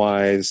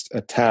personalized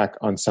attack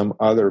on some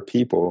other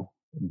people,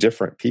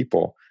 different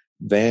people,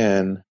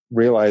 than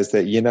realize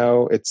that,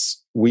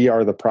 we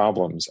are the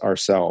problems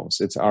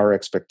ourselves. It's our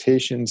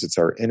expectations. It's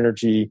our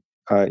energy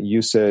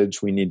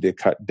usage. We need to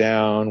cut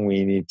down.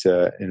 We need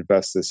to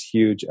invest this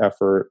huge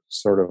effort,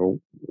 sort of a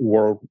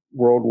World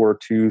War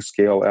II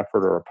scale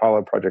effort or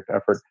Apollo project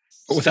effort.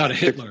 But without a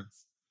Hitler.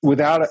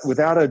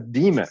 Without a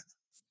demon.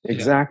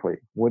 Exactly.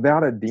 Yeah.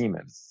 Without a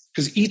demon.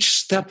 Because each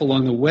step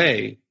along the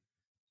way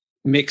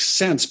makes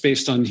sense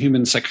based on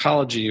human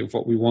psychology of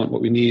what we want,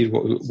 what we need,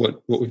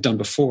 what we've done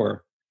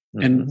before.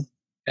 Mm-hmm. And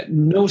at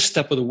no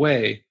step of the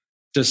way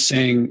does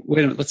saying, wait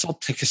a minute, let's all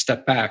take a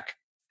step back.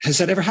 Has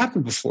that ever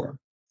happened before?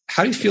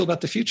 How do you feel about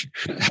the future?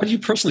 How do you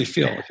personally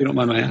feel, if you don't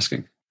mind my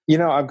asking?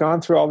 I've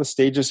gone through all the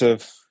stages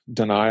of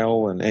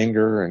denial and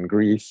anger and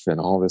grief and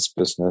all this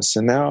business.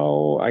 And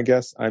now I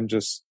guess I'm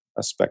just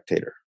a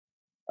spectator.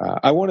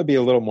 I want to be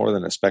a little more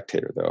than a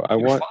spectator, though.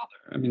 Father.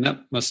 I mean,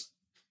 that must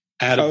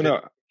add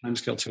a time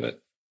scale to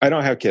it. I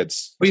don't have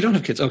kids. Oh, you don't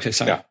have kids? Okay,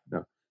 sorry. Yeah,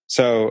 no.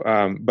 So,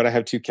 but I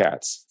have 2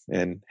 cats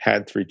and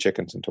had 3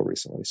 chickens until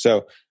recently.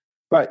 So,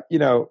 but,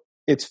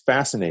 it's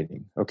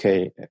fascinating,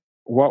 okay,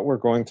 what we're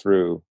going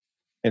through.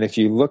 And if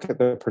you look at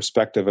the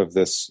perspective of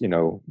this,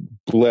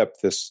 blip,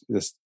 this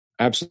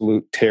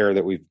absolute tear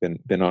that we've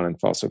been on in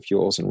fossil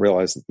fuels, and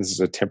realize that this is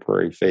a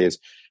temporary phase,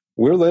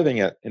 we're living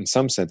in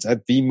some sense,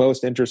 at the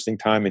most interesting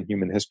time in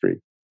human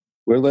history.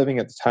 We're living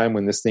at the time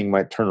when this thing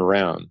might turn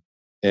around.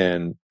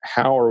 And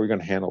how are we going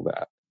to handle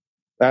that?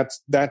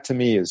 That to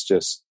me is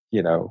just,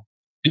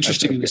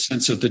 Interesting in the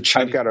sense of the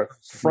Chinese. I've got a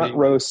front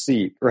row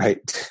seat,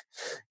 right?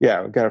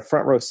 Yeah, I've got a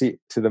front row seat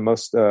to the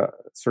most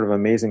sort of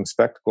amazing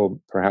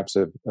spectacle, perhaps,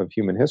 of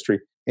human history.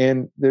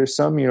 And there's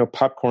some,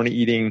 popcorn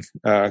eating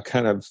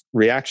kind of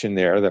reaction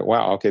there that,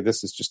 wow, okay,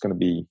 this is just going to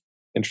be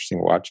interesting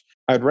to watch.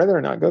 I'd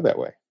rather not go that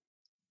way.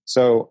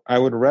 So I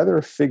would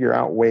rather figure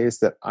out ways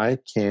that I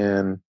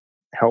can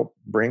help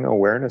bring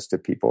awareness to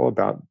people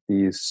about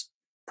these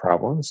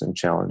problems and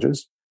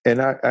challenges.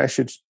 And I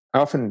should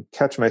often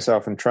catch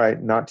myself and try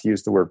not to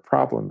use the word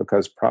problem,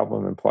 because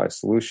problem implies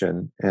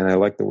solution. And I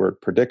like the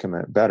word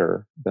predicament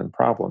better than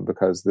problem,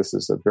 because this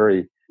is a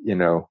very,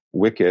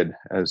 wicked,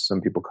 as some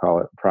people call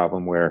it,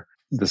 problem where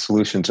the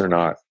solutions are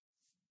not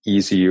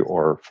easy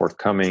or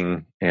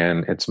forthcoming,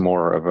 and it's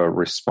more of a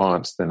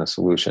response than a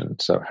solution.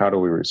 So how do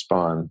we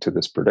respond to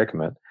this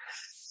predicament?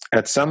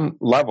 At some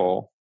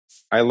level,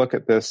 I look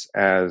at this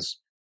as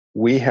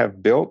we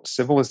have built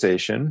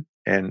civilization,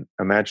 and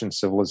imagine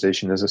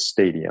civilization as a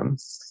stadium,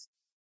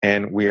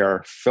 and we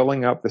are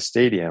filling up the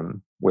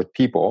stadium with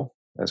people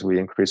as we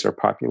increase our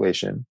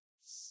population.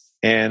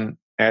 And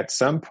at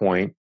some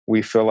point,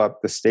 we fill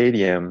up the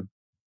stadium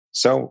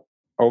so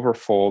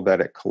overfull that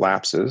it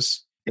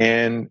collapses.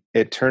 And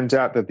it turns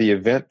out that the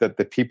event that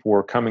the people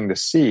were coming to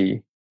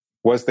see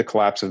was the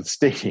collapse of the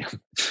stadium.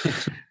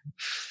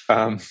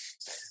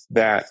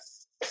 That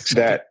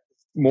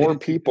more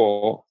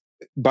people,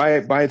 by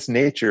its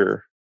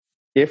nature,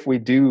 if we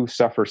do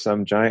suffer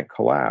some giant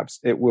collapse,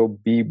 it will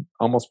be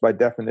almost by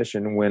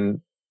definition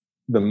when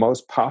the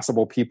most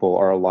possible people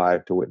are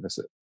alive to witness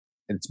it.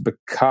 It's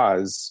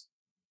because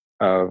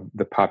of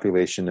the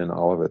population and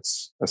all of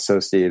its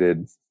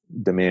associated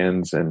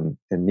demands and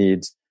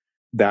needs.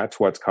 That's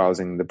what's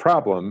causing the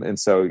problem. And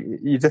so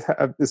you just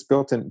have this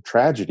built-in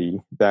tragedy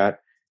that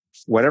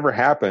whatever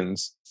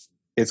happens,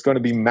 it's going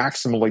to be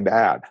maximally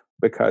bad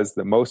because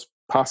the most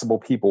possible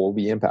people will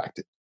be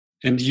impacted.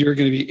 And you're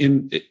going to be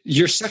in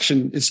your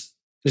section is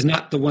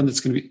not the one that's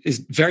going to be, is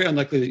very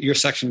unlikely that your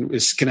section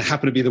is going to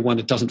happen to be the one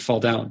that doesn't fall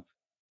down.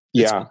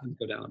 It's yeah.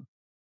 Go down.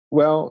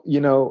 Well,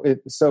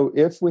 so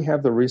if we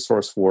have the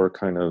resource war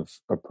kind of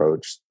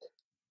approach,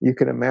 you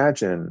can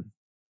imagine,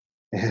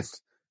 and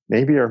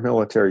maybe our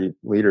military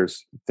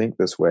leaders think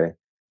this way,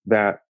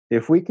 that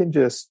if we can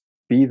just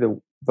be the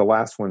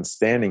last one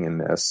standing in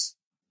this,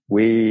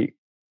 we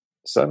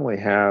suddenly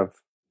have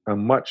a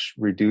much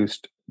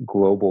reduced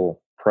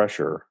global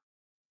pressure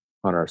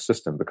on our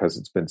system because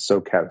it's been so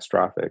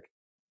catastrophic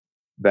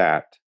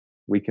that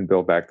we can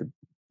build back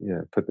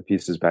put the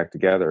pieces back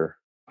together.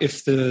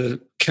 If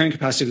the carrying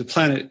capacity of the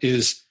planet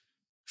is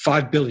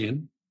 5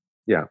 billion,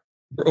 yeah,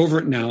 we're over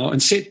it now,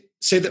 and say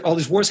that all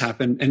these wars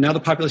happen and now the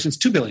population is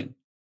 2 billion.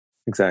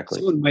 Exactly.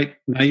 Someone might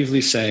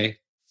naively say,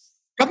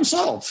 problem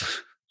solved.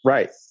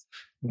 Right.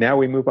 Now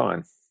we move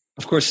on.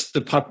 Of course,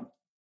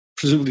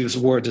 presumably this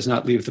war does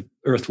not leave the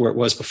Earth where it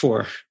was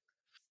before.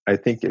 I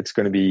think it's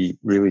going to be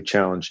really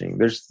challenging.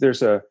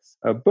 There's a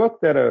book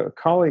that a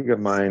colleague of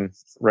mine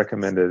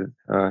recommended.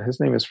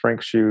 His name is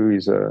Frank Hsu.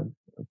 He's a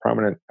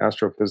prominent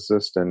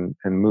astrophysicist and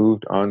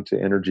moved on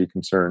to energy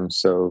concerns.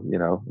 So,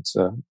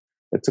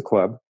 it's a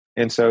club.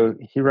 And so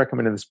he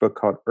recommended this book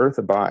called Earth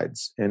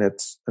Abides. And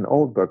it's an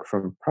old book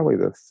from probably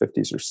the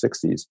 50s or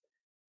 60s.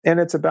 And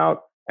it's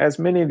about, as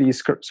many of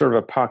these sort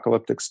of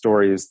apocalyptic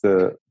stories,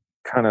 the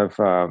kind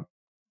of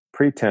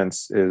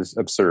pretense is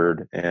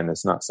absurd and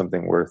it's not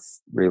something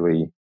worth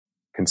really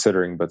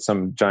considering. But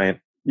some giant,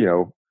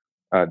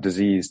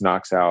 disease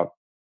knocks out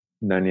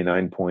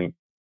 99.9%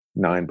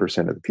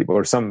 of the people,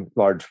 or some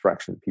large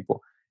fraction of the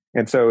people.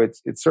 And so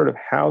it's sort of,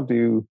 how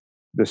do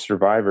the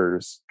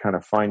survivors kind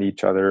of find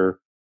each other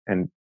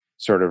and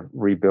sort of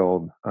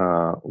rebuild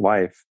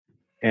life?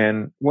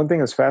 And one thing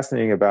that's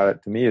fascinating about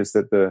it to me is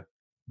that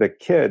the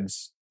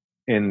kids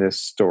in this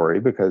story,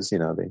 because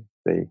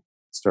they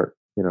start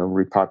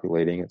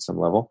repopulating at some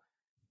level,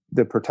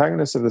 the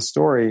protagonist of the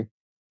story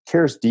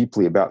cares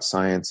deeply about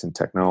science and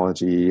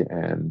technology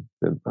and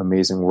the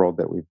amazing world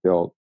that we've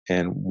built,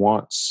 and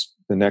wants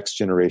the next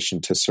generation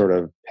to sort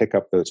of pick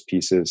up those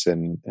pieces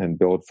and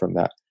build from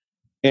that.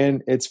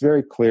 And it's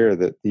very clear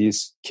that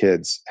these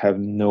kids have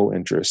no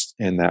interest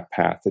in that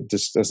path. It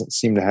just doesn't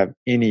seem to have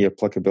any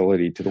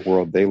applicability to the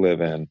world they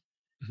live in,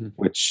 mm-hmm.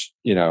 which,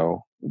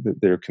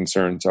 their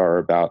concerns are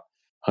about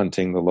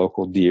hunting the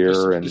local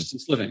deer and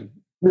subsistence living.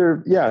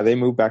 They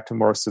move back to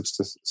more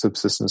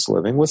subsistence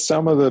living with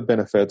some of the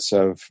benefits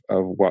of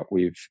what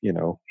we've,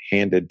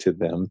 handed to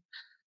them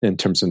in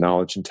terms of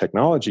knowledge and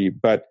technology,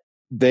 but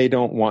they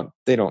don't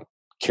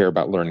care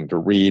about learning to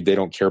read. They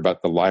don't care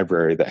about the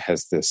library that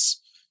has this,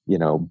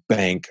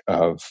 bank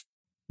of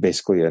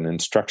basically an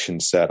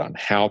instruction set on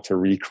how to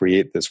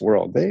recreate this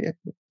world.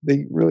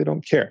 They really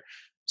don't care.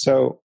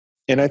 So,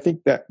 and I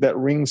think that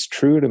rings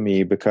true to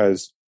me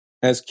because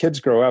as kids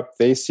grow up,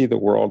 they see the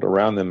world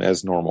around them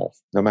as normal,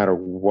 no matter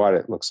what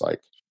it looks like.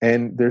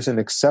 And there's an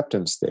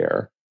acceptance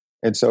there.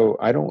 And so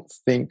I don't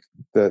think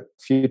the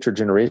future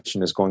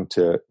generation is going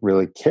to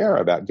really care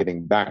about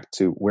getting back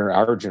to where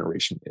our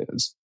generation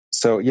is.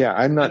 So, yeah,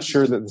 I'm not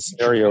sure that the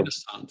scenario...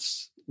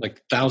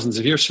 Like thousands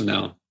of years from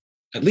now.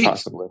 at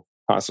least.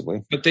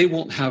 Possibly. But they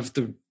won't have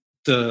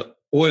the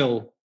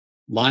oil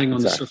lying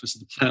on the Exactly. surface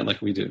of the planet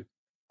like we do.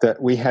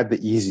 That we had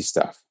the easy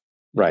stuff,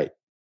 right?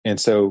 And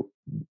so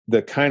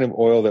the kind of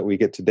oil that we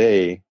get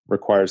today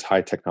requires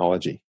high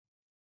technology,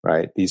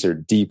 right? These are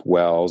deep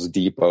wells,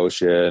 deep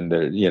ocean.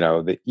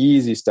 The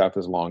easy stuff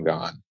is long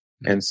gone.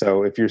 And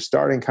so if you're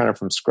starting kind of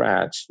from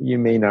scratch, you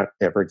may not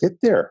ever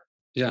get there.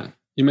 Yeah.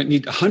 You might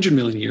need 100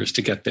 million years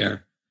to get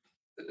there.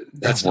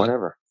 That's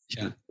whatever.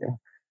 Yeah.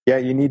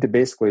 You need to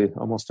basically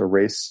almost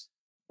erase.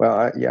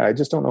 Well, I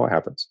just don't know what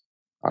happens.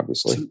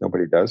 Obviously,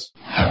 nobody does.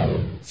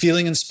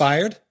 Feeling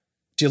inspired?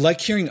 Do you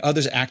like hearing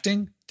others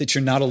acting that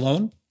you're not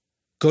alone?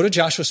 Go to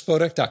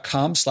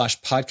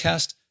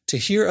joshuaspodek.com/podcast to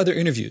hear other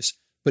interviews,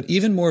 but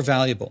even more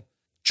valuable,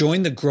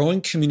 join the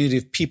growing community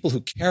of people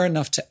who care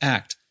enough to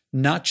act,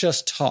 not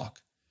just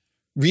talk.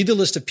 Read the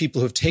list of people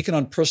who have taken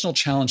on personal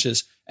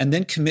challenges and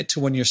then commit to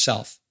one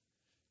yourself.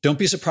 Don't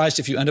be surprised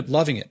if you end up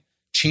loving it,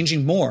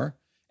 changing more,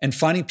 and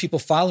finding people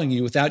following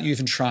you without you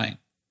even trying.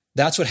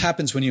 That's what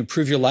happens when you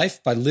improve your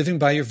life by living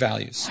by your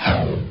values.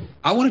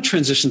 I want to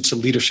transition to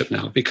leadership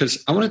now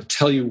because I want to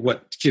tell you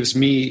what gives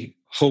me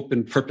hope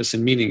and purpose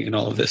and meaning in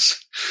all of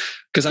this.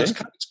 Because I was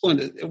kind of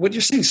exploring what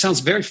you're saying sounds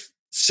very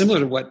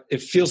similar to what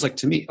it feels like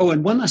to me. Oh,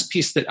 and one last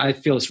piece that I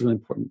feel is really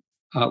important,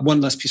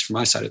 one last piece from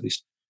my side at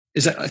least,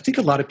 is that I think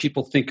a lot of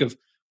people think of,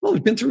 well,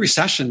 we've been through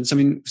recessions. I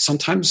mean,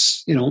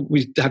 sometimes,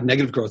 we have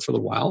negative growth for a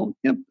little while.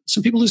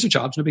 Some people lose their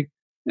jobs.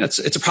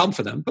 It's a problem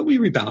for them, but we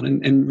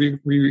rebound and we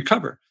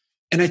recover.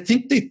 And I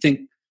think they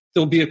think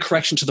there'll be a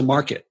correction to the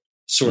market,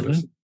 sort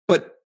of.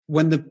 But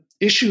when the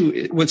issue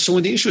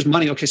is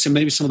money, okay, so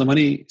maybe some of the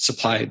money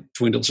supply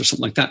dwindles or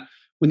something like that.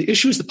 When the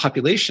issue is the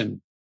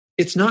population,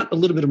 it's not a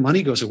little bit of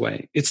money goes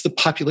away. It's the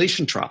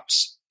population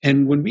drops.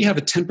 And when we have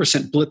a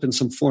 10% blip in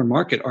some foreign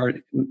market, our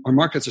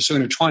markets are so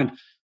intertwined,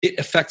 it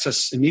affects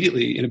us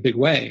immediately in a big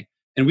way.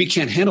 And we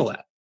can't handle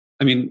that.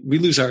 I mean, we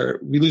lose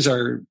our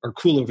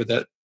cool over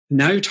that.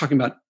 Now you're talking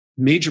about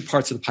major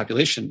parts of the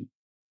population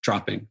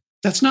dropping.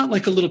 That's not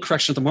like a little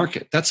correction of the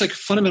market. That's like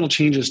fundamental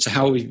changes to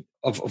how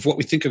of what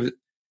we think of it.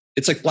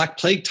 It's like Black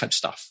Plague type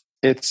stuff.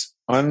 It's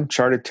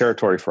uncharted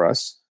territory for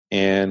us.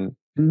 And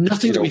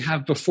nothing that we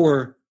have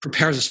before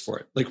prepares us for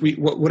it. Like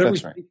whatever we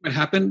think might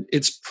happen,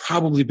 it's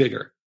probably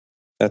bigger.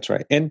 That's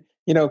right. And,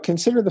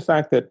 consider the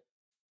fact that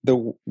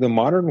the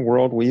modern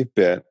world we've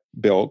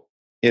built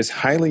is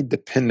highly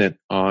dependent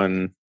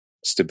on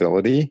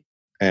stability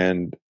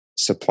and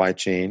supply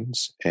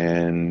chains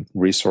and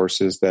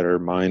resources that are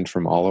mined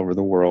from all over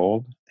the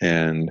world.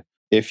 And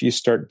if you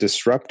start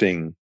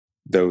disrupting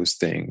those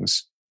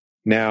things,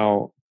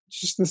 now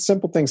just the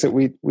simple things that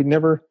we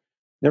never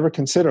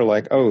consider,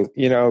 like,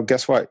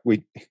 guess what?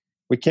 We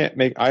can't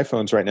make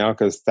iPhones right now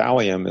because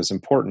thallium is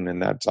important,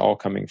 and that's all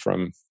coming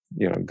from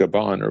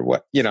Gabon or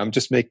what. I'm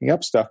just making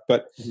up stuff,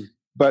 but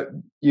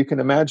you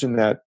can imagine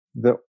that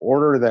the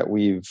order that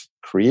we've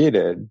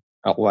created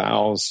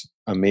allows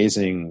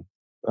amazing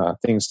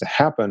things to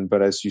happen.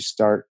 But as you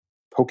start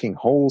poking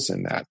holes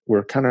in that,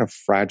 we're kind of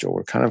fragile.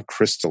 We're kind of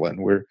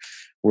crystalline.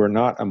 We're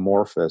not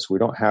amorphous. We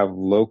don't have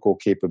local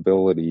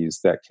capabilities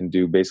that can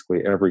do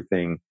basically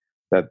everything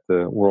that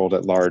the world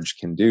at large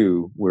can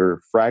do.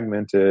 We're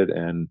fragmented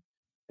and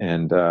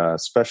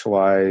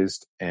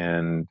specialized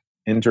and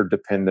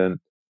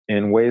interdependent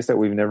in ways that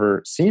we've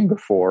never seen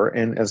before.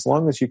 And as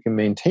long as you can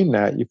maintain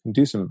that, you can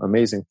do some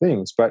amazing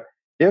things. But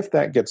if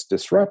that gets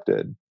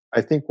disrupted,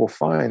 I think we'll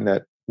find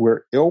that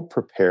we're ill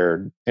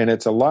prepared. And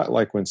it's a lot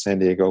like when San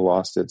Diego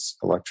lost its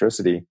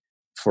electricity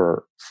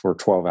for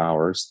 12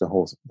 hours, the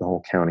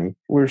whole county.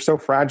 We were so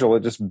fragile,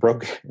 it just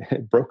broke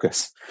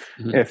us.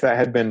 Mm-hmm. If that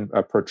had been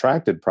a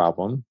protracted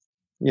problem,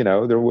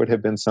 there would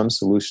have been some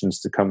solutions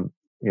to come,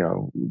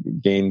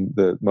 gain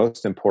the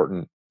most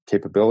important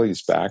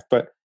capabilities back.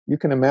 But you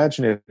can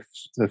imagine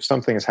if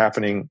something is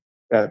happening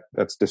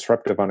that's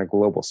disruptive on a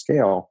global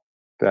scale,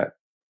 that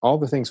all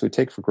the things we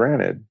take for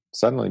granted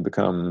suddenly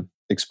become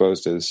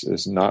exposed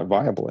as not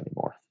viable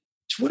anymore.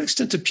 To what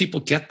extent do people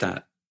get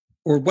that?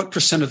 Or what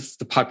percent of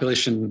the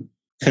population?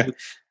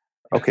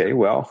 Okay,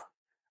 well,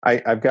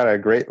 I've got a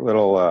great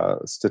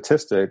little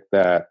statistic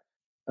that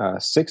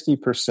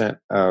 60%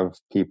 of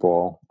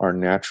people are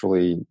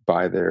naturally,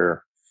 by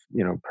their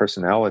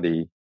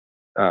personality,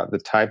 the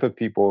type of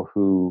people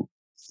who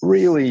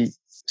really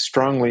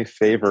strongly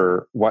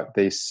favor what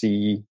they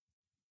see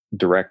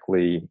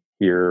directly,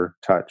 hear,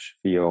 touch,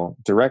 feel,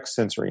 direct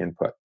sensory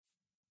input.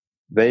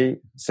 They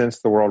sense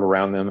the world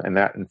around them, and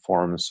that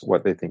informs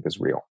what they think is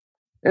real.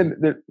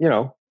 And,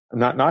 I'm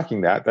not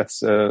knocking that.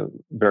 That's a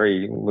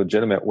very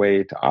legitimate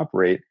way to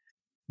operate.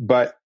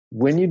 But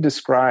when you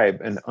describe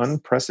an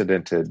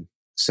unprecedented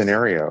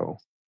scenario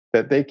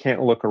that they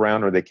can't look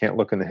around or they can't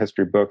look in the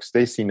history books,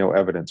 they see no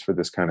evidence for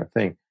this kind of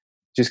thing.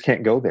 Just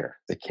can't go there.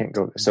 They can't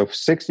go there. So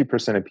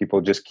 60% of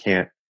people just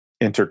can't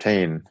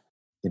entertain,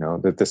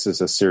 that this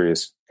is a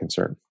serious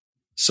concern.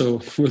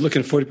 So we're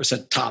looking at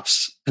 40%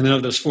 tops. And then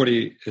of those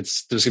 40,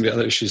 there's going to be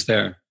other issues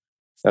there.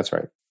 That's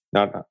right.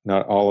 Not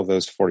all of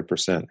those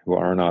 40% who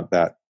are not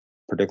that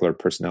particular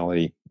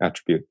personality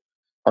attribute.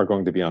 are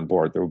going to be on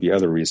board. There will be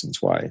other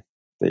reasons why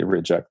they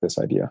reject this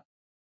idea.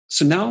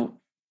 So now,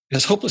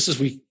 as hopeless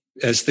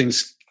as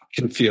things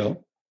can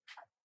feel,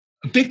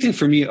 a big thing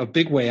for me, a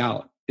big way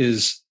out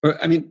is,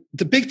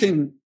 the big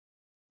thing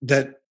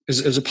that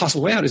is a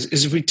possible way out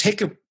is if we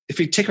take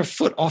our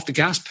foot off the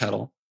gas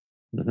pedal,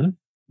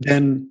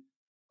 then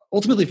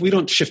ultimately, if we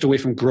don't shift away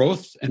from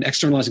growth and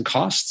externalizing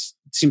costs,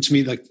 it seems to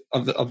me like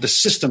of the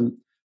system,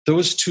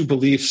 those two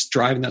beliefs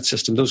driving that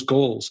system, those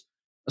goals,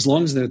 as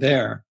long as they're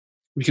there,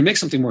 we can make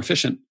something more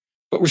efficient.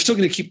 But we're still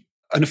going to keep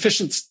an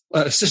efficient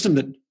system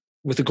that,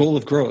 with the goal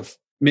of growth,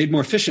 made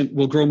more efficient,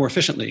 will grow more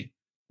efficiently.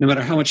 No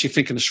matter how much you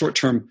think in the short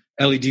term,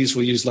 LEDs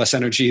will use less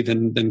energy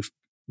than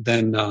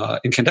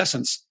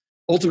incandescents.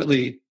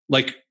 Ultimately,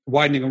 like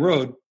widening a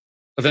road,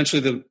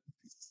 eventually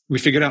we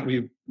figured out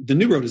the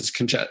new road is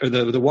or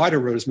the wider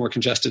road is more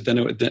congested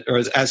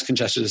or as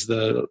congested as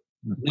the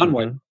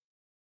non-wide.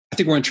 I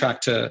think we're on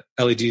track to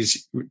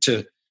LEDs,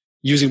 to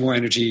using more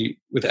energy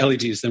with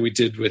LEDs than we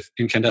did with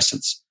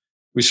incandescents.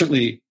 We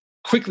certainly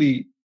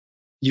quickly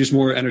use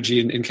more energy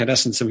in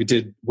incandescents than we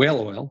did whale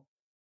oil.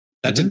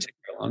 That didn't take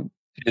very long.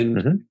 And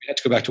if we had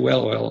to go back to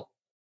whale oil,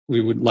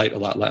 we would light a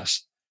lot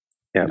less.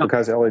 Yeah,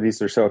 because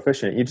LEDs are so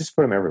efficient, you just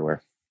put them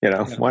everywhere.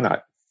 Why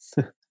not?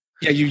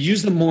 Yeah, you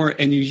use them more,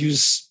 and you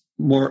use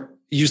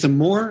them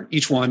more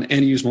each one,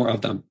 and you use more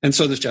of them. And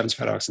so there's Jevons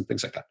paradox and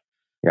things like that.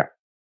 Yeah.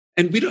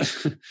 And we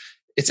don't,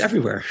 it's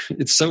everywhere. I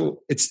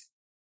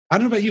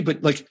don't know about you,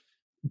 but like,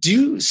 do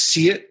you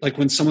see it like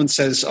when someone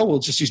says, oh, we'll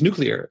just use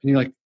nuclear? And you're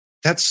like,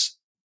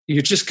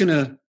 you're just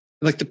gonna,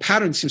 like, the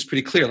pattern seems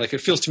pretty clear. Like,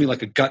 it feels to me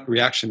like a gut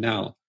reaction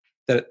now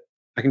that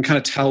I can kind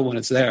of tell when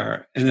it's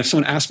there. And if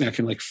someone asks me, I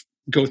can like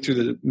go through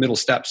the middle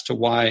steps to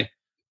why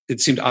it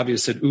seemed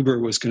obvious that Uber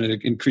was going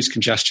to increase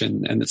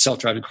congestion and that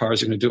self-driving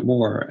cars are going to do it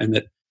more. And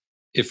that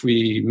if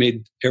we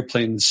made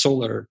airplanes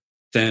solar,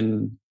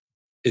 then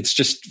it's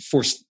just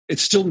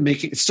it's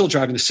still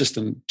driving the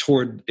system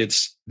toward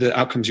the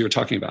outcomes you were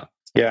talking about.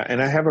 Yeah.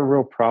 And I have a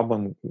real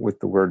problem with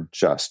the word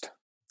just.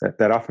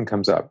 That often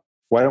comes up.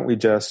 Why can't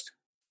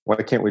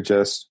we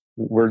just,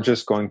 we're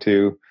just going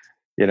to,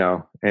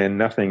 and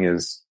nothing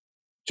is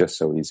just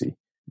so easy.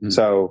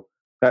 So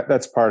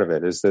that's part of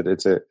it, is that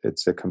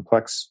it's a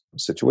complex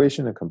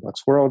situation, a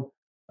complex world.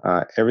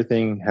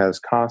 Everything has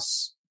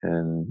costs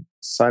and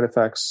side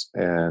effects.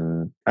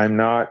 And I'm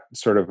not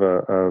sort of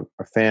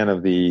a fan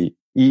of the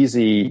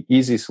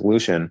easy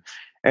solution.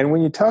 And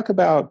when you talk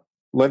about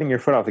letting your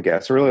foot off the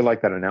gas, I really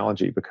like that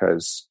analogy,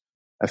 because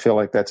I feel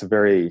like that's a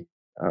very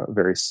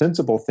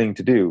sensible thing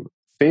to do.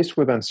 Faced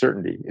with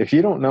uncertainty, if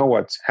you don't know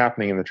what's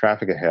happening in the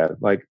traffic ahead,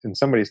 like, and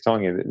somebody's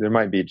telling you that there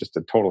might be just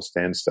a total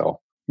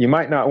standstill, you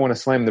might not want to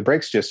slam the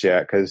brakes just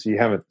yet because you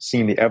haven't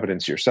seen the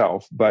evidence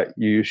yourself, but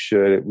you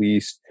should at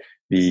least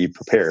be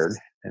prepared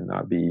and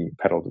not be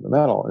pedal to the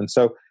metal. And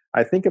so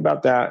I think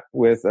about that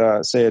with,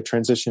 say, a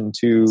transition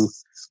to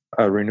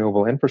a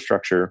renewable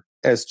infrastructure,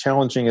 as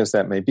challenging as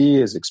that may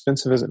be, as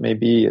expensive as it may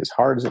be, as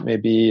hard as it may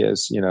be,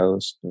 as,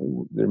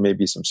 there may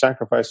be some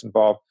sacrifice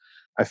involved.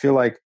 I feel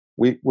like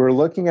we're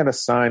looking at a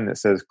sign that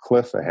says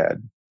cliff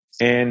ahead,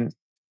 and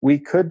we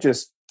could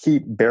just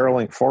keep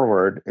barreling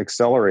forward,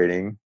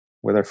 accelerating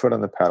with our foot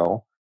on the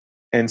pedal,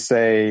 and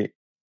say,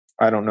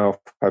 I don't know if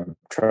I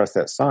trust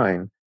that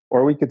sign.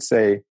 Or we could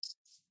say,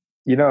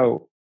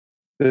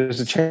 there's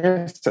a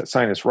chance that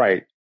sign is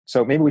right,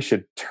 so maybe we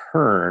should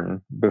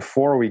turn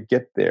before we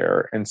get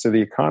there. And so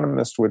the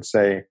economist would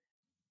say,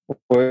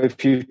 well,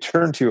 if you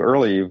turn too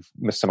early, you've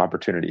missed some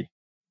opportunity.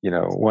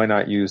 Why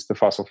not use the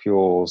fossil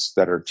fuels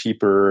that are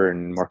cheaper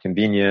and more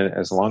convenient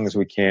as long as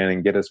we can,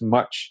 and get as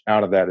much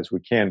out of that as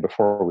we can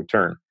before we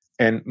turn?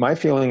 And my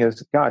feeling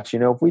is, gosh,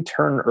 if we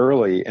turn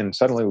early and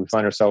suddenly we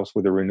find ourselves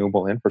with a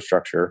renewable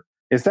infrastructure,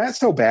 is that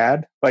so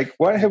bad? Like,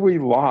 what have we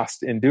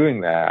lost in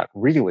doing that,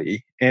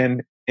 really?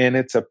 And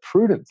it's a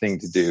prudent thing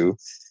to do.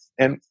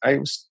 And I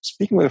was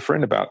speaking with a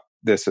friend about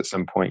this at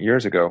some point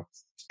years ago.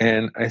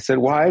 And I said,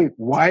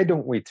 why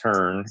don't we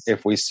turn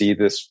if we see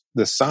this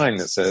sign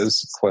that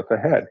says cliff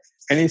ahead?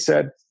 And he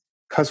said,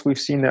 because we've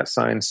seen that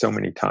sign so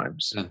many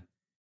times. Yeah.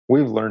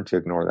 We've learned to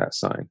ignore that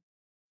sign.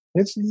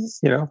 It's,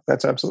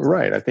 that's absolutely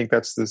right. I think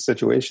that's the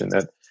situation,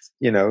 that,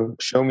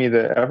 show me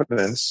the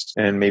evidence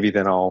and maybe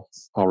then I'll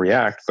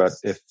react. But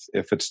if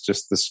it's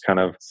just this kind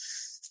of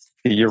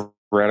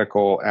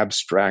theoretical,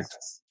 abstract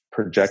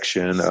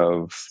projection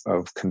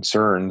of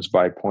concerns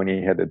by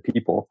pointy-headed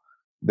people,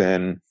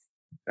 then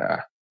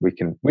we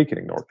can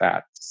ignore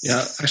that.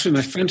 Yeah, actually,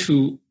 my friend,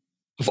 who,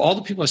 of all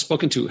the people I've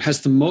spoken to,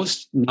 has the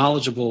most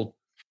knowledgeable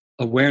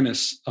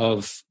awareness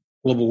of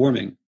global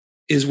warming,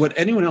 is what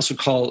anyone else would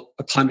call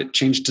a climate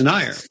change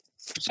denier.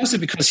 Precisely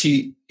because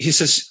he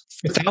says,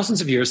 for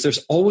thousands of years,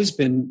 there's always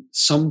been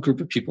some group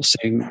of people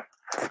saying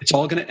it's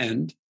all going to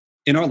end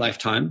in our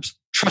lifetimes.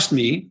 Trust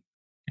me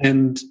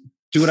and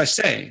do what I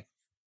say.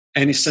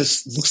 And he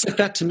says, looks like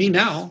that to me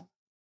now.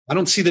 I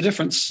don't see the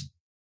difference.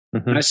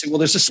 Mm-hmm. And I say, well,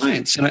 there's a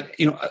science. And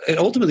it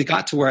ultimately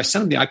got to where I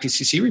sent him the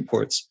IPCC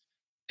reports.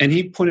 And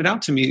he pointed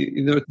out to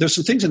me, there's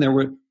some things in there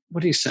where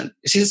what did he send?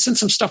 He sent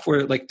some stuff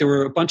where like there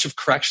were a bunch of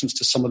corrections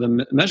to some of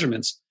the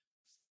measurements.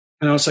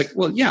 And I was like,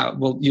 well, yeah,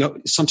 well,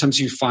 sometimes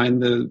you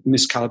find the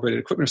miscalibrated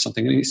equipment or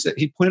something. And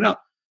he pointed out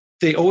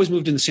they always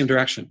moved in the same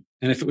direction.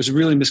 And if it was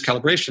really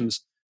miscalibrations,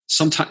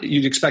 sometimes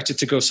you'd expect it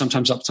to go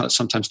sometimes up,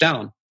 sometimes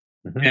down.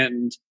 Mm-hmm.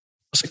 And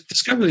I was like,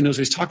 this guy really knows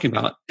what he's talking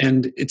about.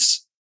 And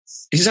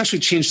he's actually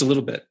changed a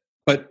little bit.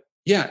 But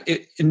yeah,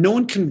 and no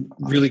one can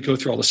really go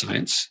through all the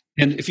science.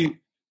 And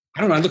I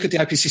don't know, I look at the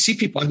IPCC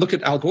people, I look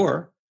at Al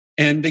Gore,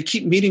 and they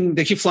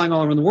keep flying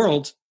all around the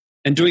world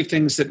and doing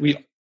things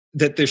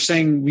that they're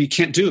saying we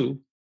can't do.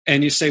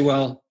 And you say,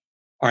 well,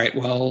 all right,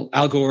 well,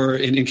 Al Gore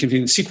in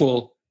Inconvenient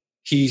Sequel,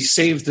 he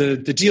saved the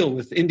deal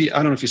with India. I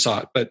don't know if you saw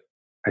it, but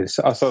I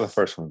saw the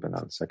first one, but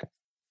not the second.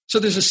 So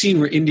there's a scene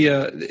where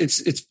India,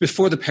 it's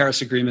before the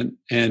Paris Agreement,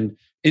 and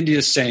India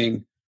is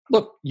saying,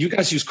 look, you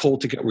guys use coal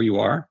to get where you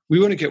are. We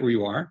want to get where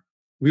you are.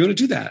 We want to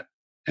do that.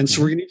 And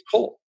so we're going to use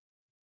coal.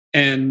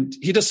 And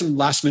he does some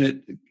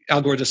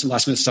Al Gore does some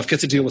last minute stuff,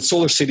 gets a deal with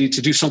Solar City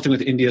to do something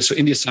with India. So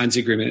India signs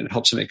the agreement and it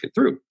helps him make it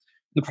through. In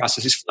the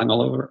process, he's flying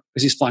all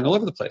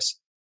over the place.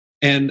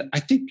 And I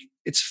think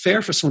it's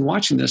fair for someone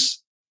watching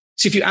this.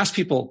 See, if you ask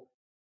people,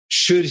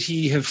 should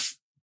he have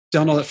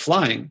done all that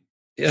flying?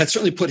 That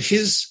certainly put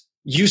his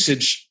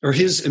usage or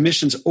his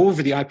emissions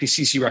over the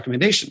IPCC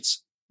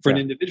recommendations for an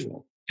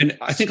individual. And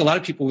I think a lot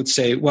of people would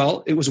say,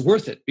 well, it was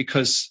worth it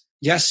because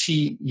yes,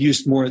 he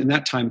used more in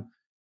that time,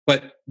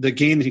 but the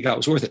gain that he got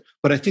was worth it.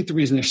 But I think the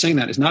reason they're saying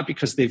that is not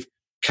because they've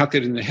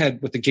calculated in their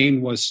head what the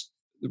gain was,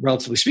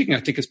 relatively speaking. I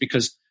think it's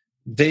because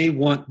they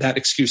want that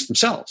excuse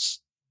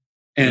themselves.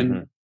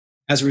 And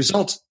as a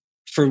result,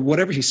 for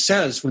whatever he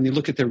says, when they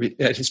look at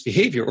his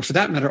behavior, or for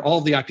that matter, all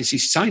of the IPCC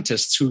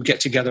scientists who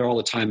get together all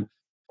the time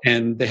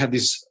and they have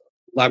these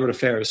elaborate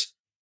affairs,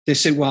 they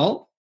say,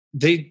 well,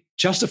 they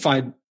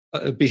justified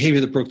a behavior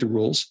that broke the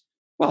rules.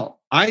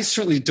 Well, I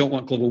certainly don't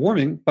want global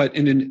warming, but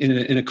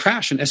in a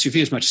crash, an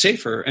SUV is much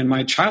safer. And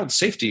my child's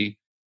safety,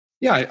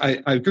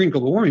 I agree in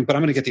global warming, but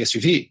I'm going to get the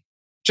SUV,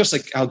 just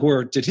like Al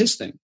Gore did his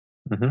thing.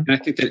 Mm-hmm. And I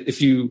think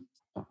that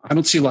I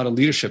don't see a lot of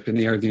leadership in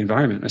the area of the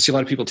environment. I see a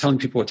lot of people telling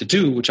people what to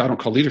do, which I don't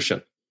call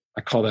leadership.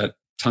 I call that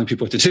telling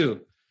people what to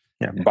do.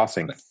 Yeah,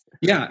 bossing.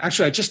 Yeah,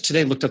 actually, I just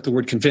today looked up the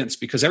word convince,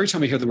 because every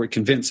time I hear the word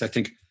convince, I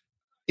think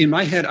in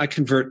my head, I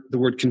convert the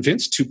word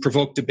convince to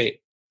provoke debate.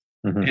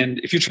 Mm-hmm. And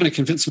if you're trying to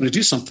convince someone to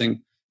do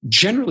something,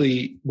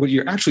 generally what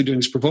you're actually doing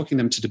is provoking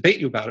them to debate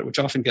you about it, which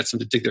often gets them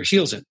to dig their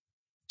heels in.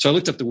 So I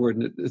looked up the word,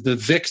 and the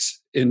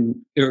vince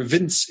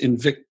in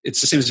vic,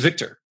 it's the same as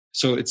victor.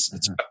 So it's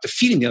about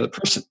defeating the other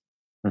person.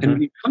 Mm-hmm. And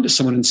when you come to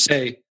someone and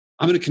say,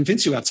 I'm going to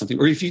convince you about something,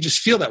 or if you just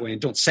feel that way and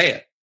don't say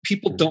it,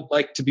 people don't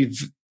like to be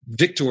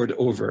victored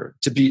over,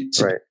 to be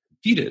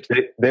defeated.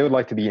 They would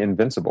like to be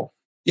invincible.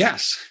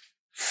 Yes.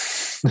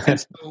 And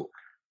so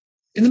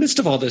in the midst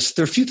of all this,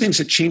 there are a few things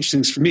that changed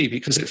things for me,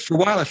 because for a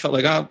while I felt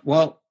like,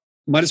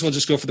 might as well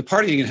just go for the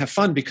partying and have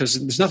fun because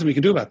there's nothing we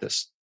can do about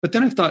this. But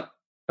then I thought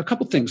a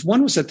couple things.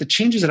 One was that the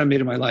changes that I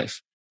made in my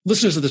life,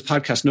 listeners of this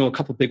podcast know a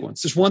couple big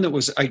ones. There's one that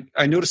was,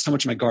 I noticed how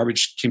much of my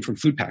garbage came from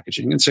food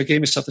packaging. And so I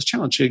gave myself this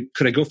challenge.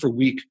 Could I go for a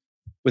week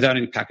without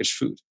any packaged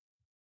food?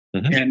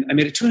 Mm-hmm. And I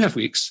made it 2.5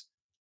 weeks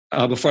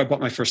before I bought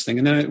my first thing.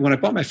 And then when I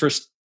bought my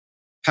first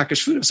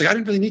packaged food, I was like, I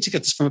didn't really need to get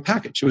this from a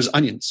package. It was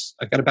onions.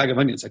 I got a bag of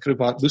onions. I could have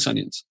bought loose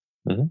onions.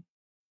 Mm-hmm.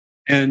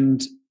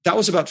 And that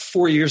was about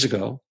 4 years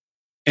ago.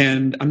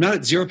 And I'm not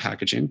at zero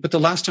packaging, but the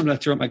last time that I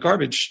threw out my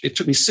garbage, it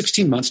took me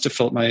 16 months to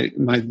fill up my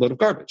load of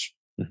garbage.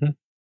 Mm-hmm.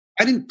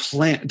 I didn't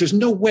plan. There's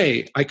no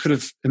way I could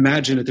have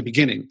imagined at the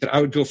beginning that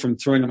I would go from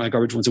throwing out my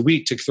garbage once a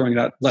week to throwing it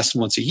out less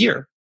than once a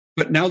year.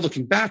 But now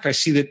looking back, I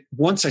see that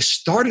once I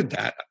started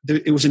that,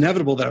 it was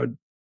inevitable that I would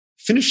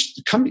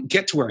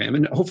get to where I am.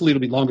 And hopefully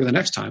it'll be longer the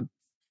next time,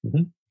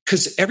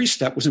 because every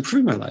step was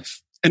improving my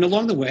life. And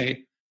along the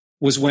way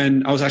was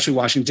when I was actually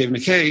watching David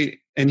McKay,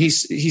 and he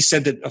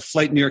said that a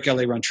flight New York,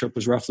 LA round trip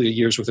was roughly a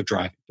year's worth of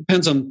driving.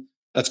 Depends on,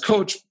 that's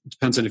coach,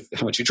 depends on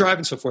how much you drive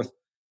and so forth.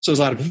 So there's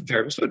a lot of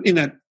variables, but in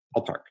that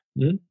ballpark.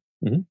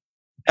 Mm-hmm. Mm-hmm.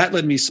 That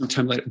led me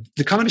sometime later.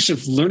 The combination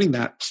of learning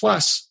that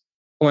plus,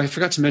 I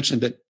forgot to mention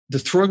that the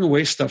throwing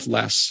away stuff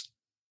less,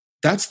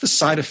 that's the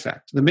side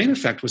effect. The main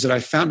effect was that I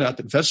found out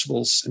that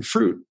vegetables and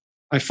fruit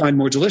I find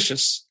more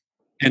delicious.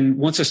 And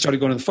once I started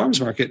going to the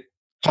farmer's market,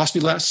 cost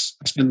me less.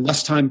 I spend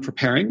less time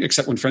preparing,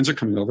 except when friends are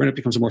coming over, and it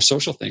becomes a more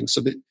social thing.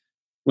 So that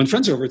when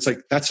friends are over, it's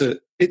like,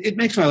 it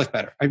makes my life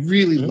better. I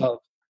really love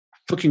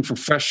cooking from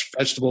fresh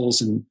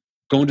vegetables and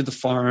going to the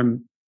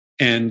farm.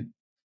 And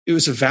it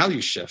was a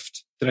value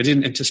shift that I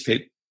didn't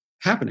anticipate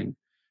happening.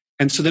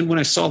 And so then when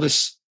I saw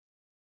this,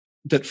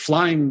 that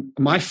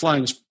my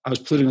flying I was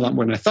polluting a lot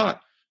more than I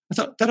thought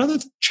that other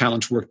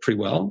challenge worked pretty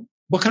well.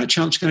 What kind of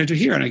challenge can I do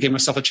here? And I gave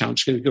myself a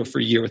challenge to go for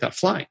a year without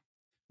flying.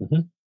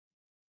 Mm-hmm.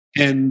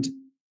 And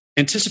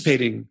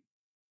anticipating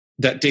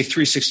that day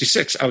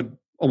 366, I would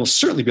almost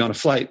certainly be on a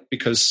flight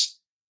because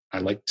I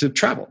like to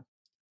travel.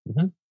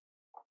 Mm-hmm.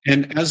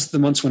 And as the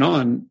months went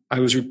on, I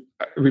was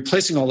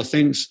replacing all the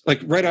things.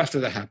 Like right after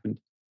that happened,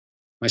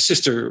 my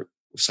sister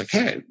was like,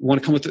 "Hey,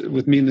 want to come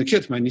with me and the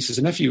kids, my nieces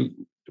and nephew?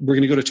 we're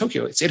going to go to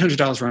Tokyo. It's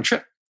 $800 round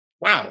trip.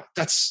 Wow,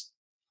 let's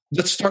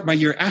start my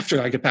year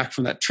after I get back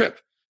from that trip.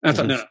 And I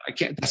thought, no, I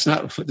can't. That's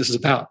not what this is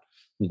about.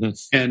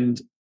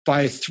 And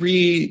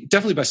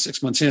definitely by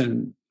 6 months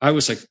in, I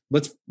was like,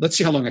 let's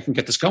see how long I can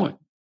get this going.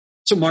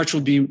 So March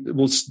will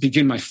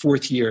begin my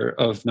 4th year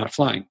of not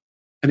flying.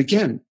 And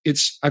again,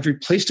 I've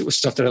replaced it with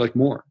stuff that I like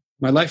more.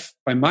 My life,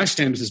 by my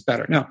standards, is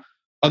better. Now,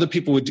 other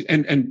people would,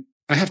 and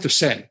I have to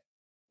say,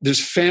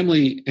 there's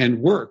family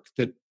and work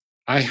that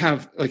I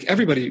have, like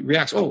everybody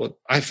reacts, oh, well,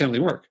 I have family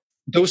and work.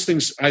 Those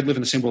things, I live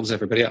in the same world as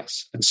everybody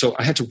else. And so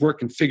I had to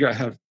work and figure out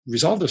how to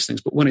resolve those things.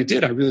 But when I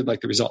did, I really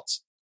liked the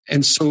results.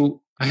 And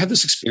so I have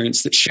this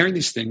experience that sharing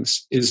these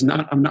things is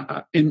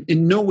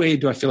in no way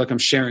do I feel like I'm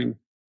sharing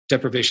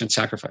deprivation and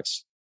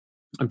sacrifice.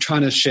 I'm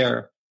trying to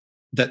share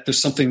that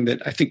there's something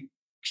that I think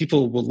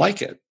people will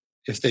like it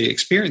if they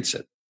experience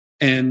it.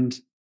 And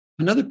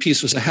another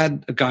piece was I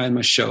had a guy on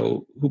my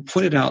show who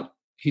pointed out,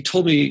 he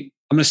told me,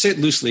 I'm going to say it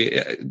loosely,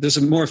 there's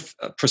a more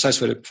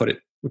precise way to put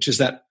it, which is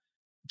that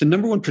the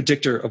number one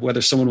predictor of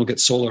whether someone will get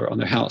solar on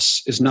their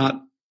house is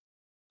not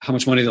how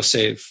much money they'll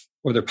save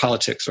or their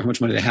politics or how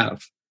much money they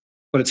have,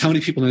 but it's how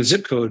many people in the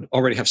zip code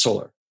already have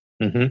solar,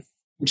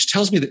 which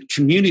tells me that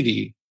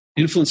community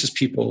influences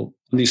people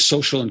on these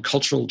social and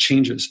cultural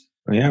changes.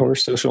 Yeah, we're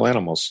social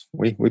animals.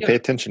 We pay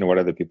attention to what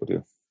other people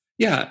do.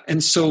 Yeah.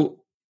 And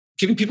so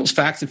giving people's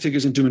facts and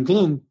figures and doom and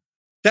gloom,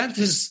 that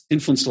has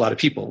influenced a lot of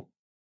people,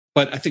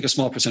 but I think a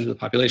small percentage of the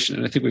population.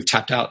 And I think we've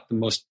tapped out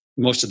most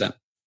of them.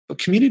 But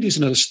community is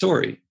another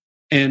story.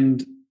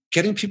 And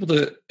getting people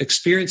to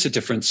experience a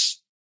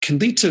difference can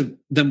lead to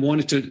them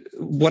wanting to,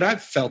 what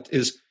I've felt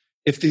is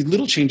if the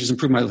little changes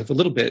improve my life a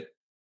little bit,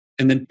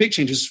 and then big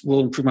changes will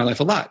improve my life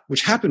a lot,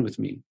 which happened with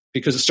me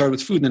because it started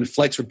with food and then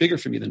flights were bigger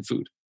for me than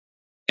food.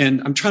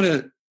 And I'm trying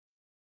to,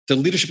 the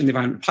Leadership in the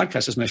Environment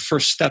podcast is my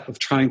first step of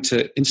trying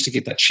to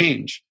instigate that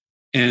change.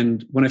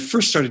 And when I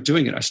first started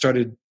doing it, I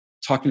started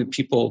talking to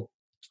people.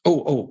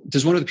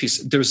 There's one other piece.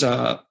 There's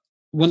one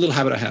little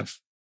habit I have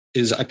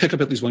is I pick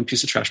up at least one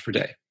piece of trash per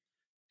day.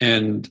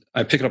 And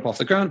I pick it up off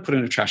the ground, put it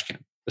in a trash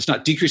can. It's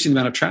not decreasing the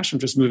amount of trash. I'm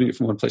just moving it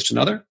from one place to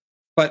another.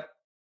 But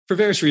for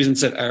various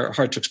reasons that are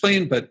hard to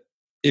explain, but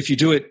if you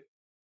do it,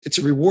 it's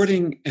a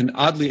rewarding and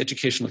oddly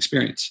educational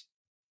experience.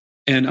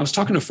 And I was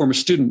talking to a former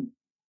student,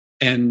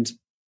 and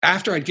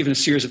after I'd given a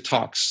series of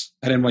talks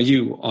at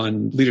NYU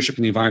on leadership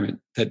in the environment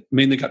that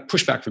mainly got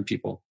pushback from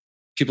people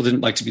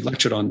didn't like to be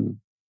lectured on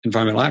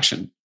environmental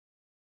action.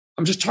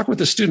 I'm just talking with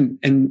the student,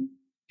 and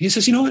he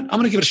says, you know what? I'm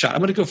going to give it a shot. I'm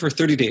going to go for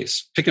 30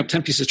 days, picking up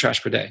 10 pieces of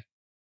trash per day.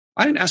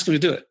 I didn't ask him to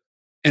do it.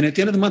 And at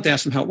the end of the month, I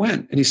asked him how it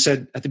went. And he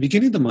said at the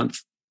beginning of the month,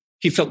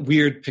 he felt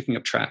weird picking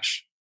up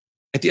trash.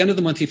 At the end of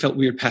the month, he felt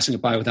weird passing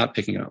it by without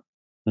picking it up.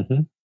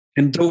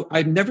 And though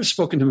I'd never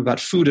spoken to him about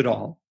food at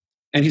all,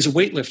 and he's a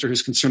weightlifter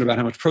who's concerned about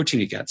how much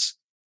protein he gets,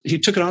 he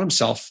took it on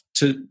himself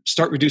to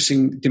start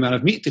reducing the amount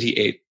of meat that he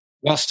ate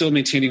while still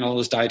maintaining all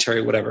his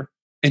dietary whatever.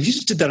 And he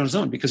just did that on his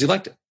own because he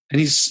liked it.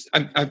 And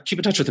I keep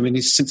in touch with him, and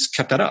he's since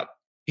kept that up.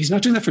 He's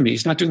not doing that for me.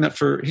 He's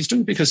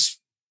doing it because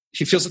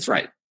he feels it's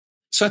right.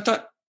 So I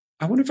thought,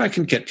 I wonder if I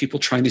can get people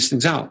trying these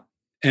things out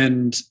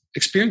and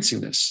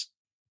experiencing this.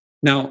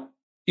 Now,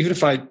 even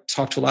if I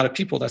talk to a lot of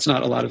people, that's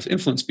not a lot of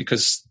influence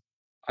because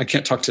I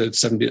can't talk to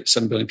 7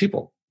 billion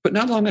people. But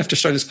not long after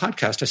starting this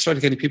podcast, I started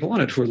getting people on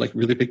it who are like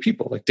really big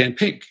people, like Dan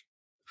Pink,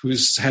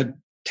 who's had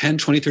 10,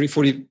 20, 30,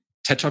 40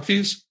 TED Talk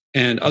views,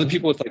 and other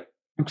people with like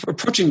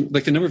approaching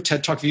like the number of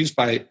TED Talk views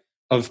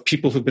of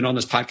people who've been on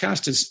this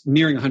podcast is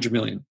nearing 100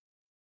 million,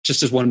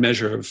 just as one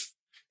measure of.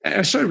 And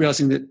I started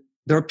realizing that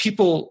there are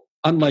people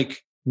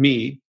unlike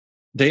me,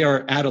 they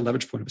are at a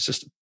leverage point of a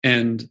system.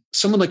 And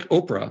someone like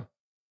Oprah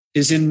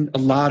is in a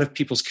lot of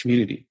people's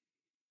community.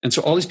 And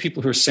so all these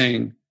people who are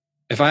saying,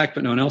 if I act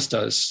but no one else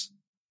does,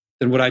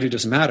 then what I do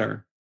doesn't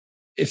matter.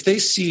 If they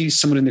see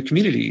someone in their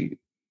community,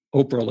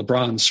 Oprah,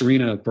 LeBron,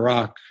 Serena,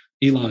 Barack,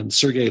 Elon,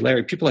 Sergey,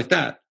 Larry, people like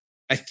that,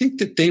 I think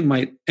that they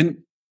might, and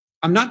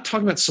I'm not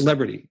talking about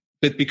celebrity,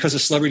 but because a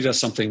celebrity does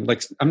something,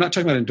 like I'm not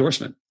talking about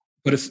endorsement,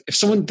 but if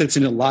someone that's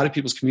in a lot of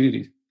people's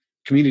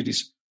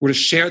communities were to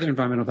share their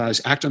environmental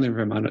values, act on their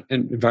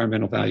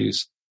environmental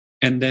values,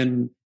 and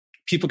then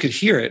people could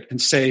hear it and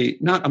say,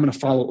 not I'm going to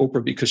follow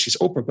Oprah because she's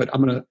Oprah, but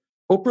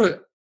Oprah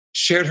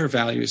shared her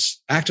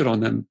values, acted on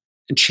them,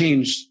 and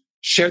changed,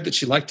 shared that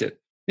she liked it.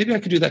 Maybe I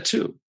could do that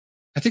too.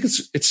 I think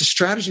it's a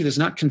strategy that's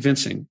not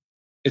convincing.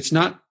 It's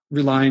not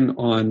relying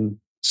on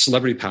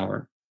celebrity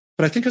power,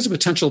 but I think has a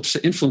potential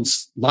to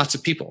influence lots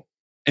of people.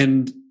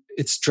 And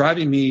it's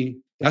driving me.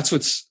 That's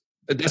what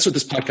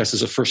this podcast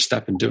is a first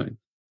step in doing.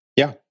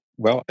 Yeah.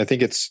 Well, I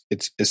think it's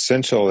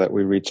essential that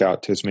we reach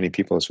out to as many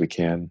people as we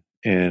can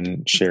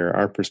and share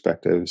our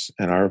perspectives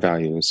and our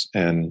values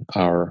and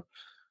our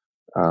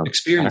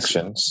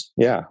actions.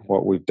 Yeah,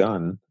 what we've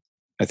done.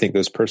 I think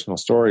those personal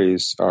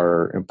stories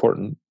are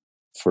important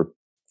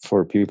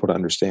for people to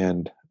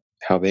understand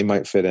how they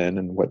might fit in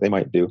and what they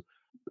might do.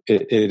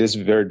 It is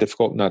very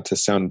difficult not to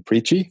sound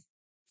preachy,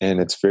 and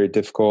it's very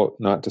difficult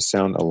not to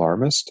sound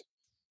alarmist,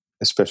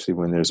 especially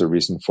when there's a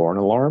reason for an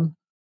alarm.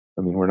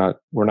 I mean,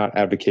 we're not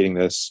advocating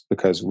this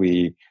because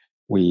we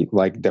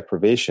like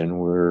deprivation.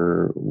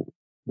 We're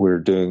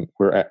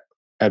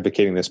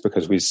advocating this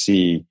because we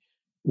see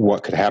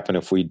what could happen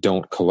if we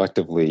don't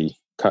collectively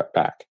cut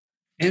back.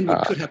 And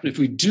what could happen if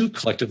we do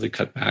collectively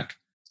cut back.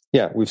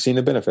 Yeah, we've seen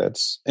the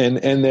benefits, and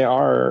they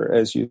are,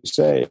 as you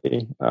say,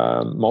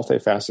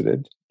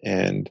 multifaceted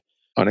and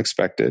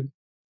unexpected.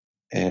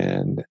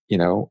 And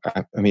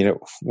I mean, at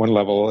one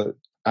level,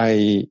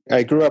 I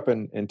grew up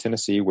in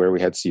Tennessee where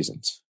we had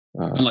seasons,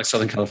 unlike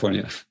Southern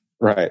California,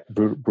 right?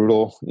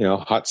 Brutal,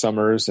 hot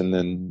summers, and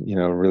then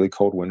really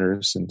cold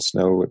winters and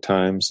snow at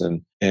times.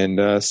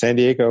 And San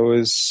Diego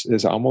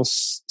is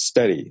almost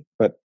steady,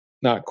 but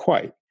not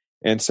quite.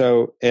 And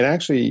so it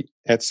actually,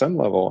 at some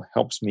level,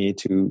 helps me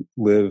to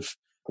live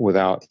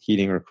without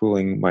heating or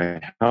cooling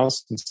my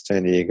house in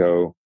San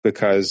Diego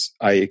because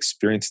I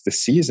experience the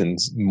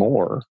seasons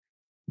more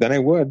than I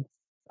would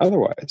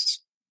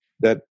otherwise.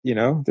 That,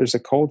 there's a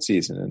cold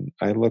season and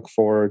I look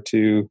forward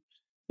to,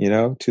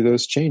 to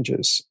those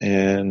changes.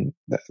 And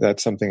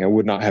that's something I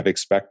would not have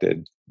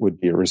expected would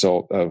be a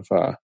result of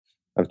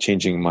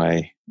changing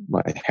my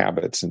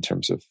habits in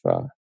terms of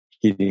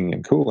heating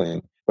and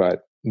cooling.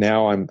 But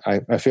now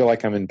I feel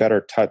like I'm in better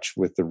touch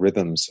with the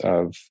rhythms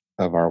of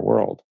our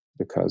world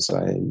because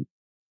I'm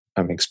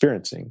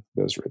experiencing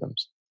those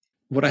rhythms.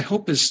 What I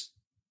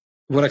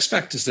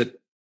expect is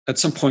that at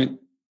some point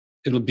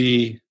it'll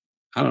be,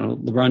 I don't know,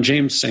 LeBron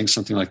James saying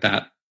something like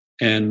that,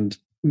 and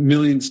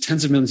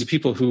tens of millions of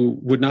people who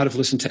would not have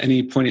listened to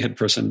any pointy head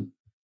person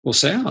will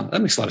say, "Oh,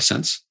 that makes a lot of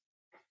sense."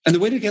 And the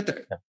way to get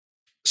there. Yeah.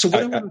 So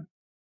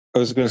I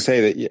was going to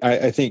say that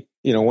I think,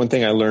 one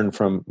thing I learned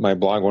from my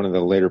blog, one of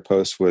the later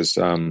posts was,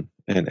 and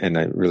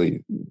I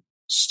really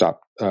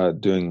stopped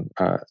doing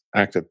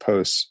active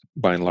posts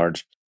by and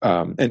large.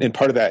 And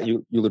part of that,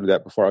 you alluded to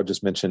that before, I'll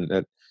just mention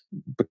that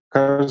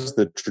because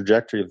the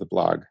trajectory of the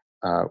blog,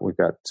 we've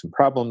got some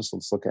problems.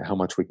 Let's look at how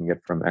much we can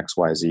get from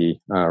XYZ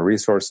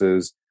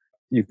resources.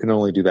 You can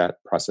only do that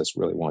process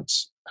really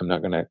once. I'm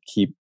not going to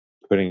keep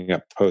putting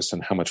up posts on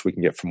how much we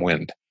can get from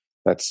wind.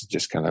 That's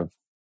just kind of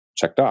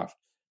checked off.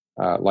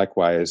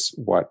 Likewise,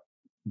 what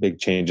big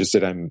changes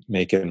did I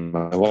make in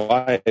my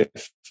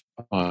life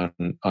on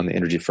the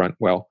energy front?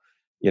 Well,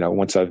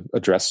 once I've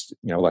addressed,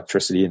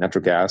 electricity and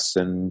natural gas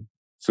and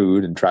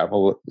food and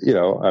travel,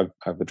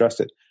 I've addressed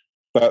it.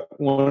 But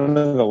one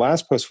of the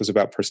last posts was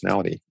about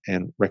personality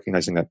and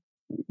recognizing that,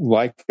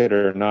 like it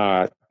or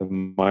not, the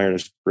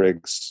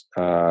Myers-Briggs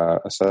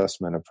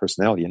assessment of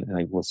personality, and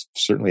I will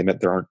certainly admit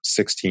there aren't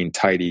 16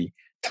 tidy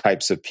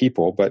types of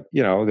people, but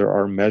there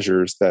are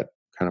measures that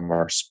kind of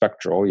are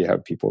spectral. You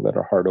have people that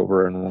are hard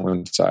over on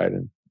one side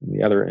and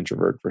the other,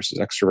 introvert versus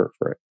extrovert,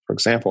 for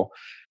example.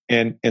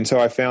 And so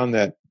I found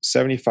that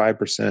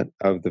 75%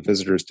 of the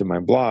visitors to my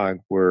blog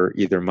were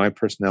either my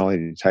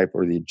personality type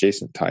or the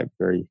adjacent type,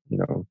 very,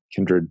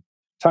 kindred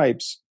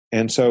types.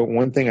 And so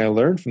one thing I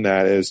learned from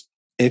that is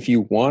if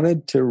you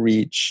wanted to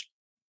reach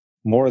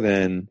more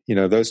than,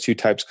 those two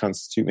types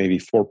constitute maybe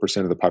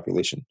 4% of the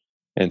population.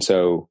 And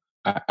so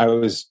I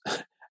was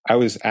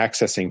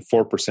accessing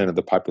 4% of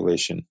the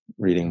population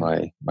reading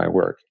my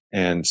work.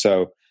 And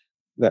so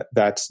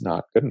that's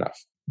not good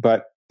enough.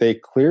 But they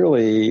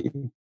clearly,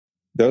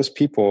 those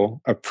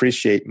people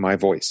appreciate my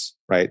voice,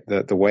 right?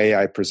 The way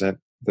I present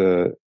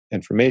the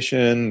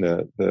information,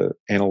 the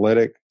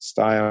analytic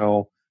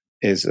style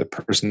is a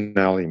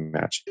personality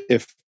match.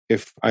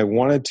 If I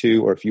wanted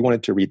to, or if you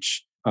wanted to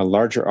reach a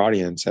larger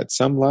audience at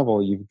some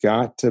level, you've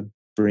got to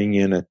bring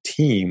in a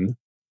team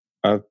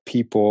of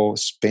people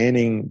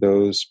spanning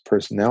those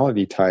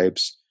personality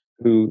types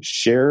who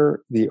share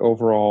the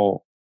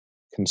overall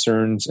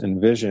concerns and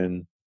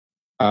vision,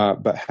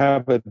 but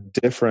have a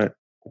different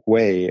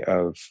way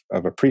of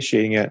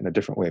appreciating it and a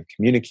different way of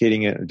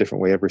communicating it and a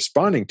different way of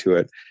responding to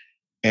it.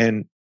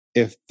 And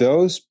if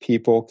those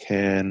people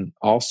can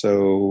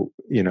also,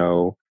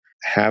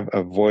 have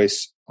a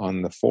voice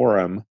on the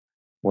forum,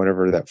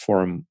 whatever that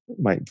forum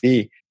might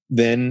be,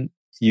 then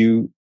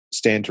you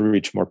stand to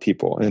reach more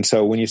people. And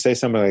so when you say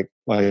something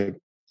like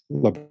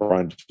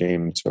LeBron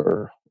James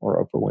or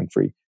Oprah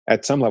Winfrey,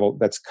 at some level,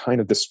 that's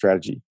kind of the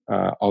strategy.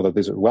 Although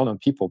these are well-known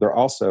people, they're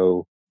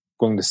also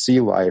going to see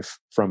life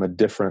from a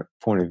different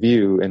point of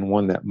view and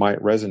one that might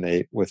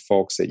resonate with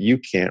folks that you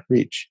can't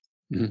reach.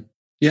 Mm-hmm.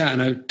 Yeah,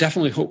 and I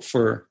definitely hope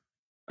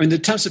the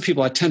types of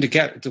people I tend to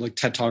get, like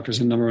TED Talkers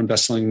and number one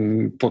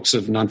best-selling books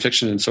of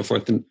nonfiction and so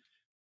forth. And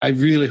I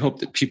really hope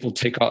that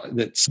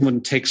that someone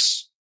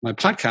takes my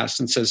podcast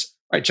and says,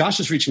 all right, Josh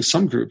is reaching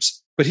some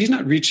groups, but he's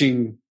not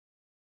reaching,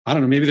 I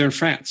don't know, maybe they're in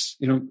France.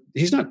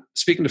 He's not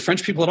speaking to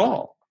French people at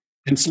all.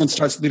 And someone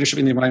starts leadership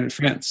in the environment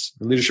in France,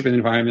 or leadership in the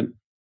environment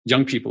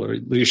young people, or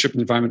leadership in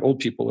the environment old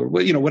people, or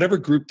whatever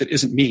group that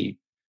isn't me,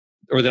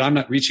 or that I'm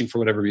not reaching for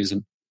whatever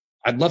reason.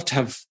 I'd love to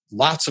have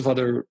lots of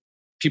other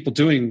people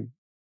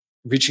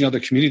reaching other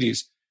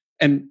communities.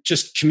 And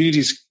just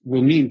communities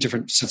will mean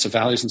different sets of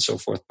values and so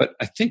forth. But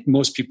I think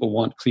most people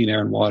want clean air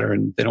and water,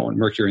 and they don't want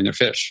mercury in their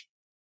fish,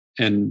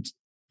 and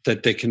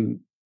that they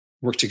can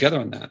work together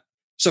on that.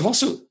 So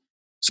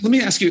let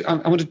me ask you,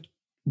 I want to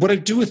what I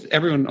do with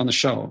everyone on the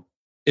show,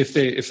 if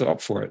they're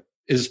up for it,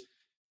 is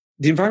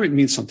the environment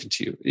means something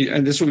to you.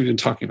 And this is what we've been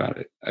talking about,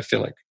 I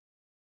feel like.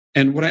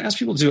 And what I ask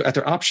people to do at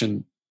their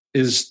option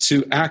is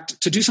to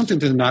do something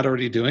they're not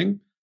already doing,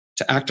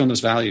 to act on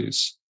those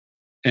values,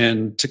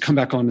 and to come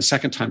back on the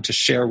second time to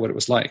share what it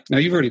was like. Now,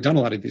 you've already done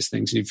a lot of these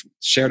things. You've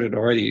shared it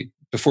already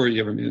before you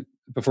ever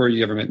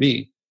met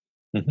me.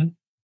 Mm-hmm.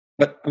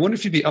 But I wonder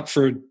if you'd be up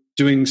for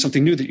doing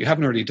something new that you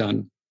haven't already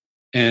done.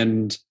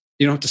 And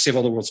you don't have to save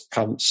all the world's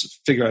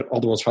problems, figure out all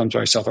the world's problems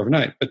by yourself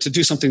overnight, but to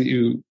do something that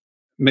you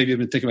maybe have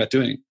been thinking about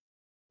doing.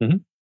 Mm-hmm.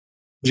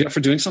 Would you up for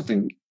doing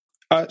something?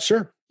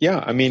 Sure.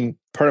 Yeah. I mean,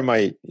 part of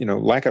my,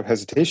 lack of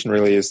hesitation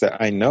really is that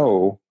I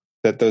know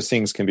that those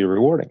things can be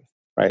rewarding,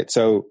 right?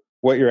 So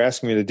what you're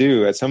asking me to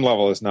do at some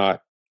level is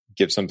not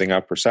give something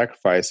up or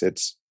sacrifice.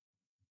 It's,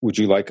 would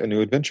you like a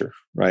new adventure?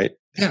 Right.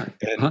 Yeah.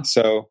 And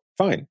so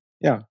fine.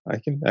 Yeah, I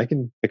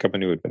can pick up a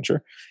new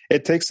adventure.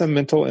 It takes some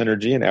mental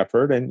energy and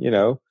effort, and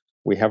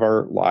we have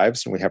our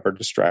lives and we have our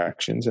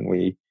distractions, and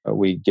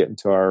we get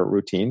into our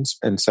routines,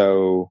 and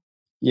so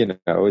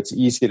it's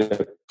easy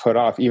to put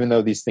off. Even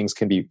though these things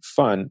can be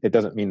fun, it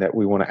doesn't mean that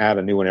we want to add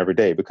a new one every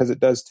day, because it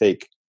does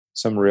take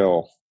some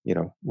real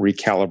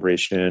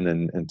recalibration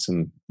and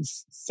some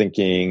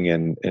thinking,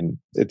 and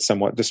it's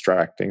somewhat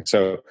distracting.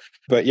 So,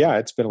 but yeah,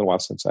 it's been a little while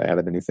since I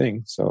added a new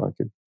thing, so I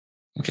could.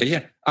 Okay,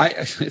 yeah.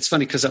 It's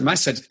funny because at my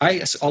side, I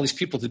asked all these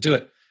people to do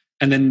it.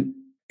 And then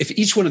if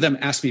each one of them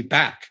asked me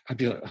back, I'd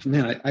be like, oh,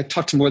 man, I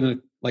talk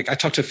to I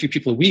talk to a few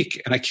people a week,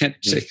 and I can't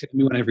say a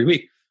new one every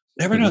week.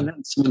 But every now and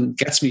then someone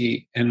gets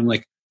me, and I'm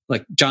like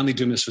John Lee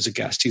Dumas was a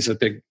guest. He's a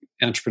big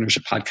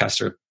entrepreneurship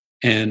podcaster,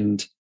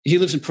 and he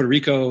lives in Puerto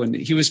Rico, and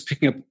he was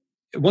picking up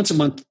once a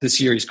month this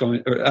year. He's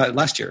going, or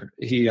last year,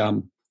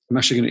 I'm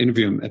actually going to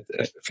interview him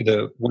for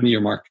the 1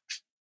 year mark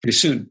pretty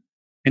soon.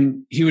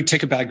 And he would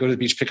take a bag, go to the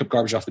beach, pick up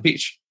garbage off the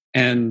beach.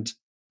 And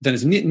then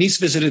his niece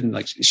visited,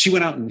 and she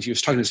went out and he was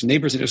talking to his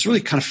neighbors, and it was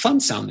really kind of fun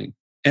sounding.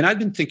 And I'd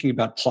been thinking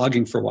about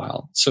plogging for a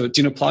while. So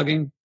do you know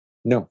plogging?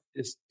 No.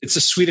 It's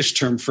a Swedish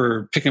term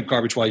for picking up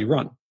garbage while you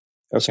run.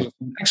 Okay. So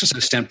from an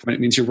exercise standpoint,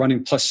 it means you're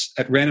running, plus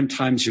at random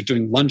times you're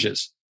doing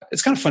lunges.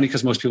 It's kind of funny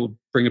because most people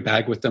bring a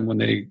bag with them when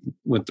they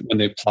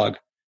plog.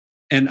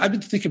 And I've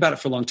been thinking about it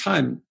for a long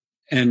time,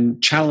 and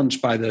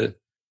challenged by the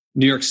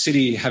New York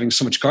City having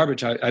so much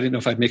garbage, I didn't know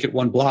if I'd make it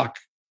one block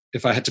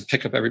if I had to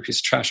pick up every piece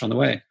of trash on the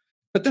way.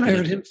 But then I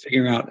heard him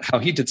figuring out how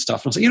he did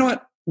stuff. And I was like, you know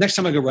what? Next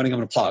time I go running, I'm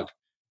going to plog.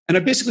 And I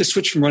basically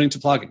switched from running to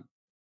plogging.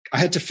 I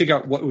had to figure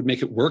out what would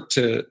make it work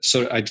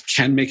so I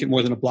can make it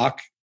more than a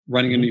block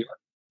running in New York.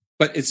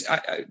 But this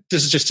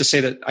is just to say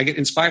that I get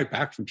inspired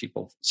back from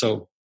people.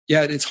 So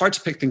yeah, it's hard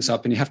to pick things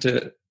up, and you have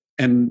to,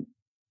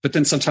 but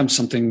then sometimes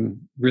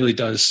something really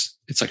does.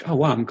 It's like, oh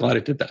wow, I'm glad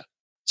I did that.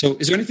 So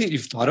is there anything that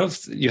you've thought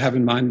of that you have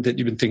in mind that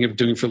you've been thinking of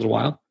doing for a little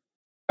while?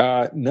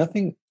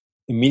 Nothing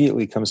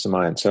immediately comes to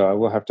mind. So I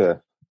will have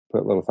to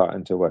put a little thought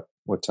into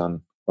what's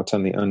on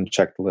the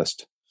unchecked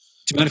list.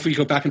 Do you mind if we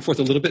go back and forth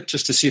a little bit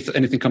just to see if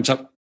anything comes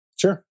up?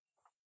 Sure.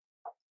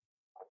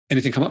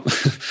 Anything come up?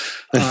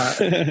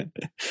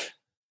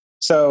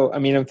 So, I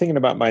mean, I'm thinking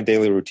about my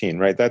daily routine,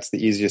 right? That's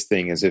the easiest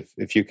thing, is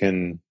if you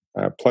can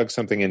plug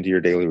something into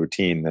your daily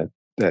routine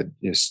that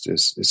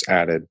is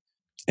added.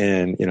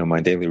 And,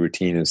 my daily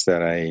routine is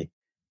that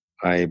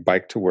I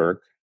bike to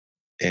work,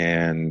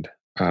 and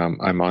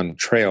I'm on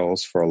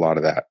trails for a lot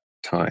of that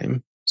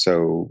time.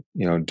 So,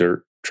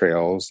 dirt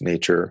trails,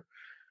 nature,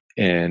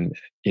 and,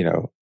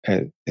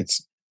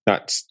 it's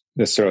not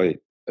necessarily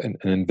an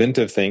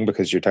inventive thing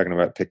because you're talking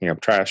about picking up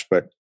trash,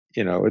 but,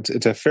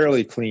 it's a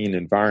fairly clean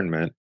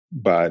environment,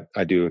 but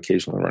I do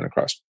occasionally run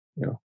across,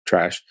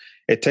 trash.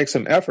 It takes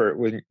some effort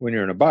when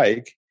you're on a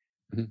bike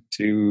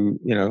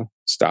to,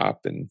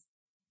 stop and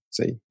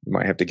say you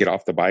might have to get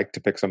off the bike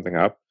to pick something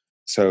up.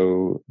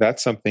 So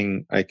that's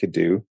something I could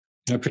do.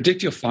 I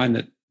predict you'll find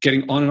that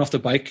getting on and off the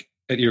bike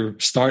at your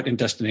start and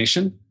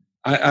destination,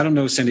 I don't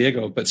know San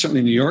Diego, but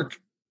certainly New York,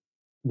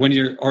 when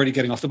you're already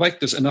getting off the bike,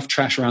 there's enough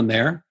trash around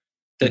there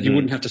that you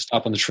wouldn't have to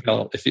stop on the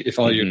trail if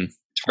all your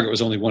target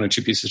was only 1 or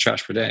 2 pieces of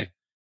trash per day.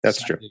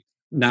 That's true.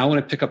 Now when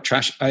I pick up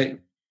trash, I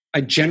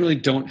generally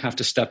don't have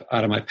to step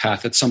out of my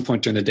path. At some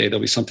point during the day,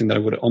 there'll be something that I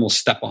would almost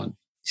step on.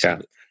 Yeah.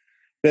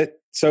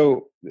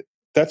 So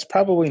that's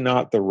probably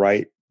not the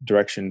right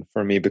direction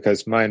for me,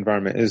 because my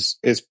environment is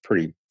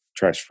pretty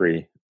trash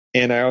free.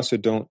 And I also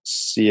don't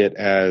see it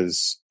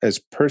as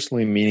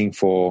personally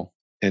meaningful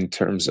in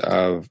terms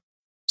of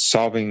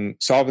solving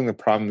the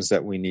problems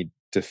that we need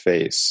to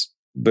face,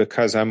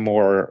 because I'm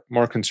more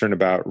concerned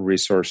about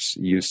resource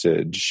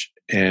usage.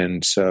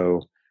 And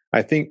so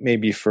I think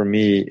maybe for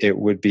me, it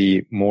would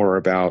be more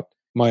about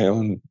my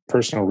own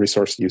personal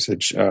resource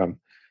usage.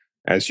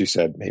 As you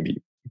said,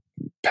 maybe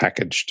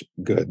packaged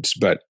goods,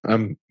 but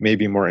I'm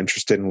maybe more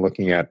interested in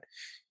looking at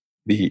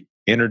the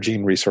energy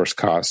and resource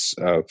costs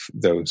of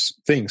those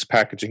things.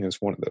 Packaging is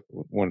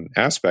one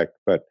aspect,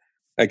 but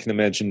I can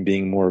imagine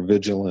being more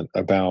vigilant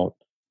about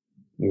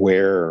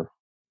where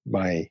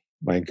my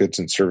goods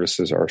and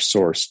services are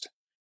sourced,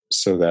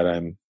 so that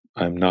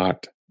I'm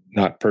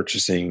not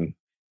purchasing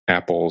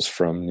apples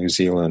from New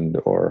Zealand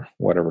or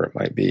whatever it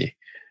might be.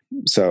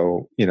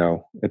 So,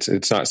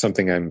 it's not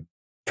something I'm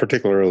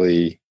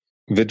particularly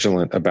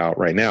vigilant about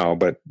right now,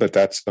 but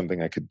that's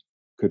something I could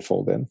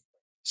fold in.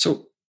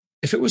 So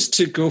if it was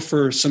to go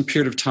for some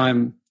period of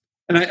time,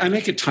 and I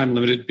make it time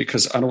limited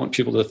because I don't want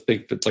people to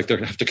think that like they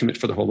have to commit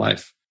for their whole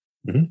life.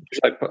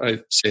 Mm-hmm.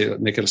 I say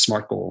make it a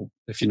SMART goal.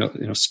 If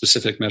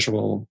specific,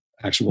 measurable,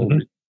 actionable,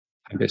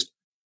 time based.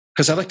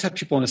 Because I like to have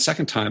people on a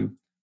second time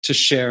to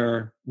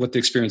share what the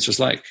experience was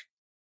like.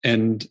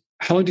 And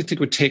how long do you think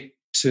it would take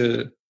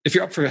to, if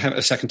you're up for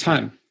a second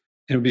time,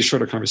 and it would be a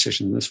shorter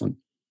conversation than this one,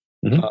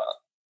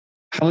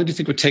 how long do you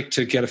think it would take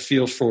to get a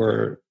feel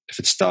for if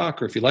it's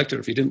stuck or if you liked it or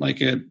if you didn't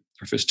like it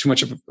or if it's too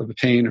much of a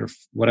pain or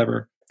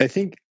whatever? I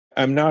think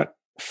I'm not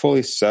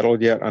fully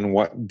settled yet on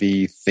what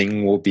the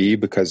thing will be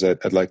because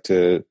I'd like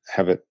to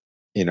have it,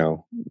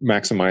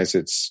 maximize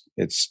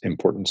its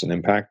importance and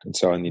impact. And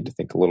so I need to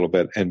think a little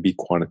bit and be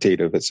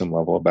quantitative at some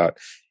level about,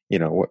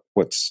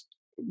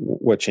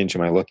 what change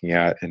am I looking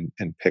at and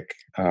pick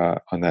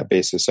on that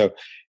basis. So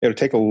it'll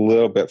take a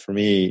little bit for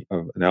me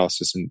of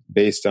analysis, and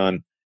based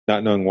on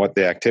not knowing what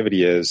the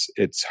activity is,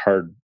 it's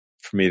hard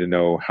for me to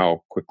know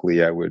how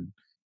quickly I would,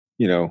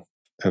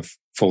 have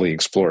fully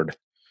explored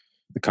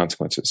the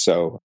consequences.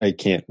 So I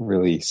can't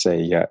really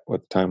say yet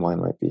what the timeline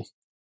might be.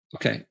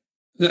 Okay.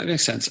 That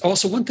makes sense.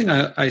 Also, one thing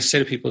I say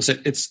to people is that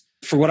it's,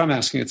 for what I'm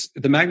asking, it's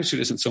the magnitude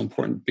isn't so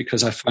important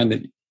because I find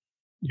that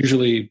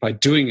usually by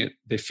doing it,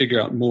 they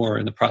figure out more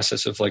in the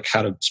process of like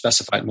how to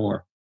specify it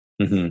more.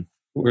 Mm-hmm.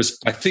 Whereas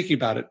by thinking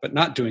about it, but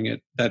not doing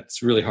it,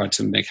 that's really hard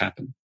to make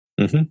happen.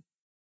 Mm-hmm.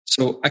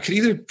 So I could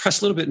either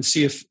press a little bit and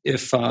see if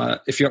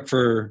you're up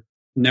for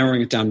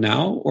narrowing it down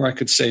now, or I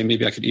could say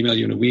maybe I could email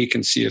you in a week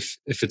and see if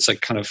it's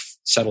like kind of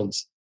settled.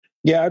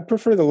 Yeah, I'd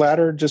prefer the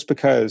latter just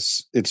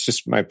because it's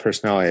just my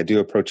personality. I do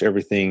approach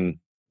everything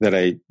that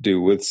I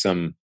do with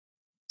some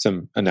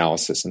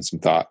analysis and some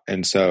thought.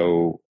 And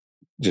so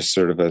just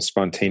sort of a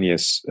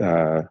spontaneous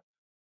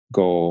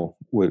goal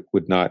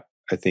would not,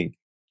 I think,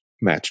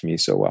 match me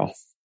so well.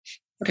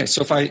 Okay,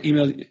 so if I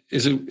email,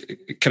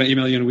 can I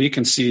email you in a week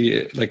and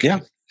see like, yeah,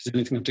 is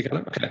anything up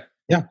together? Okay.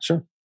 Yeah,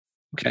 sure.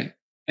 Okay.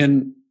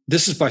 And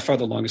this is by far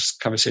the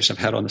longest conversation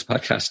I've had on this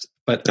podcast.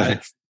 But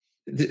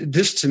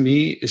this to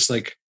me is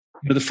like,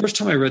 the first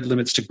time I read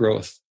Limits to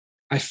Growth,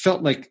 I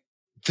felt like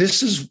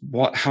this is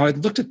how I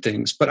looked at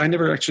things, but I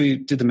never actually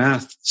did the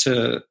math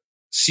to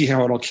see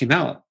how it all came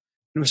out.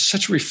 It was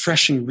such a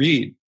refreshing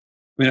read.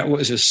 I mean, it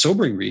was a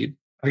sobering read.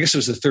 I guess it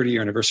was the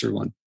 30-year anniversary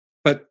one.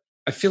 But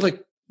I feel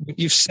like what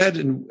you've said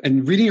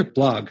and reading your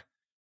blog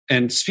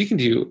and speaking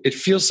to you, it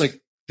feels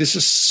like this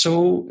is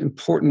so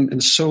important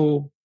and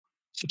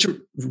such a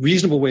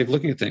reasonable way of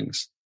looking at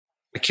things.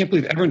 I can't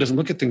believe everyone doesn't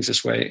look at things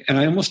this way. And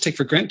I almost take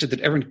for granted that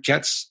everyone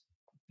gets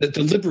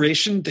the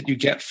liberation that you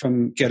get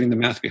from getting the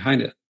math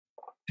behind it.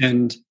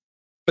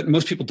 But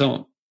most people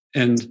don't.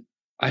 And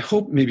I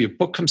hope maybe a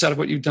book comes out of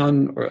what you've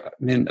done, or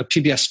a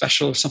PBS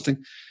special or something.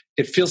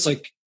 It feels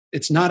like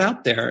it's not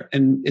out there,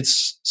 and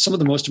it's some of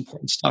the most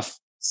important stuff.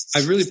 I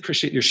really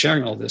appreciate your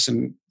sharing all this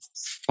and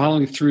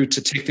following through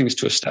to take things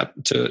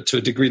to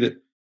a degree that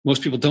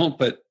most people don't,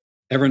 but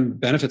everyone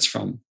benefits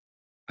from.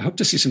 I hope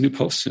to see some new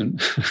posts soon.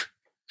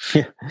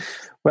 Yeah.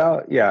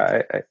 Well,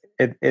 yeah,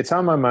 it's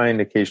on my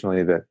mind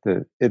occasionally that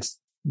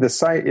the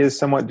site is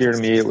somewhat dear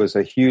to me. It was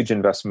a huge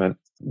investment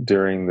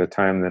during the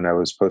time that I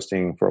was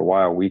posting for a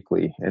while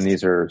weekly, and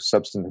these are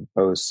substantive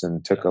posts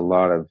and took a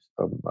lot of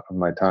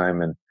my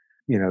time. And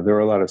there were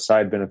a lot of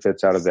side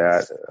benefits out of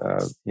that,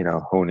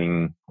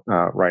 honing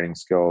writing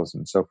skills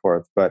and so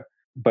forth. But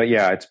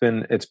yeah,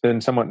 it's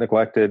been somewhat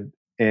neglected,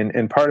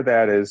 and part of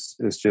that is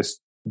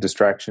just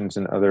distractions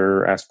and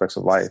other aspects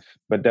of life.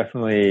 But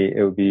definitely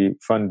it would be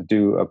fun to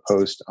do a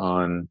post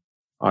on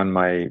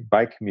my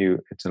bike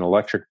commute. It's an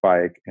electric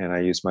bike, and I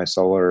use my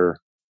solar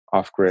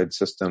off-grid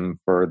system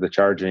for the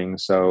charging.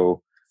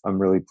 So I'm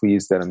really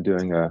pleased that I'm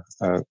doing a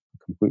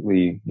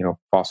completely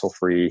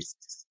fossil-free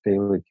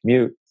daily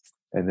commute.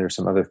 And there's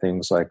some other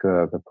things like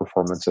the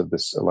performance of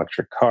this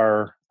electric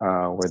car,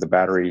 where the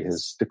battery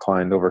has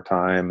declined over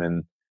time,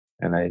 and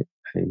I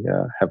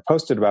have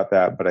posted about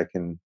that, but I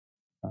can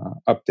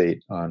update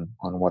on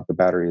what the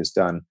battery has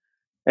done.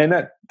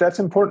 And that's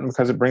important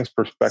because it brings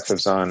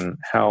perspectives on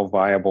how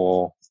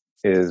viable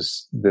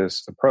is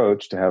this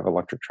approach to have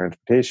electric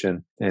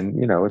transportation. And,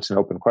 it's an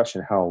open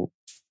question how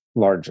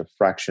large a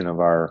fraction of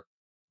our,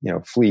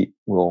 fleet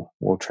will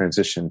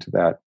transition to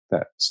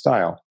that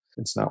style.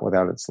 It's not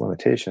without its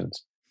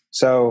limitations.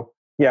 So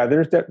yeah,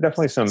 there's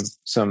definitely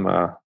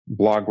some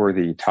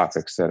blog-worthy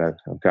topics that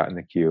I've got in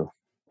the queue.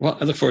 Well,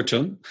 I look forward to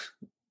them.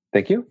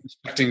 Thank you.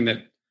 Expecting that,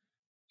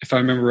 if I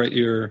remember right,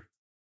 you're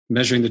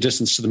measuring the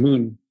distance to the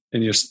moon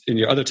in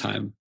your other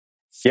time.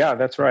 Yeah,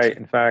 that's right.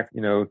 In fact,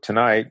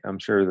 tonight, I'm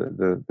sure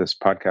that this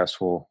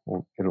podcast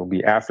it'll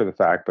be after the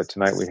fact, but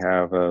tonight we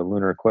have a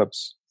lunar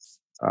eclipse.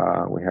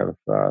 We have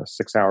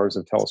 6 hours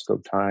of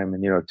telescope time,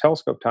 and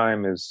telescope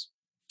time is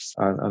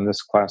on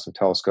this class of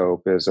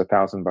telescope is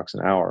 $1,000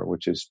 an hour,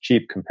 which is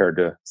cheap compared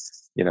to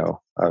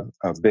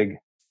a big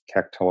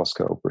Keck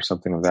telescope or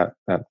something of that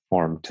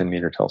form,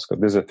 10-meter telescope.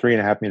 There's a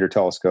 3.5-meter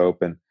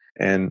telescope, and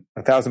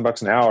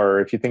 $1,000 an hour.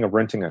 If you think of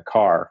renting a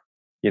car,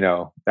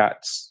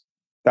 that's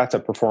a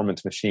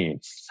performance machine,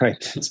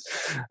 right?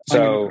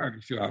 So a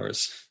few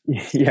hours.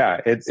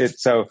 Yeah, it's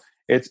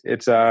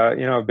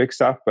big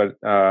stuff, but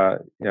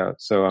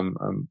so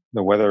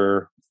the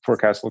weather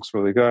forecast looks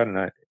really good,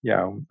 and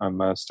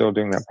I'm still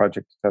doing that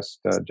project to test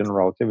general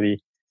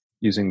relativity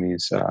using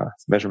these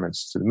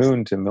measurements to the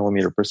moon to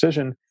millimeter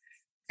precision,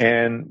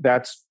 and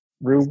that's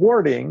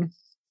rewarding.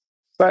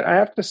 But I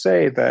have to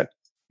say that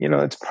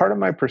it's part of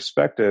my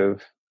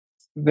perspective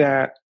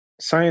that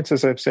science,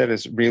 as I've said,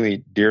 is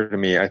really dear to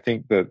me. I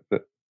think that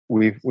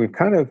we've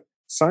kind of,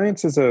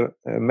 science is a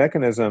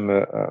mechanism,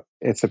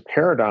 it's a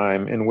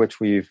paradigm in which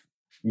we've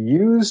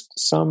used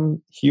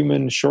some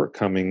human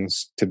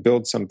shortcomings to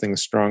build something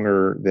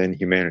stronger than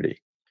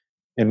humanity.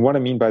 And what I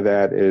mean by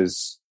that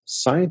is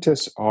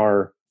scientists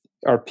are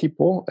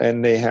people,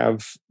 and they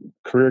have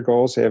career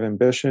goals, they have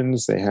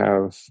ambitions, they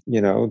have,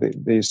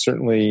 they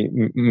certainly,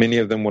 many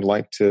of them would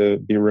like to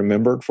be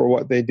remembered for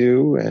what they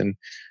do and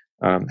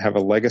have a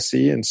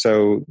legacy. And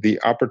so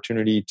the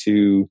opportunity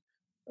to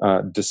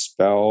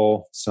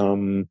dispel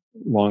some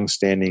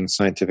longstanding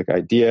scientific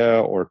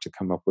idea or to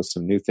come up with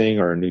some new thing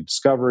or a new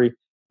discovery,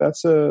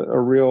 that's a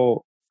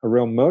real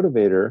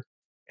motivator.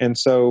 And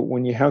so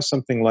when you have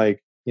something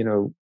like,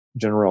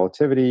 general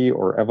relativity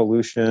or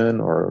evolution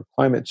or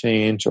climate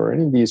change or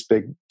any of these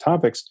big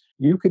topics,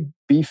 you could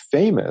be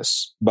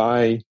famous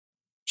by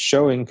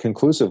showing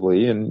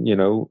conclusively and,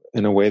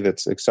 in a way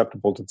that's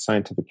acceptable to the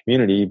scientific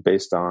community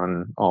based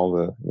on all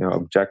the,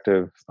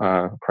 objective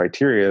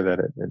criteria that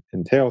it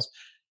entails.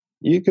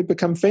 You could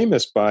become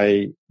famous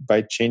by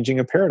changing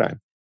a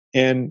paradigm.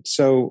 And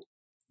so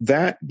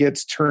that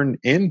gets turned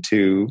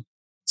into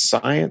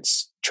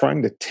science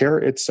trying to tear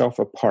itself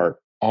apart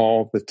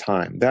all the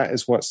time. That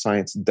is what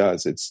science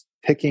does. It's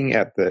picking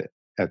at the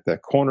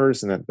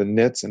corners and at the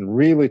nits and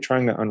really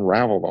trying to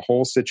unravel the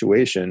whole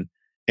situation.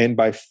 And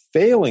by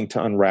failing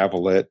to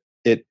unravel it,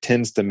 it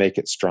tends to make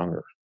it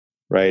stronger,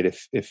 right?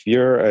 If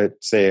you're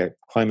say a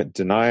climate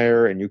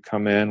denier and you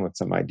come in with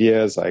some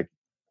ideas like,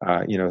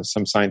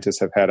 some scientists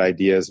have had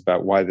ideas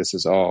about why this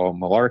is all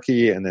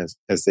malarkey, and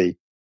as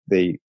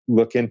they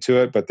look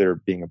into it, but they're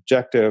being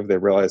objective, they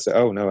realize that,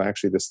 oh no,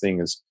 actually this thing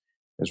is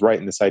right,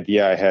 and this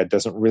idea I had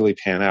doesn't really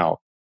pan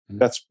out. Mm-hmm.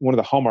 That's one of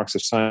the hallmarks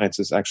of science,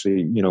 is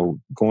actually,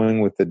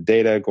 going with the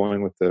data,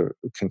 going with the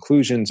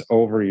conclusions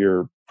over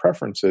your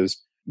preferences,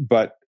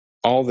 but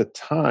all the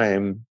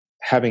time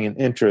having an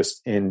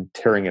interest in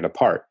tearing it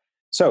apart.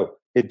 So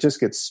it just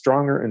gets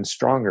stronger and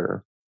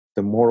stronger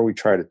the more we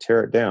try to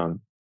tear it down.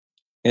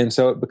 And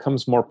so it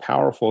becomes more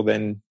powerful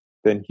than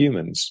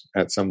humans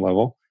at some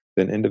level,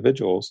 than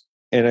individuals.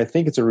 And I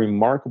think it's a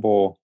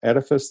remarkable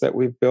edifice that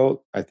we've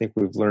built. I think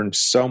we've learned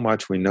so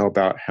much. We know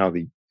about how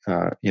the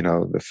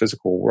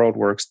physical world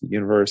works, the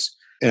universe,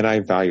 and I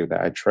value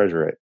that. I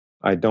treasure it.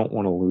 I don't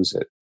want to lose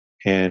it.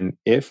 And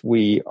if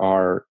we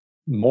are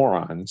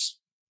morons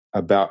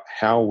about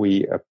how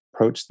we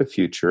approach the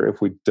future,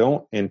 if we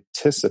don't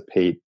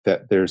anticipate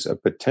that there's a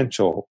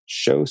potential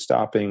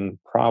show-stopping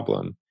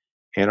problem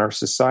in our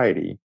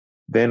society,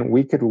 then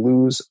we could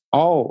lose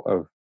all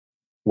of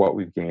what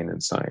we've gained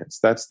in science.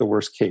 That's the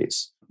worst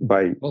case,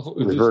 by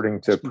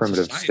reverting to a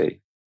primitive state.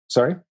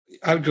 Sorry?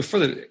 I would go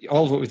further.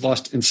 All of what we've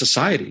lost in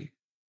society.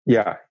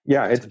 Yeah.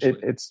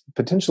 It's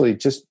potentially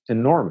just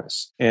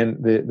enormous.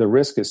 And the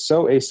risk is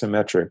so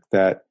asymmetric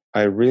that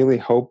I really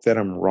hope that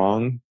I'm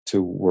wrong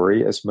to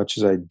worry as much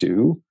as I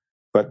do.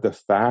 But the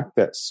fact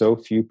that so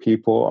few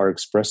people are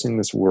expressing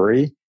this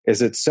worry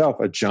is itself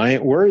a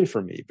giant worry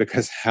for me,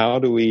 because how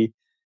do we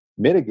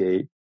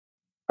mitigate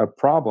a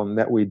problem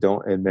that we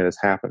don't admit is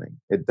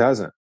happening? It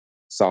doesn't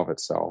solve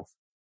itself.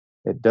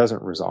 It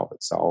doesn't resolve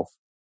itself.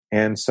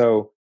 And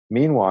so,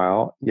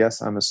 meanwhile,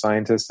 yes, I'm a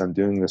scientist. I'm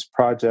doing this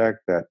project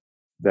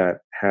that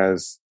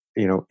has,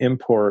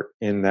 import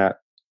in that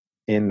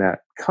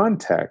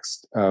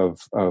context of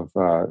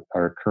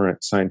our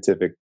current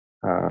scientific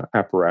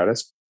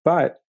apparatus.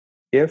 But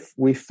if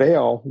we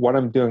fail, what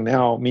I'm doing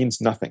now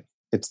means nothing.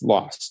 It's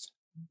lost.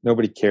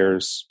 Nobody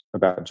cares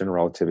about general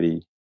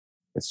relativity.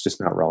 It's just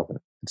not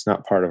relevant. It's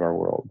not part of our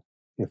world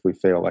if we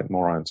fail like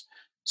morons.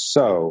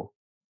 So,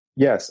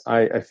 yes,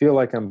 I feel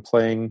like I'm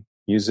playing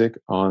music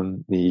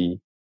on the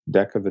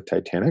deck of the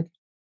Titanic,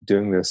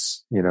 doing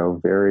this,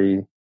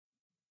 very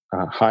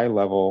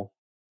high-level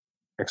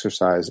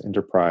exercise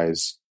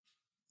enterprise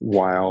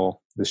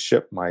while the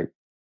ship might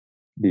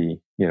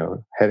be,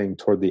 heading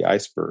toward the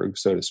iceberg,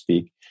 so to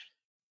speak.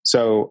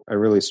 So I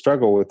really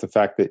struggle with the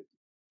fact that,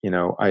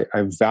 I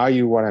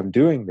value what I'm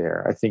doing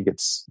there. I think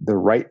it's the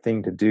right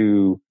thing to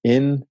do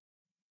in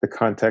the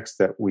context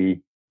that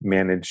we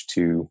manage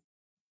to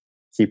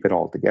keep it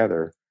all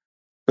together.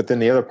 But then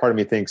the other part of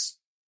me thinks,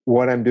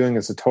 what I'm doing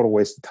is a total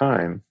waste of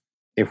time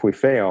if we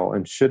fail,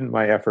 and shouldn't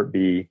my effort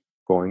be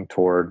going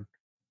toward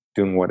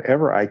doing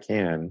whatever I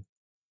can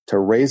to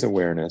raise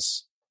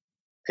awareness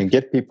and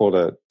get people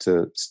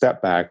to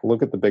step back,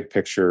 look at the big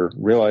picture,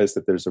 realize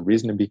that there's a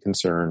reason to be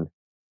concerned,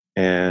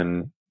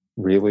 and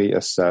really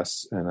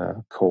assess in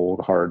a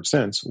cold, hard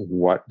sense,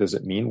 what does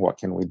it mean? What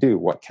can we do?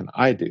 What can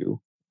I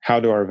do? How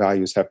do our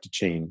values have to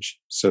change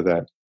so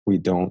that we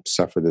don't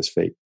suffer this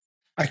fate?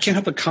 I can't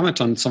help but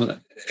comment on some of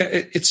that.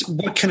 It's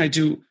what can I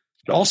do?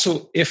 But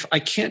also, if I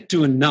can't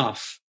do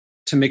enough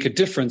to make a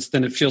difference,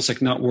 then it feels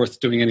like not worth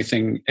doing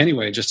anything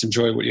anyway. Just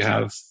enjoy what you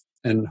have,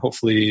 and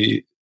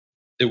hopefully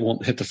it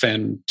won't hit the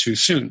fan too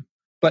soon.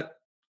 But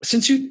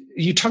since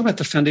you talk about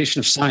the foundation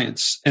of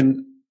science,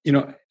 and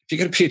if you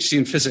get a PhD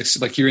in physics,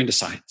 like you're into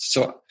science.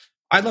 So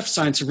I left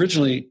science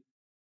originally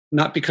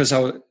not because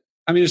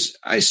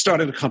I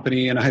started a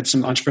company and I had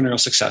some entrepreneurial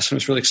success and it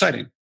was really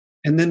exciting.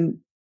 And then,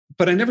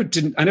 but I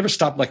never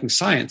stopped liking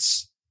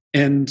science.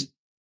 And,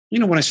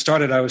 when I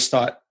started, I always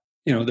thought,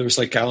 there was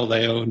like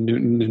Galileo and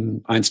Newton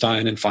and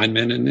Einstein and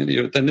Feynman,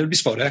 and then there'd be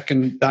Spodek,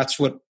 and that's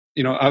what,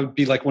 I would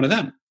be like one of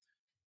them.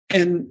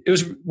 And it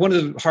was one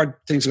of the hard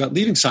things about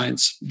leaving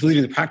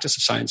the practice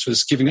of science,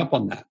 was giving up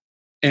on that.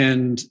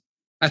 And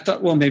I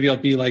thought, well, maybe I'll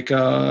be like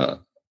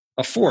a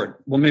Ford.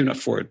 Well, maybe not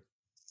Ford,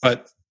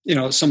 but,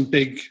 some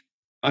big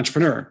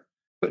entrepreneur.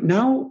 But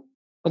now,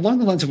 along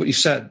the lines of what you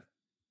said,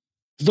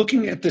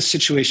 looking at this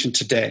situation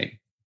today,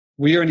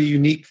 we are in a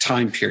unique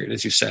time period,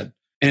 as you said.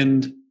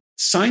 And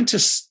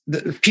scientists,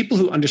 people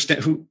who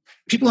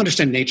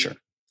understand nature,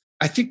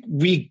 I think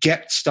we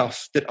get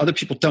stuff that other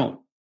people don't.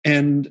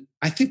 And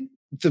I think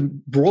the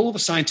role of a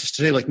scientist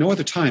today, like no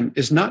other time,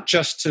 is not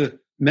just to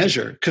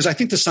measure, because I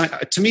think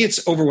to me,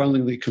 it's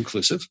overwhelmingly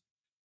conclusive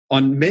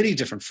on many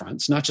different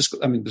fronts, not just,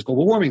 there's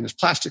global warming, there's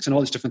plastics and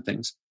all these different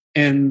things.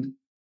 And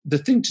the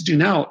thing to do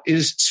now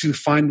is to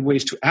find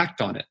ways to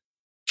act on it.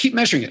 Keep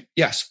measuring it.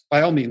 Yes,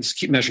 by all means,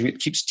 keep measuring it,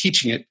 keep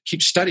teaching it,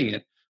 keep studying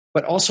it.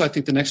 But also I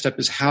think the next step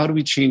is, how do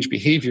we change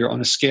behavior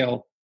on a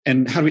scale,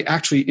 and how do we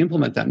actually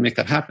implement that and make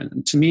that happen?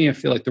 And to me, I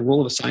feel like the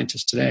role of a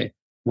scientist today,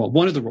 well,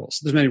 one of the roles,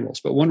 there's many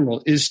roles, but one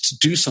role is to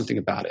do something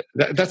about it.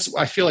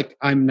 I feel like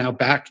I'm now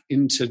back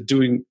into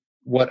doing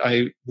what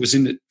I was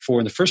in it for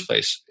in the first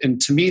place. And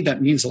to me,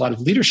 that means a lot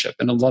of leadership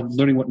and a lot of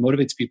learning what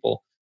motivates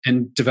people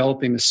and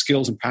developing the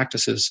skills and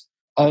practices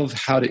of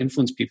how to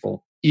influence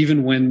people,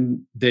 even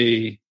when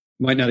they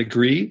might not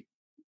agree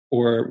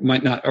or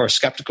are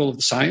skeptical of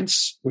the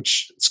science,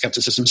 which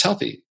skepticism is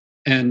healthy.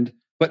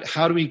 But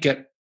how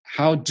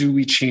do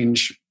we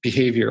change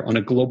behavior on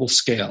a global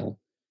scale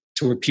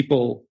to where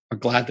people are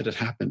glad that it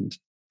happened?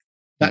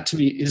 That to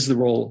me is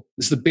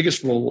the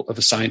biggest role of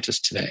a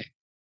scientist today.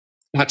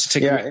 Not to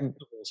take away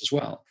roles as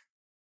well.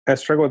 I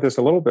struggle with this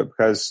a little bit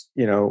because,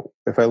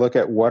 if I look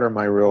at what are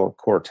my real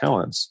core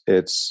talents,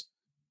 it's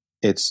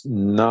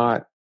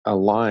not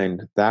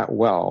aligned that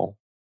well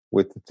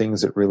with the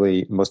things that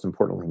really, most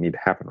importantly, need to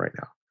happen right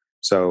now.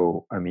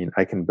 So,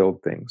 I can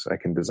build things, I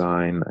can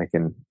design, I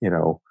can,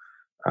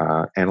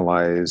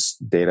 analyze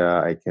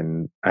data.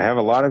 I have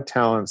a lot of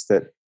talents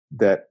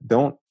that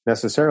don't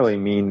necessarily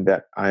mean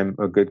that I'm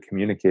a good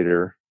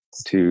communicator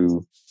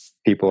to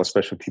people,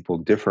 especially people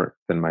different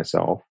than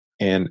myself.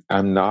 And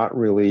I'm not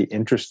really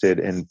interested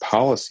in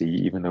policy,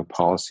 even though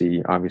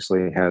policy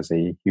obviously has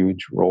a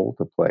huge role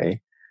to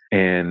play.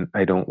 And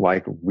I don't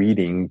like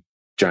reading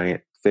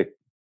giant, thick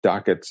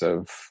dockets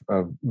of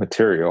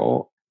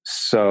material.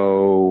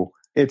 So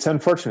it's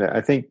unfortunate.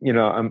 I think,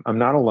 I'm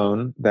not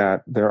alone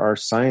that there are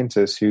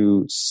scientists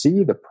who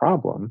see the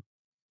problem,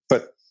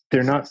 but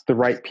they're not the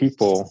right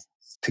people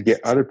to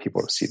get other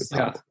people to see the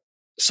problem. Yeah.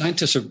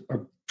 Scientists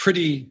are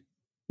pretty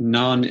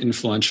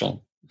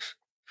non-influential.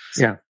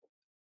 Yeah.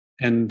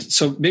 And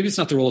so maybe it's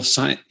not the role of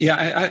science.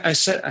 Yeah, I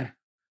said,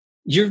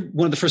 you're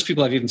one of the first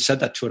people I've even said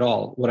that to at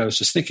all, what I was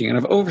just thinking. And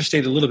I've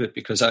overstated a little bit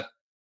because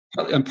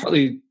I'm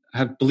partly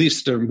have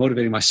beliefs that are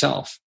motivating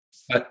myself.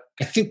 But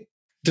I think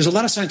there's a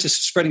lot of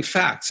scientists spreading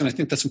facts. And I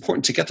think that's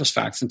important to get those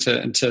facts and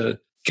to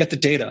get the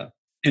data.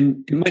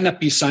 And it might not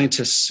be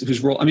scientists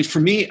whose role, for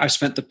me, I've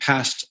spent the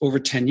past over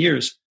 10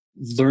 years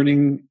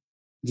learning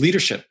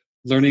leadership,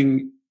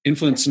 learning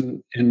influence,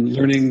 and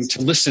learning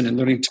to listen and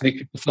learning to make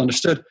people feel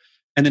understood,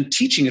 and then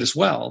teaching it as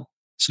well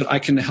so that I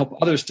can help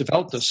others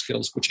develop those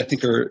skills, which I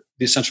think are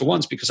the essential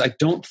ones, because I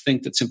don't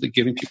think that simply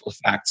giving people the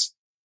facts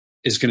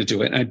is going to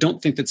do it. And I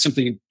don't think that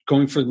simply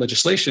going for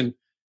legislation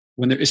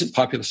when there isn't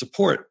popular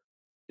support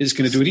is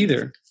going to do it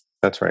either.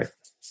 That's right.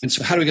 And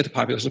so how do we get the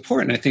popular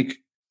support? And I think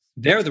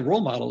there the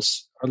role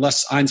models are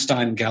less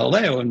Einstein and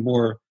Galileo and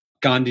more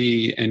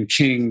Gandhi and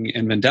King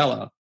and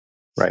Mandela.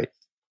 Right.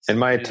 And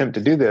my attempt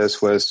to do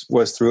this was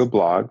through a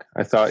blog.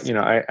 I thought,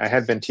 I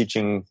had been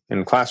teaching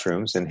in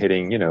classrooms and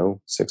hitting,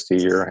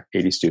 60 or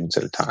 80 students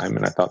at a time.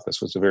 And I thought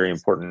this was a very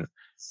important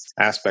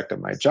aspect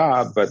of my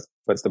job. But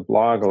the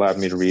blog allowed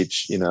me to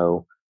reach,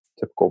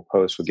 typical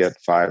posts would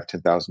get 5,000,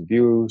 10,000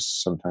 views,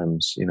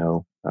 sometimes,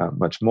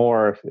 much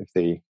more if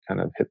they kind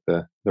of hit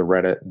the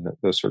Reddit and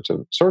those sorts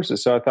of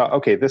sources. So I thought,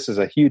 okay, this is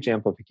a huge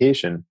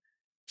amplification.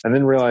 And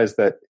then realized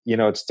that,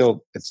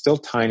 it's still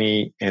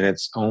tiny and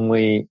it's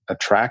only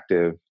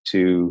attractive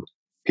to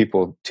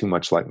people too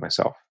much like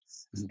myself.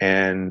 Mm-hmm.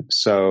 And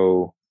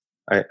so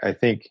I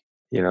think,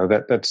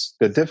 that's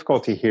the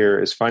difficulty here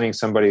is finding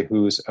somebody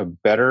who's a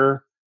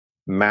better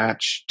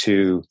match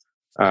to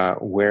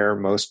where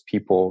most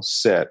people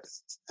sit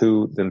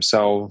who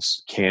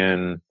themselves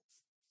can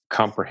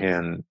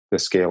comprehend the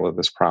scale of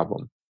this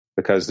problem.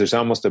 Because there's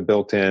almost a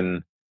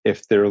built-in,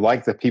 if they're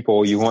like the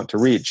people you want to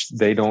reach,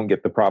 they don't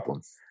get the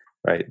problem,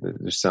 right?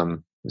 There's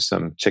some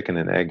chicken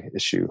and egg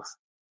issue.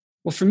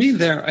 Well, for me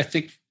there, I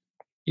think,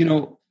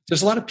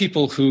 there's a lot of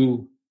people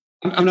who,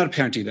 I'm not a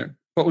parent either,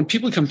 but when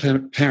people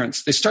become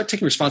parents, they start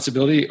taking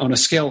responsibility on a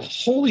scale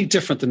wholly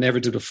different than they ever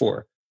did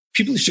before.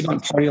 People used to go out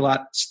and party a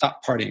lot,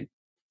 stop partying.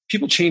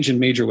 People change in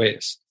major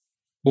ways.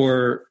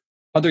 Or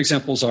other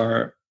examples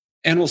are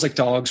animals like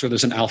dogs, where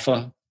there's an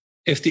alpha.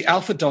 If the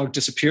alpha dog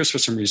disappears for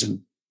some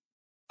reason,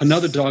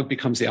 another dog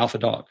becomes the alpha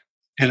dog.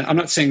 And I'm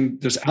not saying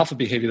there's alpha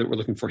behavior that we're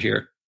looking for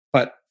here,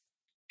 but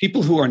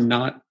people who are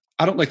not,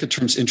 I don't like the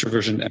terms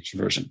introversion and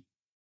extroversion,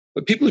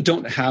 but people who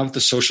don't have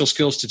the social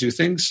skills to do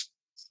things,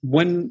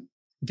 when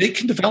they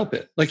can develop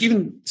it. Like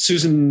even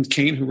Susan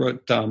Cain, who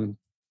wrote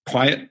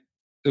Quiet,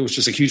 it was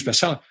just a huge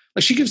bestseller.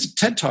 Like she gives a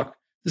TED Talk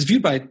that's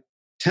viewed by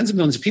tens of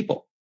millions of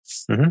people.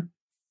 Mm-hmm.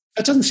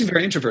 That doesn't seem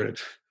very introverted.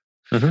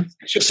 Mm-hmm.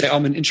 She'll say,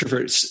 I'm an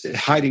introvert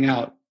hiding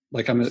out,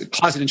 like I'm a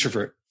closet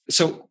introvert.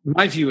 So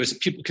my view is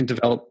that people can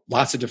develop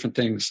lots of different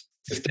things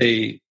if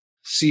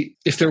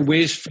there are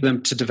ways for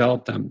them to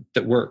develop them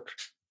that work,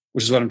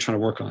 which is what I'm trying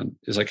to work on,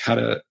 is like how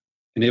to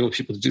enable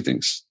people to do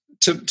things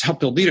to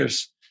help build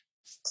leaders.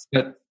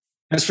 But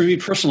as for me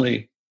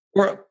personally,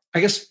 or I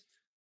guess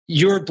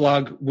your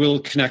blog will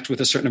connect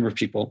with a certain number of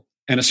people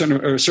and a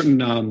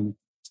certain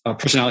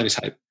personality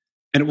type,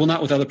 and it will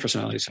not with other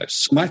personality types.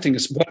 So my thing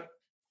is, what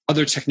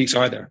other techniques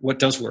are there? What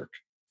does work?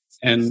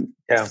 And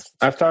yeah,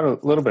 I've thought a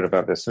little bit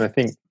about this, and I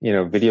think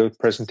video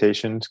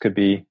presentations could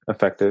be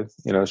effective.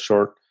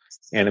 Short,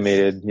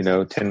 animated,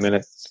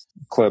 10-minute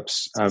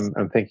clips.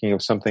 I'm thinking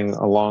of something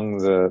along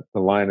the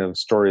line of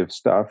Story of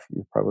Stuff.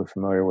 You're probably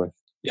familiar with.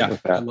 Yeah,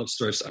 with that. I love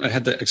Story of Stuff. I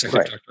had the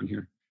executive director on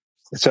here.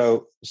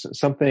 So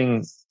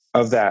something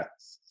of that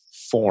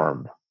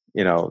form,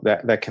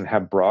 that can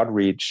have broad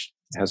reach,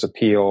 has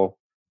appeal.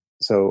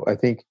 So I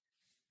think,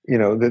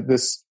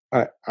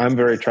 I'm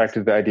very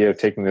attracted to the idea of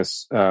taking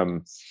this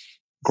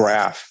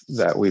graph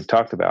that we've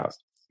talked about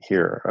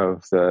here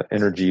of the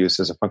energy use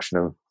as a function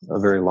of a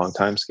very long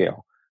time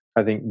scale.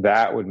 I think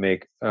that would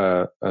make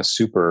a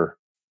super,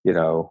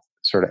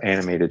 sort of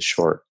animated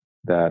short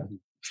that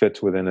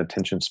fits within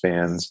attention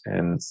spans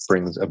and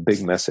brings a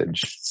big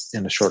message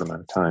in a short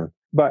amount of time.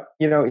 But,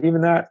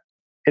 even that,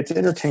 it's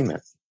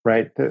entertainment,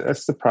 right?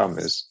 That's the problem,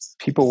 is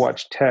people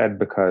watch TED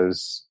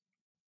because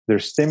they're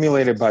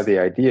stimulated by the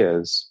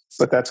ideas,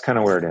 but that's kind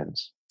of where it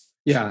ends.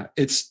 Yeah,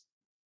 it's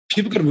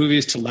people go to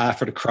movies to laugh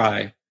or to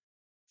cry.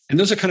 And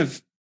those are kind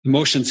of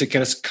emotions that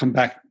get us come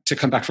back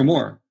for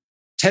more.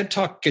 TED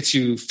Talk gets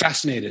you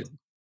fascinated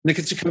and it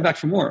gets you come back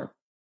for more.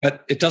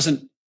 But it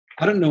doesn't,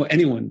 I don't know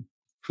anyone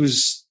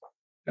who's,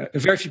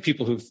 very few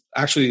people who've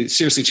actually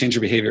seriously changed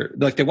their behavior.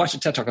 Like they watch a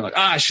TED Talk and like,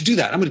 I should do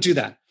that. I'm going to do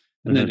that.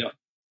 And then do it.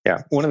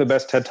 Yeah. One of the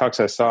best TED Talks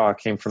I saw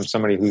came from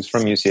somebody who's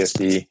from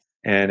UCSD,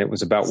 and it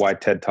was about why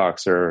TED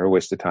Talks are a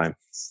waste of time.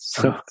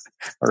 So I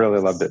really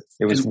loved it.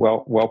 It was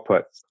well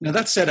put. Now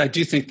that said, I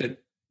do think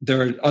that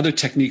there are other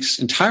techniques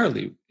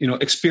entirely,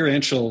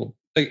 experiential,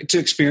 like, to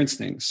experience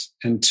things,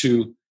 and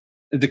to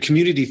the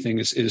community thing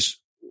is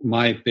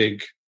my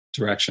big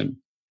direction.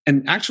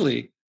 And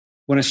actually,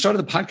 when I started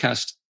the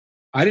podcast,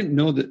 I didn't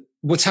know that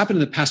what's happened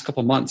in the past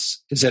couple of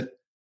months is that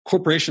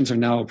corporations are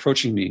now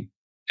approaching me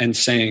and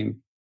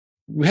saying,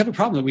 we have a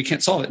problem that we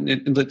can't solve it.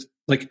 And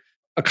like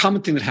a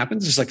common thing that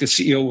happens is like the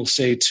CEO will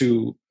say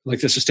to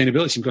like the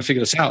sustainability team, go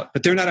figure this out,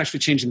 but they're not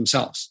actually changing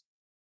themselves.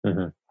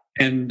 Mm-hmm.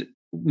 And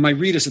my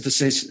read is that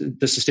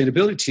the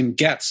sustainability team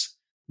gets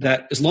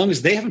that as long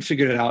as they haven't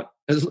figured it out,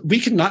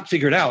 we can not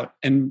figure it out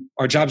and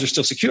our jobs are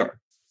still secure.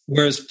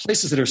 Whereas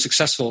places that are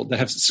successful, that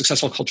have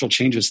successful cultural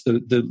changes,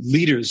 the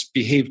leaders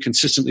behave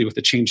consistently with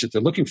the change that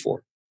they're looking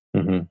for.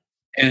 Mm-hmm.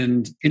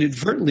 And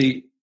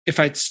inadvertently, if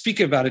I speak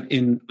about it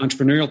in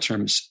entrepreneurial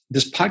terms,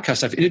 this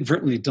podcast, I've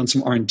inadvertently done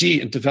some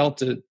R&D and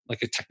developed a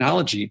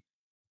technology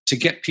to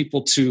get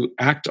people to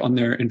act on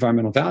their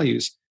environmental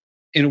values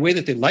in a way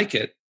that they like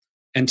it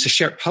and to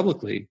share it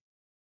publicly.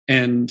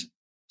 And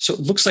so it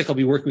looks like I'll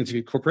be working with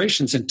the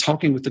corporations and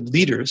talking with the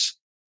leaders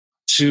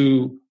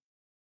to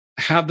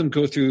have them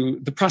go through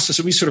the process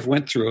that we sort of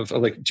went through of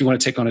like, do you want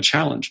to take on a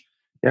challenge?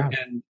 Yeah.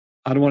 And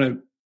I don't want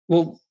to,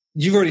 well,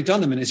 you've already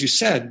done them. And as you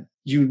said,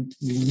 you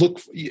look,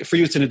 for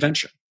you, it's an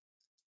adventure.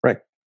 Right.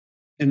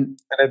 And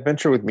an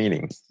adventure with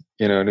meaning,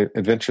 an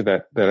adventure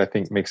that I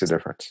think makes a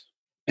difference.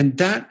 And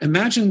that,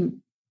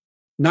 imagine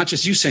not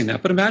just you saying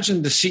that, but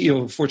imagine the CEO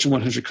of a Fortune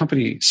 100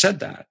 company said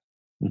that.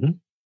 Mm-hmm.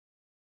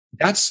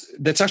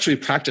 That's actually a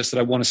practice that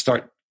I want to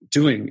start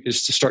doing,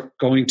 is to start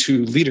going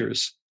to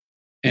leaders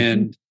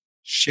and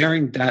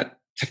sharing that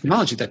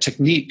technology, that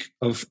technique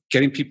of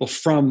getting people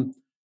from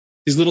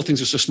these little things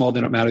are so small,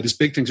 they don't matter. These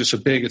big things are so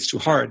big, it's too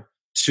hard,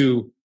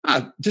 to,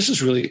 this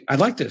is really, I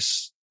like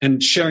this.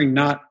 And sharing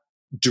not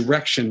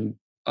direction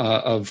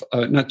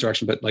not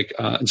direction, but like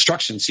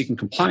instruction, seeking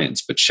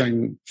compliance, but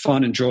sharing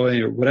fun and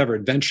joy or whatever,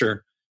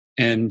 adventure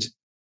and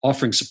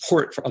offering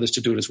support for others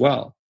to do it as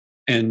well.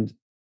 And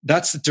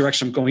that's the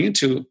direction I'm going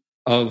into,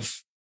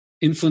 of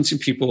influencing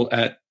people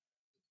at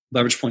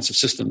leverage points of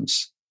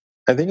systems.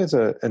 I think it's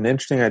an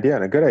interesting idea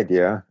and a good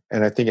idea.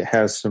 And I think it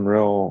has some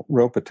real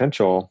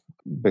potential,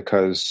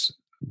 because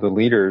the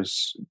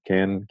leaders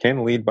can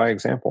lead by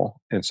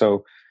example. And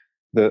so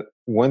the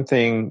one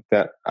thing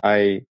that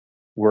I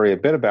worry a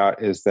bit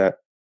about is that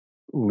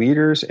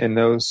leaders in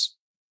those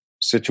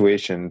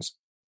situations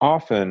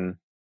often,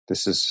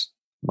 this is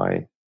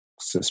my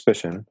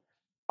suspicion,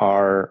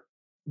 are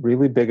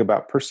really big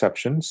about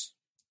perceptions,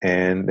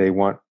 and they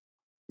want,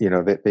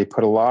 they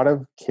put a lot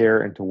of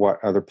care into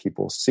what other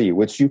people see,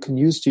 which you can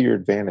use to your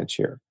advantage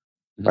here,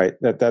 right?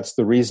 That's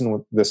the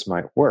reason this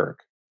might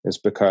work, is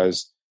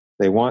because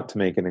they want to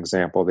make an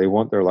example. They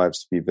want their lives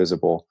to be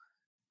visible.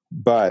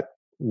 But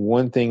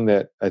one thing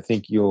that I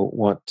think you'll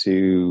want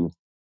to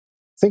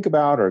think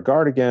about or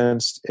guard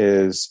against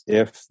is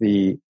if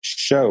the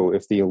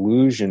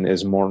illusion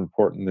is more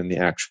important than the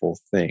actual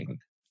thing.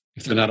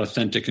 If they're not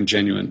authentic and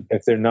genuine.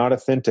 If they're not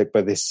authentic,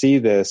 but they see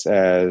this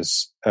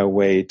as a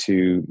way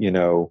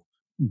to,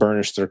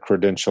 burnish their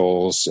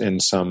credentials in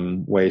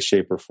some way,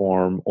 shape, or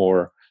form.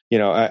 Or,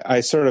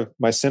 I sort of,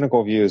 my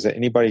cynical view is that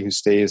anybody who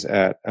stays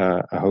at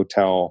a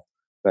hotel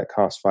that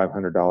costs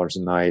 $500 a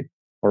night,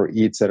 or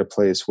eats at a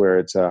place where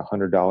it's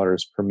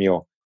 $100 per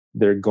meal,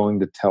 they're going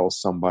to tell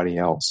somebody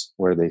else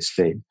where they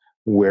stayed,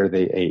 where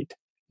they ate.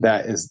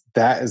 That is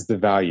the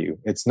value.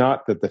 It's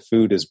not that the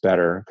food is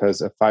better, because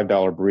a $5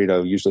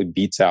 burrito usually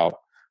beats out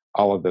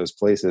all of those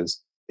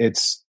places.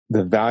 It's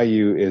the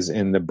value is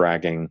in the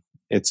bragging.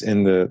 It's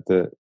in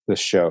the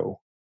show.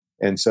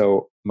 And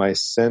so my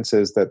sense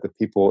is that the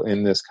people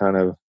in this kind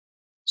of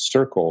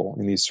circle,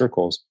 in these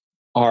circles,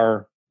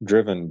 are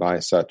driven by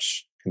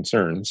such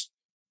concerns,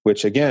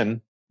 which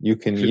again, you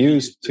can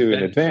use to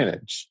an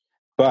advantage.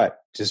 But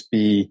just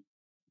be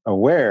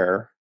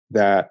aware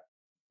that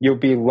you'll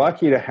be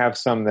lucky to have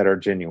some that are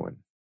genuine.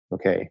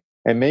 Okay.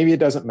 And maybe it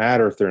doesn't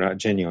matter if they're not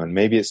genuine.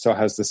 Maybe it still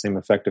has the same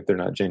effect if they're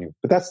not genuine.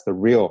 But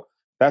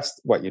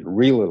that's what you'd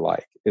really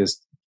like, is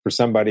for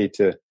somebody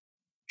to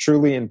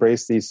truly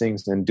embrace these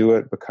things and do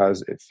it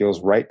because it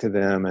feels right to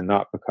them, and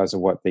not because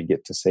of what they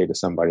get to say to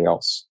somebody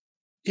else.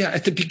 Yeah.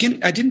 At the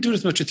beginning, I didn't do it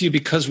as much with you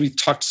because we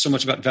talked so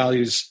much about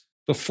values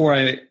before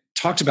I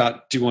talked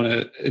about,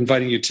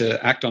 inviting you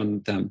to act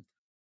on them.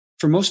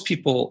 For most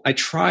people, I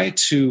try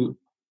to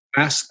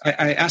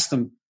I ask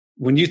them,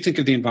 when you think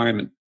of the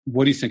environment,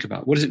 what do you think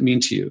about? What does it mean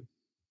to you?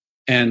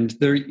 And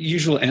their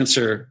usual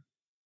answer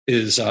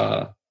is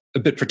a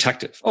bit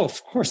protective. Oh,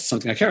 of course, it's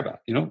something I care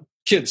about,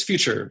 kids,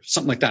 future,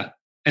 something like that.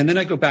 And then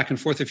I go back and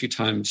forth a few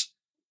times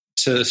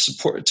to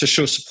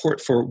show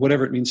support for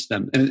whatever it means to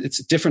them. And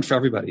it's different for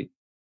everybody,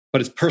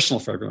 but it's personal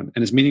for everyone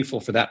and it's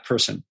meaningful for that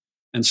person.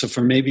 And so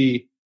for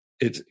maybe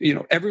it's,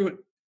 everyone,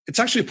 it's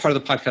actually a part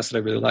of the podcast that I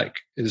really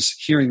like, is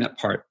hearing that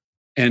part.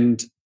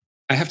 And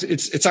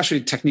it's actually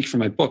a technique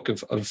from my book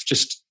of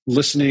just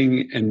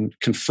listening and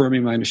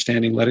confirming my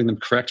understanding, letting them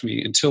correct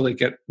me until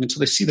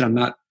they see that I'm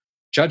not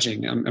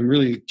judging. I'm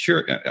really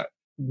curious.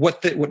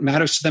 What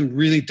matters to them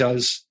really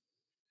does.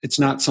 It's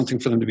not something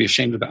for them to be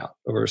ashamed about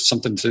or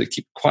something to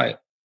keep quiet.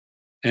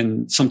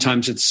 And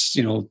sometimes it's,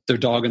 their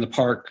dog in the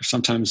park, or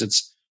sometimes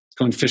it's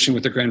going fishing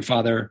with their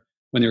grandfather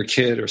when they were a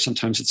kid, or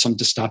sometimes it's some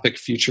dystopic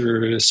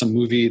future, some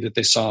movie that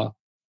they saw.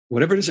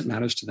 Whatever it is, it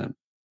matters to them.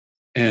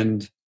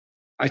 And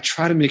I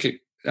try to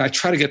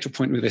get to a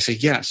point where they say,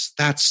 yes,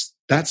 that's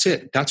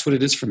it. That's what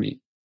it is for me.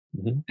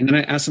 Mm-hmm. And then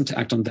I ask them to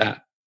act on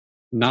that,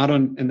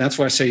 and that's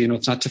why I say,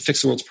 it's not to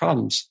fix the world's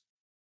problems.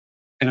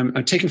 And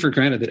I'm taking for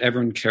granted that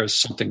everyone cares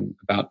something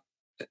about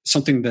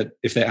something, that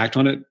if they act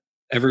on it,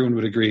 everyone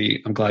would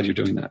agree, I'm glad you're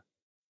doing that.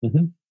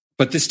 Mm-hmm.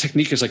 But this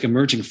technique is like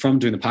emerging from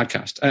doing the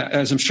podcast.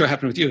 As I'm sure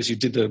happened with you, as you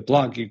did the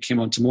blog, you came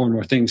on to more and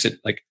more things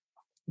that like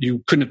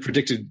you couldn't have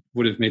predicted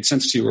would have made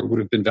sense to you or would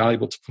have been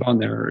valuable to put on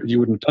there, or you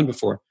wouldn't have done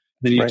before.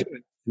 And then you do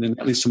it, and then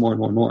that leads to more and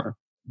more and more.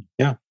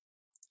 Yeah.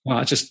 Wow,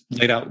 I just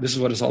laid out, this is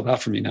what it's all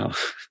about for me now.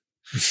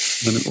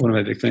 One of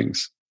my big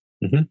things.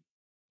 Mm-hmm.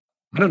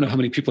 I don't know how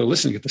many people are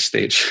listening at this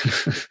stage.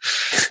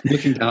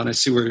 Looking down, I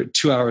see we're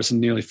 2 hours and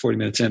nearly 40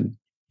 minutes in.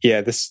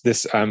 Yeah,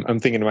 this I'm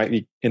thinking it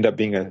might end up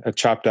being a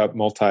chopped up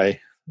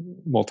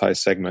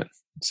multi-segment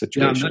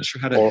situation. Yeah, I'm not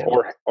sure how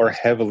to or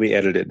heavily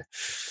edited.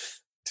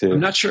 I'm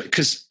not sure,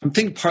 because I'm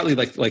thinking partly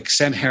like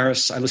Sam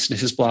Harris. I listen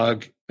to his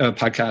blog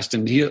podcast,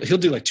 and he'll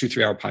do like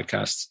 2-3 hour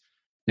podcasts,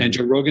 and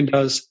Joe Rogan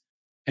does.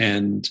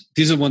 And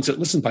these are the ones that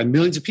listen by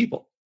millions of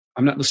people.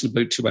 I'm not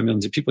listening to by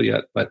millions of people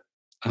yet, but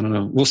I don't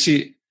know. We'll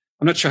see.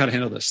 I'm not sure how to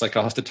handle this. Like,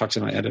 I'll have to talk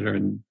to my editor.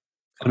 And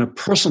on a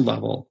personal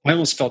level, I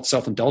almost felt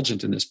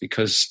self-indulgent in this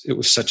because it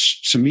was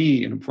such, to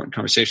me, an important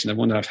conversation, that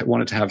one that I've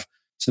wanted to have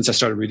since I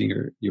started reading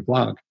your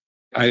blog.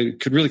 I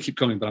could really keep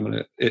going, but I'm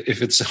going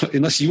to,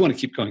 unless you want to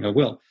keep going, I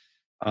will.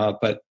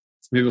 But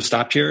maybe we'll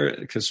stop here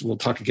because we'll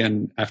talk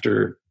again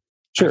after.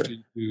 Sure.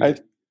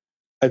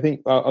 I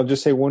think I'll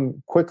just say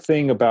one quick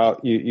thing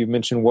about you. You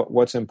mentioned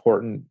what's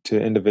important to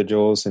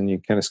individuals, and you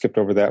kind of skipped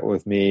over that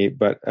with me.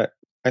 But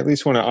I at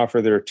least want to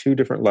offer there are two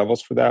different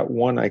levels for that.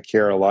 One, I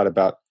care a lot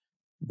about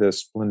the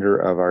splendor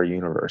of our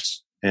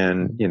universe.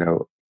 And,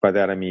 by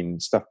that I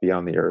mean stuff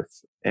beyond the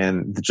earth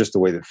and just the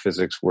way that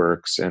physics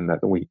works, and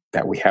that we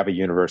have a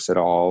universe at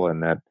all,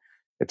 and that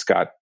it's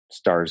got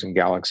stars and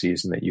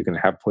galaxies, and that you can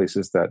have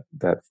places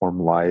that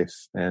form life.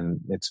 And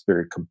it's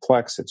very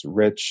complex, it's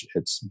rich,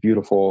 it's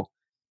beautiful,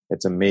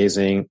 it's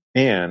amazing,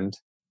 and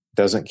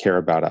doesn't care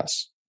about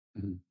us.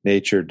 Mm-hmm.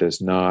 Nature does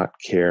not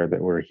care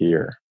that we're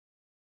here.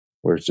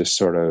 We're just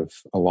sort of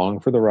along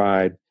for the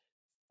ride.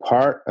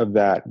 Part of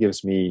that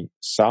gives me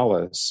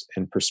solace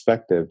and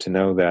perspective to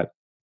know that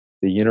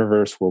the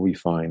universe will be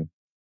fine,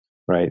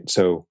 right?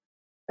 So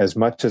as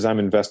much as I'm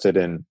invested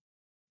in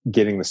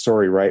getting the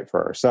story right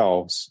for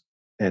ourselves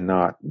and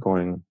not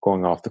going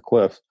off the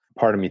cliff,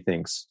 part of me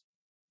thinks,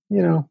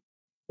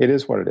 it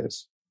is what it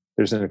is.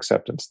 There's an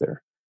acceptance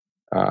there.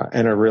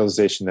 And a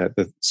realization that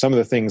some of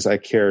the things I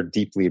care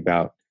deeply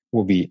about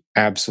will be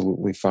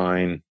absolutely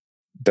fine,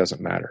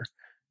 doesn't matter.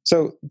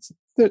 So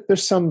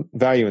there's some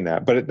value in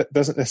that, but it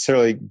doesn't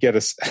necessarily get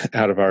us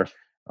out of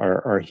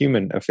our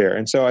human affair.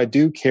 And so I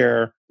do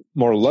care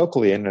more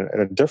locally and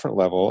at a different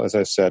level, as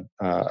I said,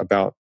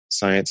 about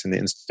science and the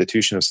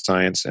institution of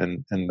science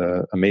and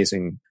the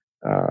amazing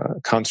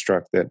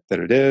construct that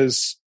it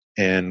is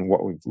and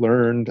what we've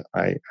learned.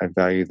 I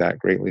value that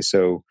greatly.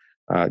 So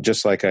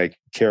just like I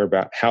care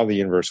about how the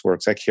universe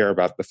works, I care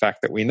about the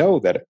fact that we know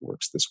that it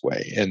works this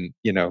way. And,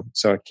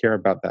 so I care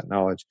about that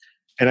knowledge.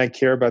 And I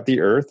care about the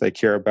earth. I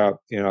care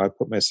about, I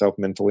put myself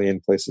mentally in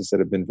places that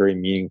have been very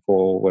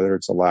meaningful, whether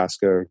it's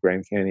Alaska or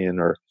Grand Canyon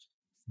or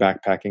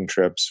backpacking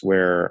trips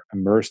where I'm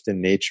immersed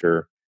in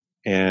nature.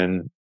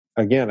 And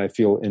again, I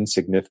feel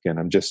insignificant.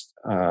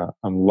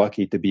 I'm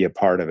lucky to be a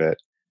part of it,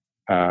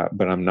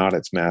 but I'm not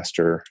its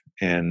master.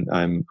 And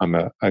I'm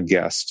a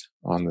guest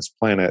on this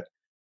planet.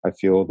 I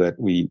feel that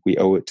we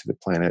owe it to the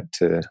planet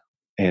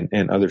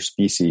and other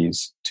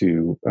species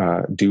to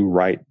do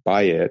right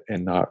by it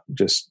and not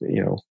just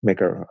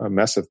make a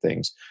mess of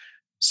things.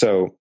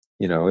 So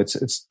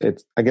it's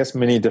I guess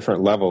many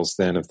different levels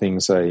then of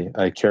things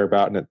I care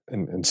about, and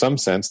in some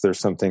sense there's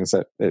some things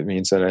that it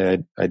means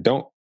that I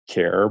don't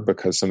care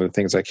because some of the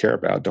things I care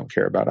about don't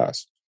care about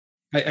us.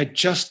 I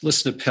just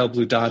listened to Pale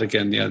Blue Dot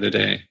again the other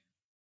day.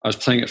 I was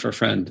playing it for a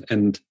friend,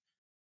 and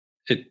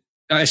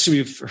I assume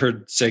you've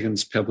heard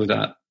Sagan's Pale Blue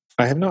Dot.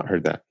 I have not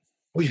heard that.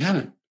 Oh, you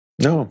haven't?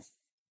 No.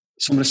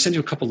 So I'm going to send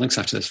you a couple links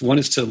after this. One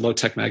is to Low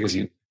Tech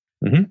Magazine.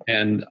 Mm-hmm.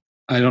 And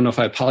I don't know if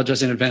I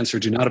apologize in advance or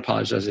do not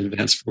apologize in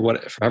advance for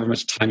however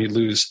much time you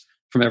lose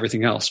from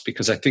everything else,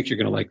 because I think you're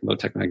going to like Low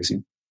Tech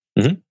Magazine.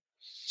 Mm-hmm.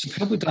 So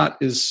Pale Blue Dot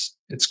it's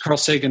Carl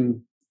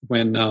Sagan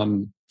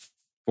when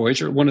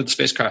Voyager, one of the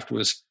spacecraft,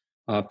 was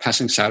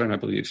passing Saturn, I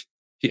believe.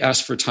 He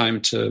asked for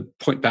time to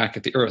point back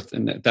at the Earth,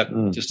 and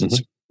that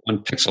distance,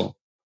 1 pixel.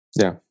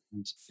 Yeah.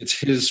 It's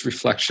his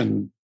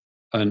reflection,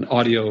 an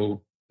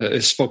audio,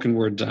 a spoken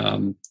word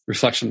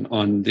reflection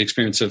on the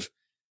experience of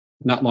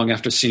not long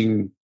after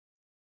seeing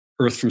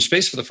Earth from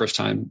space for the first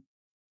time,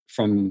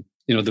 from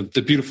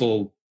the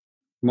beautiful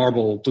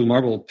blue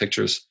marble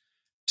pictures,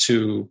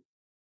 to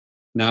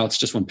now it's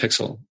just 1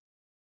 pixel,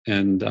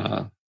 and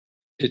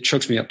it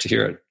chokes me up to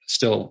hear it.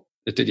 Still,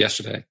 it did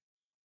yesterday.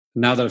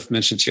 Now that I've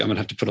mentioned it to you, I'm going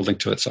to have to put a link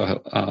to it.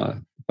 So,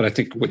 but I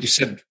think what you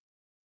said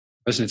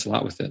resonates a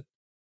lot with it.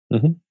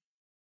 Mm-hmm.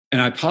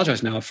 And I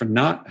apologize now for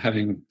not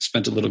having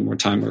spent a little more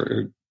time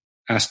or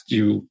asked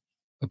you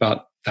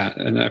about that.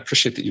 And I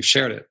appreciate that you've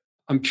shared it.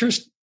 I'm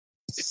curious,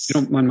 if you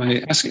don't mind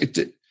my asking,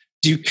 do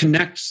you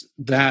connect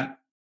that?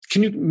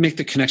 Can you make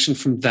the connection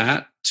from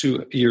that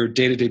to your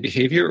day-to-day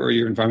behavior or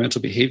your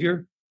environmental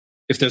behavior?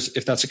 If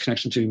that's a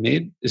connection to be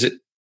made, is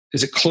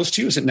it close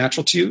to you? Is it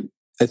natural to you?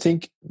 I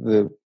think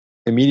the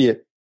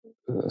immediate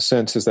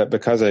sense is that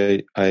because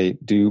I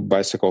do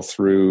bicycle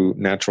through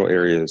natural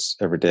areas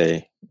every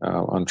day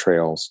on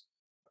trails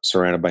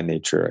surrounded by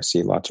nature. I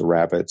see lots of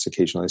rabbits.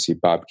 Occasionally I see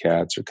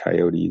bobcats or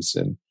coyotes,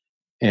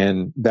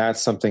 and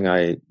that's something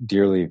I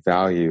dearly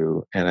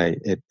value. And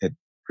it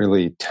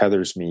really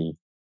tethers me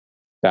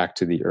back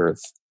to the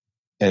earth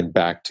and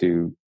back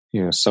to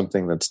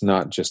something that's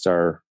not just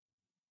our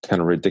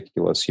kind of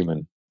ridiculous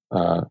human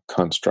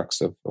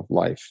constructs of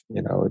life.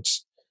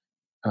 It's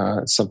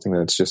something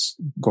that's just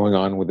going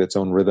on with its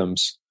own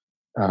rhythms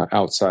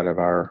outside of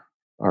our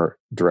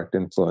direct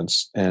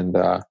influence. And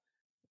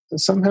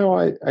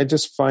somehow I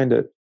just find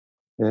it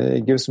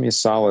gives me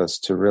solace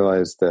to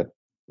realize that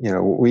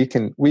we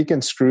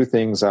can screw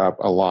things up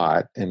a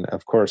lot. And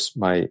of course,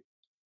 my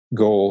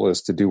goal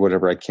is to do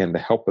whatever I can to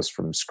help us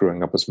from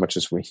screwing up as much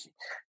as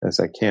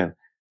I can.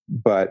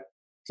 But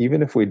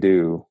even if we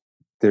do,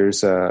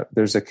 there's a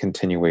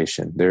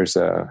continuation. There's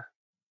an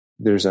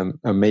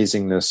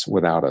amazingness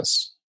without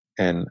us,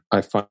 and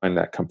I find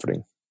that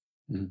comforting.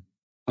 Mm-hmm.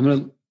 I'm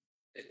gonna,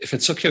 if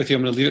it's okay with you,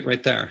 I'm gonna leave it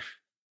right there.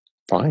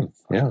 Fine.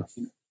 Yeah.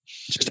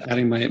 Just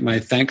adding my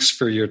thanks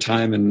for your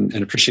time and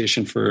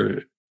appreciation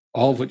for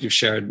all of what you've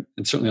shared,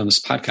 and certainly on this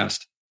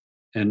podcast,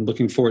 and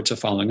looking forward to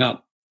following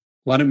up.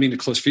 Well, I don't mean to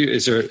close for you.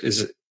 Is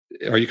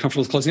Are you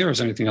comfortable with closing there, or is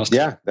there anything else?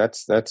 Yeah,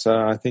 that's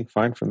I think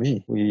fine for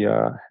me. We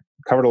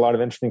covered a lot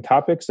of interesting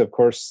topics. Of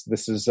course,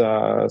 this is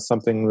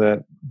something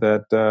that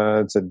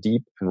it's a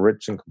deep and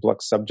rich and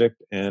complex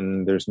subject,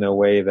 and there's no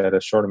way that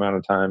a short amount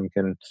of time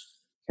can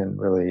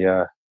really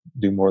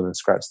do more than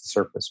scratch the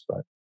surface.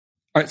 But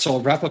all right, so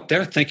I'll wrap up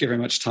there. Thank you very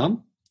much,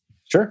 Tom.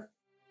 Sure,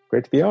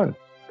 great to be on.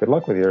 Good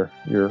luck with your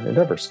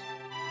endeavors.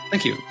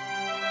 Thank you.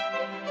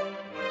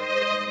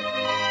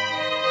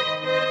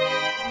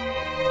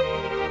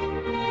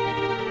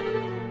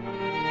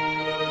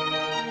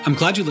 I'm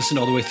glad you listened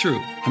all the way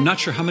through. I'm not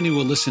sure how many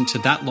will listen to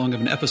that long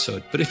of an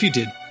episode, but if you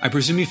did, I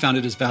presume you found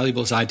it as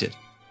valuable as I did.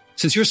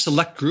 Since you're a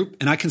select group,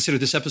 and I consider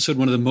this episode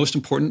one of the most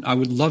important, I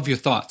would love your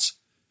thoughts.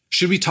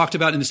 Should we talked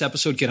about in this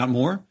episode get out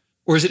more?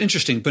 Or is it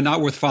interesting, but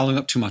not worth following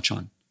up too much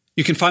on?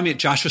 You can find me at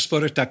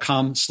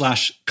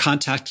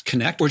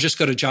joshuaspodek.com/contactconnect, or just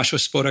go to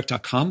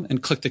joshuaspodek.com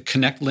and click the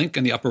connect link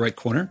in the upper right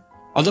corner.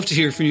 I'd love to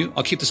hear from you.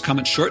 I'll keep this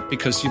comment short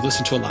because you've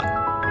listened to a lot.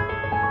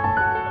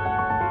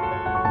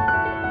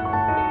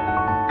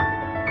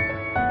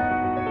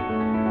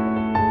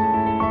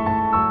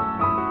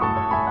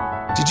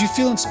 Did you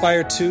feel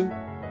inspired too?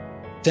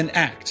 Then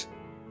act.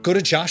 Go to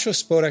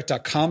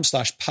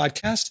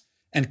joshuaspodek.com/podcast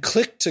and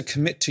click to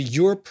commit to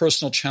your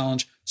personal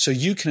challenge so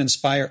you can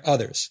inspire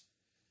others.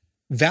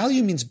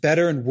 Value means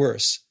better and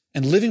worse,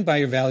 and living by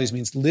your values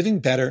means living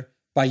better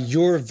by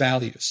your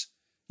values.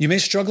 You may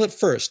struggle at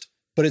first,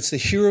 but it's the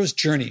hero's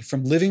journey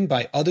from living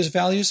by others'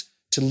 values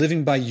to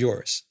living by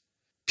yours.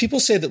 People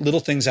say that little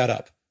things add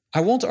up.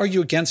 I won't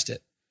argue against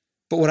it,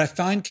 but what I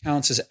find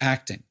counts is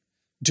acting.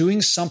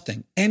 Doing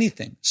something,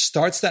 anything,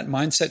 starts that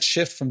mindset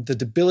shift from the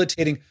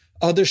debilitating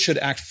others should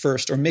act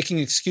first or making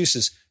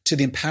excuses to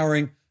the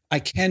empowering I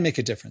can make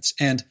a difference,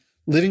 and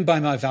living by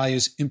my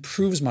values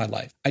improves my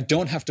life. I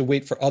don't have to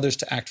wait for others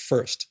to act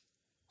first.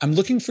 I'm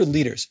looking for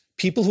leaders,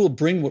 people who will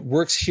bring what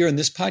works here in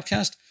this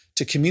podcast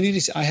to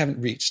communities I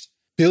haven't reached.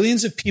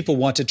 Billions of people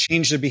want to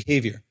change their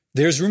behavior.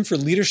 There's room for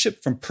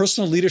leadership, from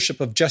personal leadership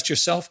of just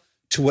yourself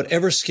to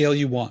whatever scale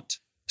you want.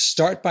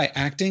 Start by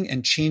acting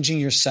and changing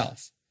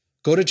yourself.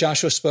 Go to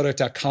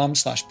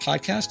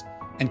joshuaspodek.com/podcast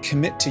and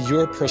commit to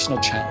your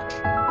personal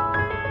challenge.